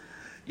should,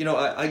 you know,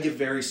 I give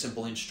very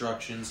simple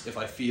instructions. If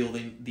I feel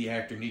the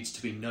actor needs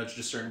to be nudged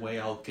a certain way,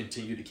 I'll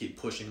continue to keep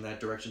pushing in that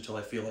direction until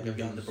I feel like I've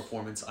gotten the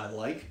performance I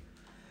like.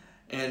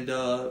 And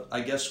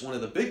I guess one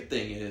of the big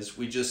thing is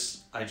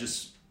I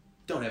just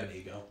don't have an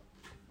ego.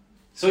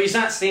 So he's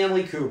not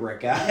Stanley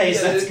Kubrick, guys.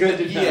 Yeah, that's good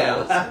to know.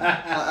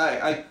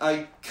 Yeah,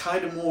 I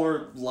kind of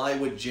more lie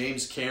with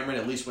James Cameron,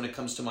 at least when it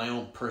comes to my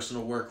own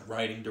personal work,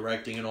 writing,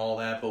 directing, and all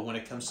that. But when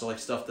it comes to like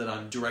stuff that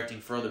I'm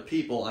directing for other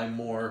people, I'm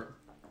more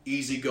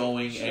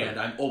easygoing, sure. And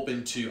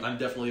I'm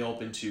definitely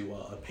open to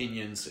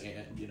opinions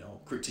and, you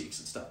know, critiques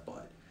and stuff.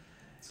 But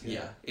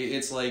yeah,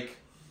 it's like,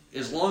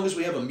 as long as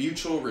we have a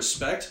mutual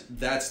respect,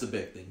 that's the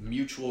big thing.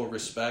 Mutual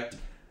respect.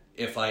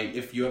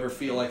 If you ever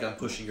feel like I'm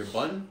pushing your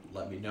button,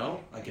 let me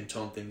know. I can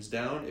tone things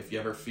down. If you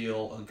ever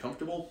feel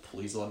uncomfortable,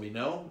 please let me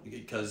know.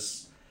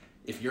 Because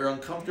if you're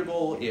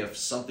uncomfortable, if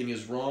something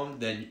is wrong,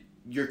 then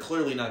you're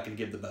clearly not going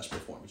to give the best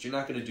performance. You're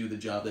not going to do the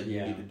job that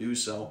you need to do.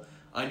 So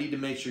I need to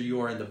make sure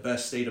you are in the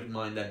best state of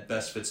mind that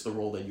best fits the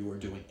role that you are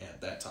doing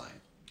at that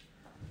time.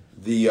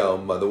 The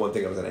one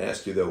thing I was going to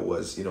ask you though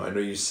was, you know, I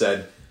know you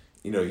said,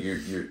 you know,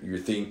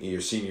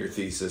 your senior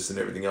thesis and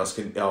everything else.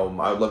 I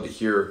would love to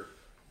hear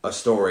a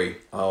story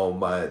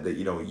that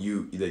you know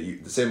you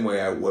the same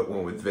way I went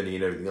with Vinny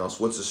and everything else.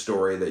 What's a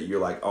story that you're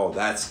like, oh,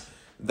 that's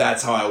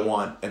that's how I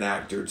want an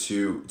actor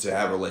to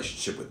have a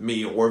relationship with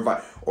me,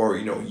 or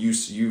you know, you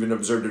even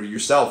observed it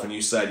yourself and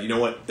you said, you know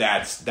what,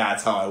 that's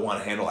how I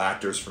want to handle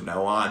actors from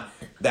now on.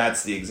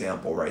 That's the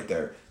example right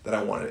there that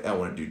I want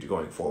to do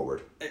going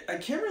forward. I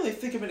can't really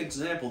think of an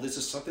example. This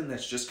is something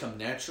that's just come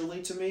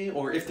naturally to me,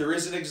 or if there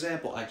is an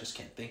example, I just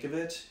can't think of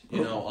it.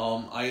 You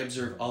know, I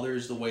observe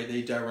others the way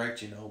they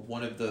direct. You know,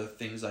 one of the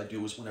things I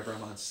do is whenever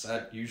I'm on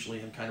set,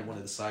 usually I'm kind of one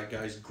of the side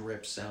guys,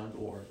 grip, sound,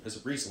 or as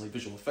of recently,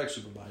 visual effects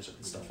supervisor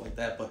and stuff like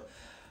that. But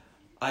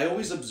I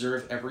always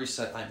observe every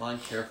set I'm on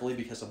carefully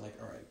because I'm like,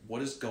 all right,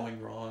 what is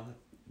going wrong?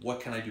 What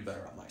can I do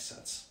better on my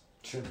sets?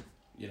 Sure.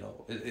 You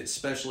know,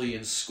 especially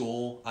in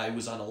school, I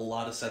was on a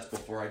lot of sets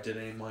before I did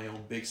any of my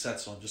own big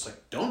sets, so I'm just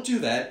like, don't do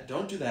that,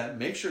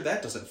 make sure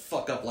that doesn't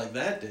fuck up like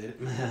that did.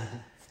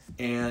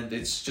 And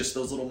it's just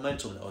those little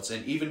mental notes,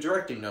 and even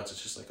directing notes,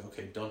 it's just like,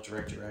 okay, don't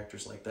direct your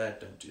actors like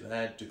that, don't do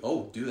that,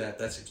 do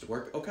that seems to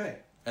work, okay.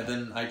 And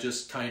then I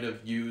just kind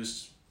of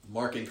used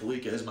Mark and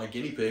Kalika as my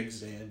guinea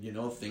pigs, and, you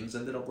know, things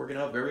ended up working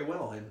out very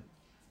well, and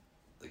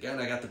again,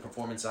 I got the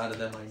performance out of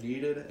them I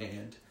needed,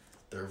 and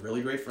they're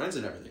really great friends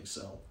and everything,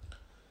 so...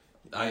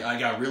 I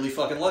got really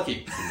fucking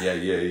lucky. Yeah,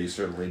 you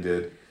certainly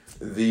did.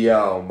 The you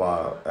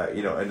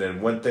know, and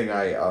then one thing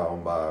I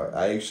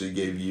actually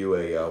gave you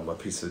a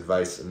piece of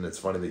advice, and it's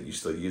funny that you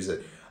still use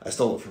it. I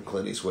stole it from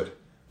Clint Eastwood.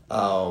 When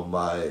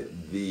I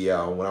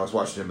was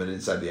watching him in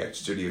Inside the Actor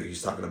Studio,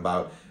 he's talking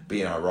about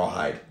being on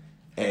Rawhide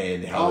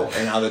and how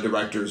the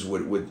directors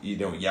would you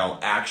know, yell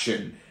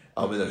action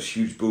in those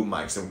huge boom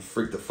mics and would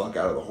freak the fuck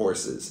out of the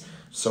horses.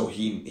 So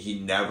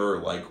he never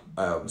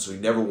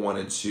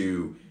wanted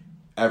to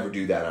ever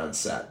do that on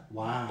set.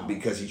 Wow.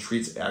 Because he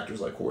treats actors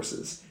like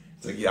horses.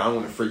 It's like, yeah, I don't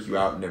want to freak you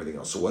out and everything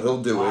else. So what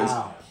he'll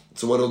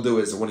do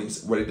is when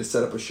he's ready to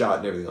set up a shot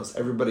and everything else,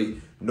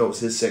 everybody knows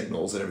his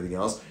signals and everything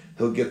else.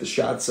 He'll get the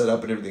shot set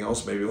up and everything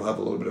else. Maybe he'll have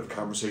a little bit of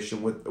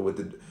conversation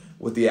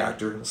with the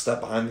actor. He'll step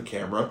behind the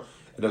camera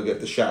and he'll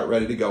get the shot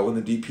ready to go, and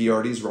the DP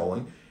already is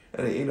rolling.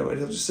 And you know, and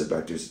he'll just sit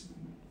back, just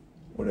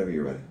whenever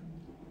you're ready.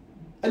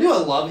 I knew I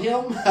love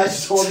him. I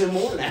just told him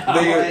more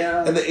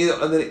now. And then, you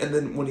know, and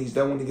then when he's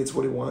done, when he gets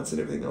what he wants and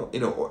everything else, you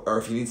know, or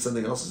if he needs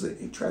something else, he'll say,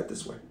 hey, try it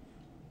this way.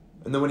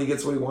 And then when he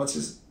gets what he wants,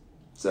 he's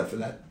set for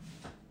that.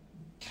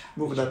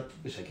 Moving on.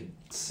 Wish I could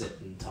sit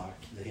and talk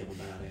to him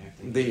about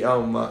acting.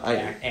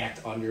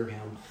 Act under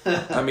him.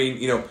 I mean,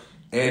 you know,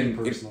 and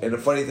the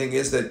funny thing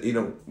is that, you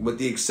know, with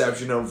the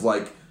exception of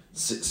like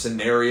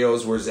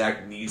scenarios where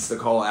Zach needs to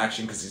call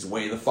action because he's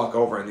way the fuck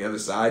over on the other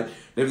side and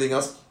everything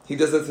else, he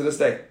does that to this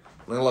day.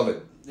 And I love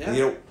it. Yeah. And,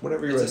 you know,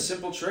 whenever you're ready. It's a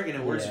simple trick and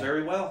it works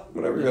very well.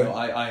 Whenever you're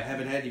ready. I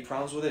haven't had any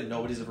problems with it.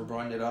 Nobody's ever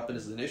brought it up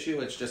as an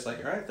issue. It's just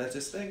like, all right, that's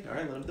his thing. All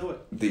right, let him do it.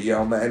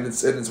 And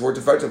it's worked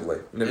effectively.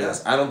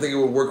 I don't think it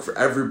would work for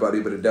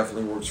everybody, but it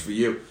definitely works for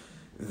you.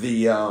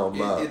 You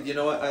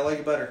know what? I like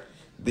it better.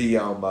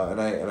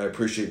 And I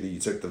appreciate that you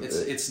took the.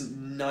 It's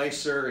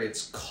nicer.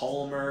 It's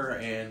calmer,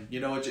 and you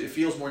know, it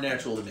feels more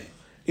natural to me.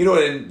 You know,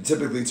 and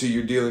typically too,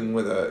 you're dealing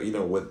with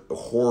with a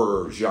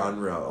horror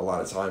genre a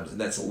lot of times,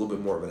 and that's a little bit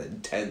more of an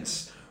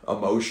intense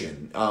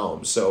emotion.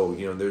 So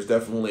you know, there's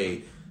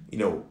definitely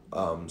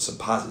some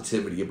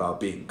positivity about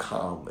being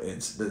calm in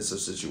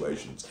those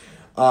situations.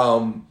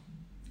 And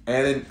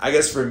then I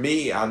guess for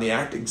me on the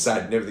acting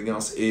side and everything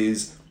else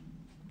is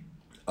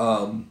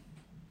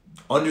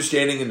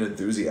understanding and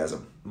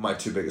enthusiasm, my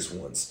two biggest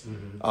ones,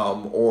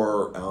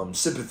 or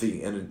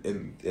sympathy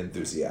and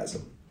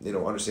enthusiasm. You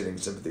know, understanding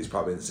and sympathy is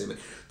probably the same thing.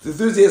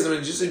 Enthusiasm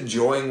and just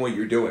enjoying what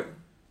you're doing.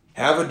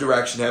 Have a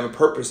direction, have a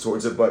purpose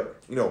towards it, but,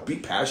 you know, be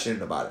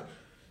passionate about it.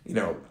 You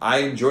know, I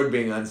enjoyed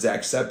being on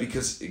Zach's set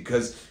because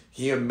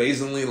he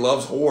amazingly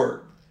loves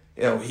horror.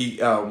 You know,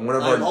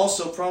 I'm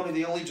also probably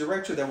the only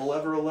director that will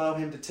ever allow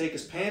him to take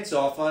his pants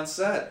off on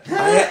set.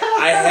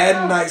 I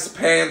had nice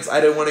pants.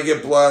 I didn't want to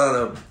get blood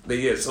on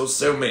them. So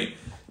sue me.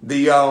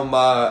 But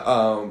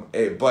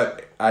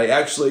I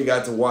actually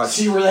got to watch.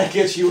 See where that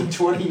gets you in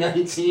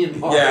 2019,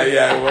 Mark.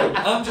 Yeah. Well,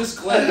 I'm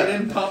just glad I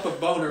didn't pop a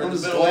boner in the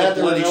middle of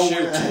the bloody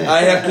shoot.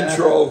 I have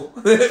control.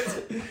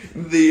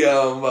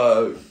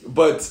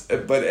 But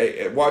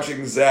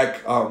watching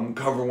Zach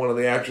cover one of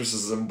the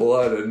actresses in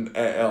blood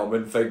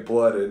and fake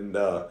blood and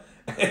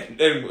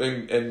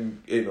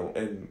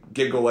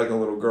giggle like a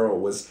little girl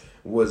was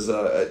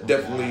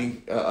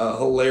definitely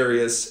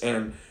hilarious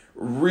and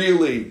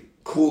really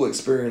cool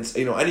experience.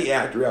 You know, any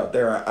actor out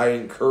there, I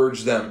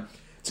encourage them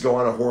to go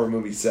on a horror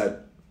movie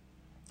set.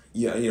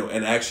 Yeah, you know,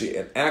 and act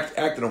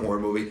in a horror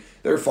movie.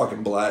 They're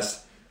fucking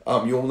blessed.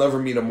 You'll never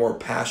meet a more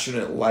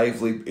passionate,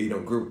 lively,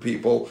 group of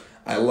people.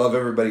 I love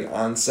everybody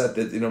on set.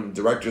 That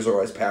directors are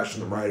always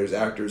passionate, writers,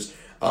 actors.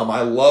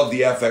 I love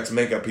the FX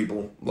makeup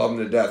people. Love them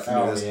to death.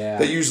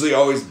 They're usually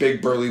always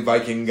big, burly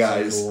Viking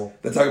guys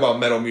that talk about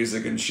metal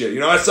music and shit. You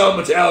know, I saw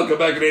Metallica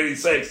back in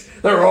 '86.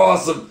 They're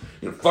awesome.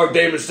 Fuck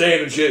Dave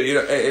Mustaine and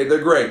shit. They're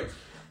great.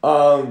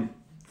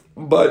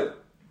 But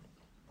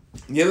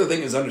the other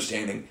thing is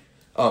understanding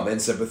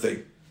and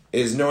sympathy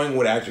is knowing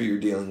what actor you're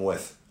dealing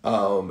with,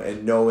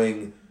 and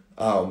knowing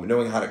how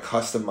to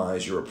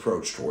customize your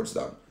approach towards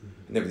them.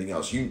 and everything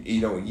else.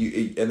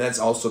 And that's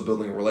also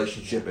building a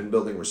relationship and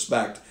building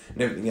respect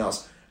and everything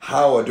else.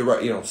 How a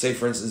direct, say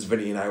for instance,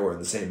 Vinny and I were in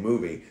the same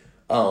movie.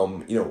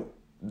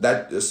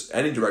 That just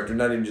any director,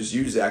 not even just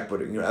you, Zach,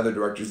 but other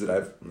directors that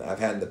I've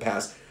had in the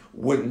past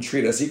wouldn't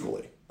treat us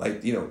equally.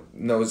 Like,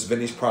 knows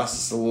Vinny's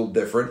process is a little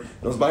different,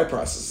 knows my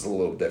process is a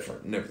little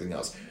different, and everything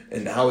else.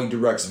 And how he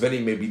directs Vinny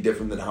may be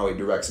different than how he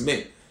directs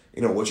me,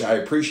 which I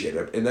appreciate.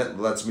 And that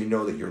lets me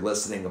know that you're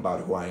listening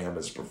about who I am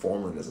as a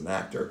performer and as an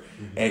actor,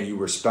 and you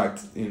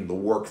respect the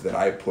work that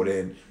I put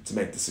in to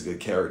make this a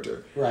good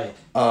character. Right.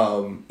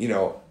 I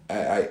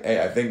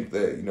think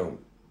that,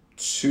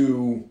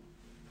 two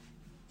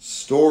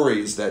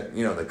stories that,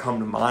 that come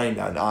to mind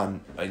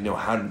on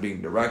how to be a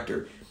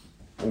director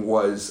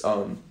was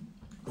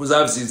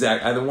obviously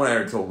Zach. The one I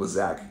already told was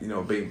Zach,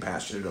 being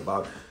passionate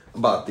about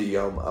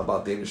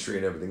the industry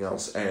and everything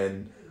else,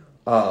 and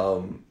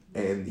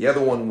the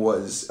other one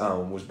was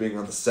being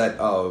on the set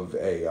of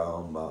a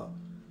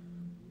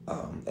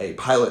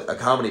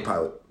comedy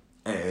pilot,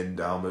 and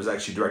it was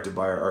actually directed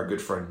by our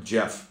good friend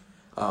Jeff,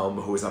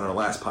 who was on our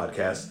last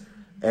podcast,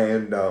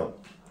 and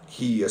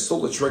he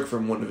stole a trick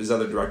from one of his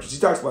other directors. He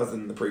talks about it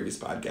in the previous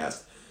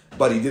podcast,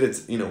 but he did it.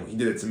 He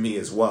did it to me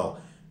as well.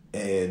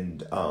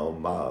 And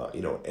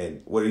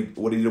and what he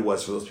did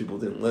was, for those people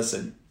who didn't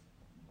listen,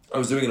 I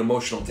was doing an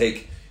emotional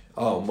take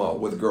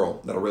with a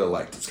girl that I really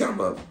liked. It's kind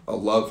of a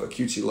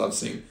cutesy love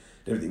scene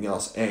and everything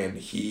else. And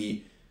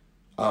he,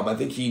 I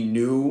think he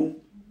knew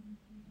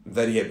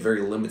that he had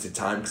very limited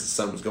time because the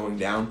sun was going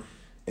down,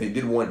 and he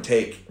did one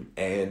take.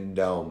 And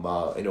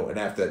and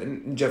after that,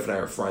 and Jeff and I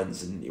are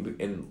friends,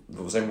 and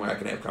the same way I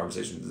can have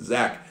conversations with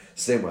Zach,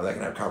 same way I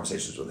can have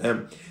conversations with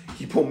him.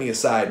 He pulled me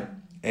aside.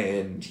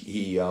 And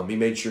he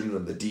made sure none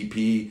of the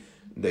DP,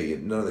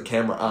 none of the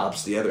camera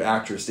ops, the other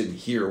actors didn't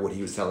hear what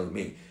he was telling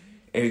me,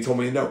 and he told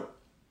me no.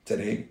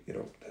 Said, hey,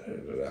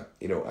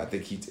 I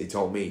think he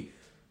told me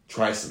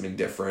try something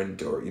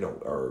different, or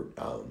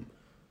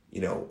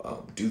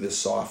do this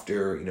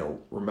softer,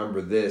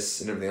 remember this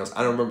and everything else.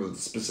 I don't remember what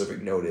the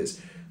specific note is,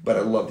 but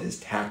I loved his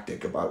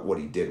tactic about what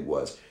he did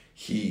was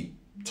he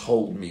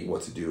told me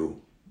what to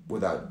do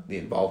without the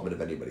involvement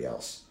of anybody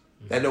else.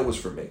 That note was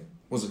for me, it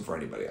wasn't for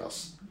anybody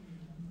else.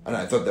 And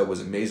I thought that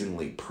was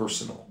amazingly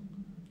personal,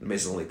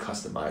 amazingly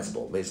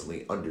customizable,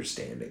 amazingly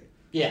understanding.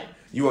 Yeah.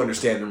 You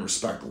understand and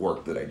respect the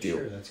work that I do.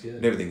 Sure, that's good.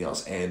 And everything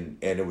else. And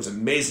it was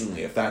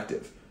amazingly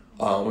effective.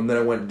 And then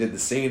I went and did the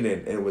scene,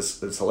 and it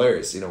was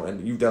hilarious,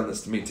 and you've done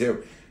this to me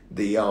too.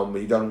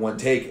 You've done one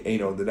take,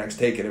 and, the next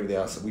take and everything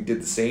else. We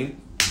did the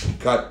scene,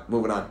 cut,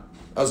 moving on.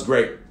 That was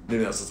great.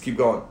 Everything else, let's keep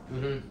going.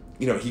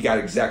 Mm-hmm. He got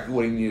exactly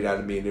what he needed out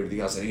of me and everything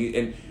else.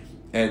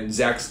 And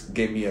Zach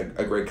gave me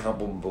a great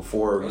compliment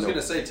before. I was going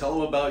to say, tell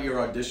him about your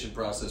audition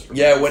process. From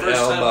the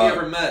first time we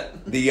ever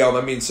met.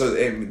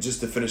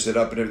 Just to finish it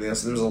up and everything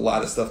else, there was a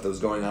lot of stuff that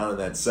was going on in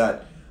that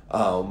set.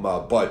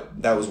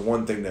 But that was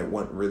one thing that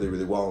went really,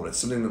 really well, and it's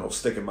something that will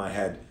stick in my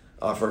head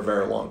for a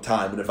very long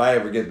time. And if I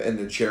ever get in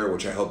the chair,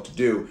 which I hope to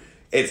do,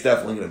 it's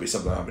definitely going to be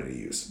something I'm going to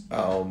use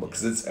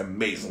because it's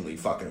amazingly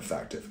fucking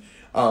effective.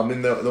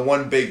 And the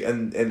one big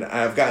and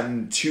I've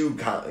gotten two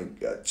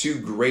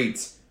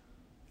great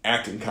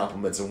acting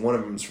compliments, and one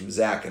of them is from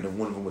Zach, and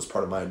one of them was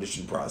part of my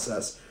audition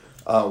process.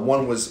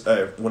 One was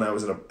when I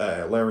was in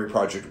a Larry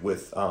Project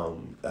with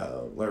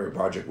Larry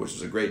Project, which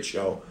is a great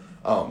show.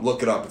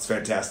 Look it up; it's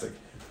fantastic.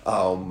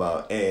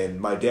 And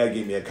my dad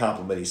gave me a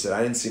compliment. He said,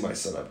 "I didn't see my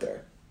son up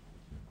there.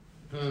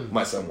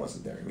 My son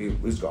wasn't there. He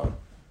was gone.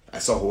 I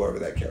saw whoever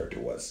that character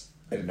was.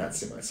 I did not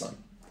see my son."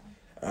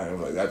 I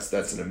was like,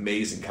 "That's an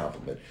amazing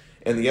compliment."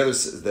 And the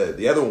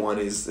other one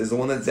is the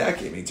one that Zach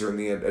gave me during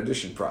the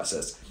audition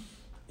process.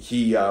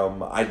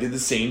 I did the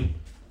scene,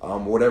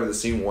 whatever the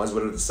scene was,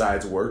 whatever the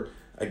sides were.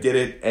 I did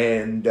it,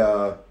 and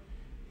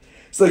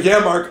it's like, yeah,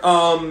 Mark,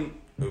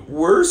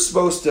 we're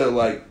supposed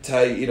to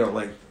tell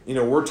you,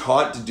 we're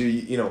taught to do,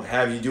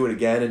 have you do it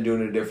again and do it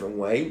in a different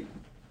way.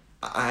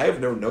 I have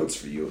no notes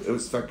for you. It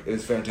was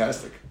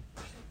fantastic.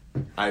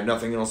 I have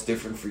nothing else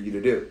different for you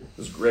to do. It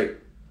was great.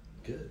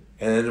 Good.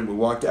 And then we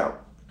walked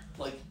out.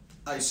 Like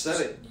I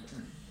said it.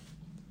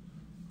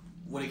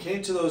 When it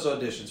came to those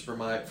auditions for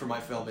my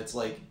film, it's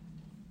like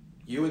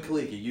you and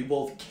Kaliki, you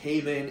both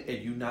came in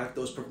and you knocked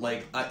those.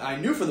 I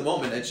knew for the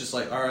moment, it's just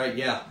like, all right,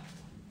 yeah,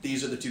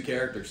 these are the two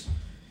characters,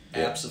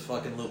 yeah.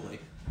 Abso-fucking-lutely.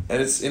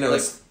 And it's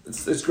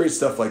it's great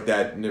stuff like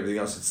that and everything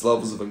else. It's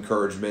levels of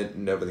encouragement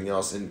and everything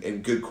else,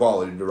 and good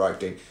quality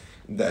directing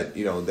that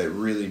that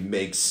really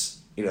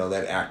makes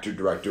that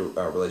actor-director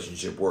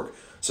relationship work.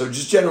 So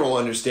just general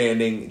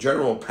understanding,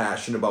 general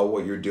passion about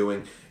what you're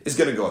doing is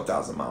going to go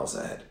 1,000 miles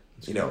ahead.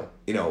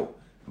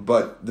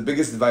 But the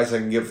biggest advice I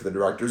can give for the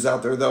directors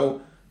out there,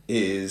 though,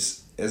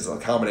 is a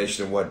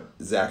combination of what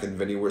Zach and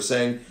Vinny were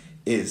saying,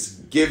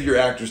 is give your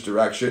actors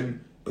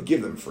direction, but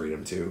give them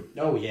freedom too.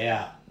 Oh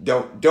yeah.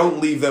 Don't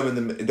leave them in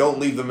the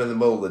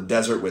middle of the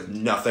desert with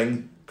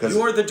nothing.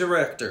 You're the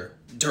director.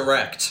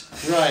 Direct.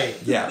 Right.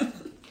 Yeah.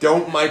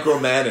 Don't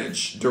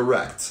micromanage.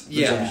 Direct.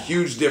 There's a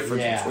huge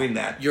difference between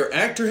that. Your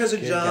actor has a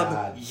Good job.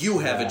 God. You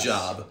have a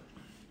job.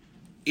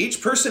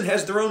 each person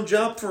has their own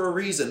job for a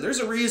reason. There's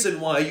a reason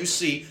why you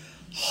see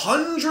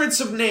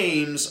hundreds of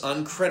names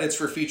on credits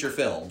for feature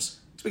films.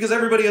 It's because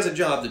everybody has a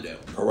job to do.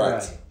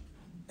 Correct. Right.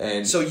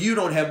 And So you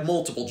don't have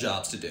multiple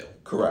jobs to do.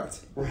 correct.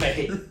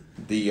 Right.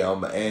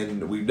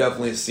 And we've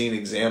definitely seen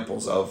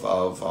examples of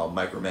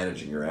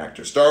micromanaging your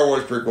actor. Star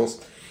Wars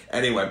prequels.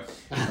 Anyway,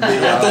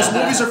 Those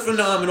movies are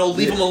phenomenal.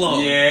 Leave them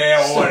alone.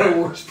 yeah, Star whatever.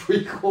 Wars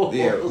prequels.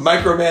 Yeah,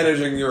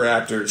 micromanaging your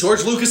actors.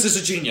 George Lucas is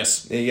a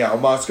genius. Yeah,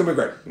 it's gonna be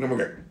great. It's gonna be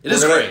great. It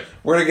is great.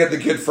 We're gonna get the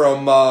kid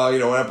from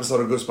an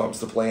episode of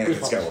Goosebumps to play Anakin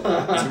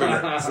Skywalker. It's gonna be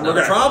great. It's gonna be No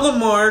great. problem,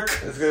 Mark.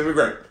 It's gonna be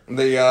great.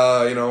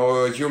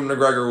 The Hugh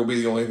McGregor will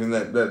be the only thing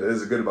that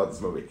is good about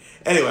this movie.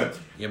 Anyway,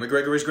 Yeah,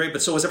 McGregor is great,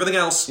 but so is everything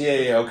else.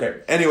 yeah, okay.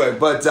 Anyway,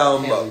 but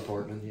Natalie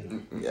Portman,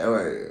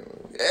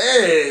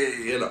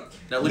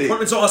 Natalie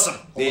Portman's awesome.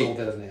 a little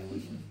bit of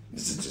Natalie.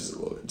 just a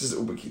little bit, just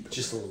we'll keep it.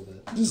 Just a little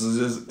bit. Just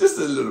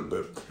a little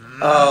bit.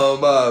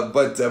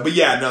 But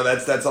yeah, no,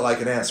 that's all I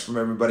can ask from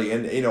everybody,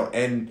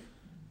 and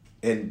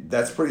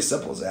that's pretty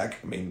simple, Zach.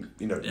 I mean,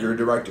 you're a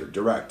director,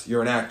 direct.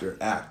 You're an actor,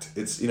 act.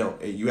 It's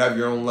you have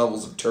your own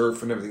levels of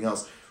turf and everything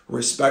else.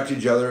 Respect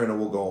each other, and it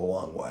will go a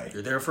long way.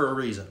 You're there for a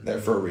reason. There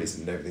for a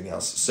reason and everything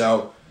else.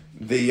 So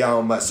all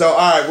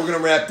right, we're gonna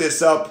wrap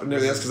this up and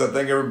everything else because I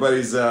think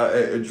everybody's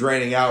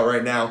draining out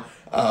right now.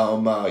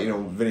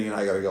 Vinny and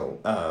I gotta go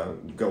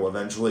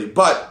eventually.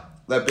 But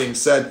that being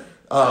said,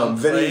 Play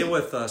Vinny,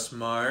 with us,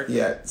 Mark.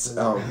 yeah.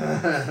 So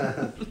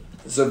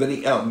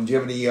Vinny, do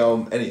you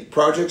have any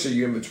projects? Or are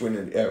you in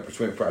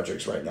between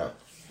projects right now?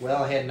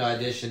 Well, I had an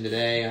audition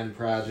today on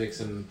projects,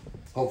 and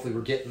hopefully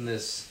we're getting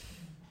this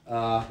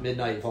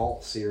Midnight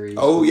Vault series.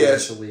 Oh,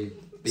 yes. Potentially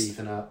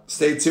beefing up.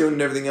 Stay tuned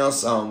and everything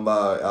else. Our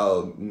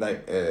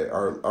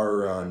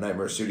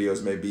Nightmare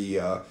Studios may be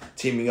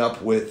teaming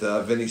up with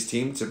Vinny's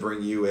team to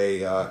bring you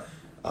a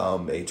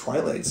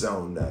Twilight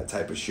Zone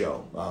type of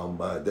show.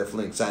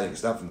 Definitely exciting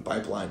stuff in the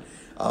pipeline.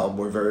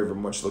 We're very, very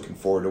much looking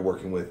forward to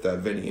working with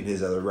Vinny and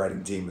his other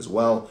writing team as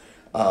well.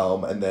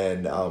 And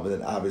then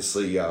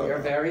obviously We're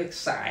very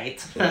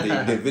excited.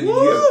 Vinny, do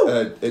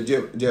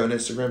you have an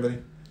Instagram, Vinny?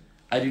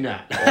 I do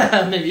not.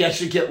 Maybe I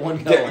should get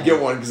one going.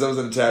 Get one because I was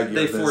going to tag you.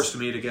 They in this. forced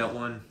me to get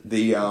one.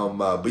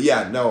 But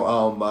yeah,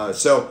 no.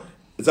 So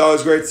it's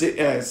always great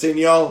seeing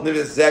y'all.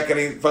 Zach,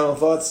 any final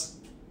thoughts?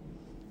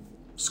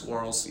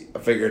 Squirrels. I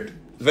figured.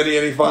 Vinny,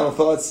 any final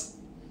thoughts?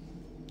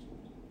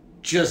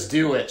 Just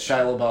do it,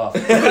 Shia LaBeouf.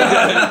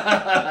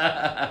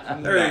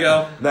 There you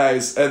go.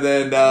 Nice. And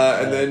then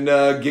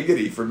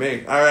Giggity for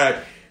me. All right,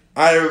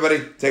 everybody,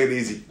 take it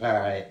easy. All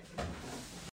right.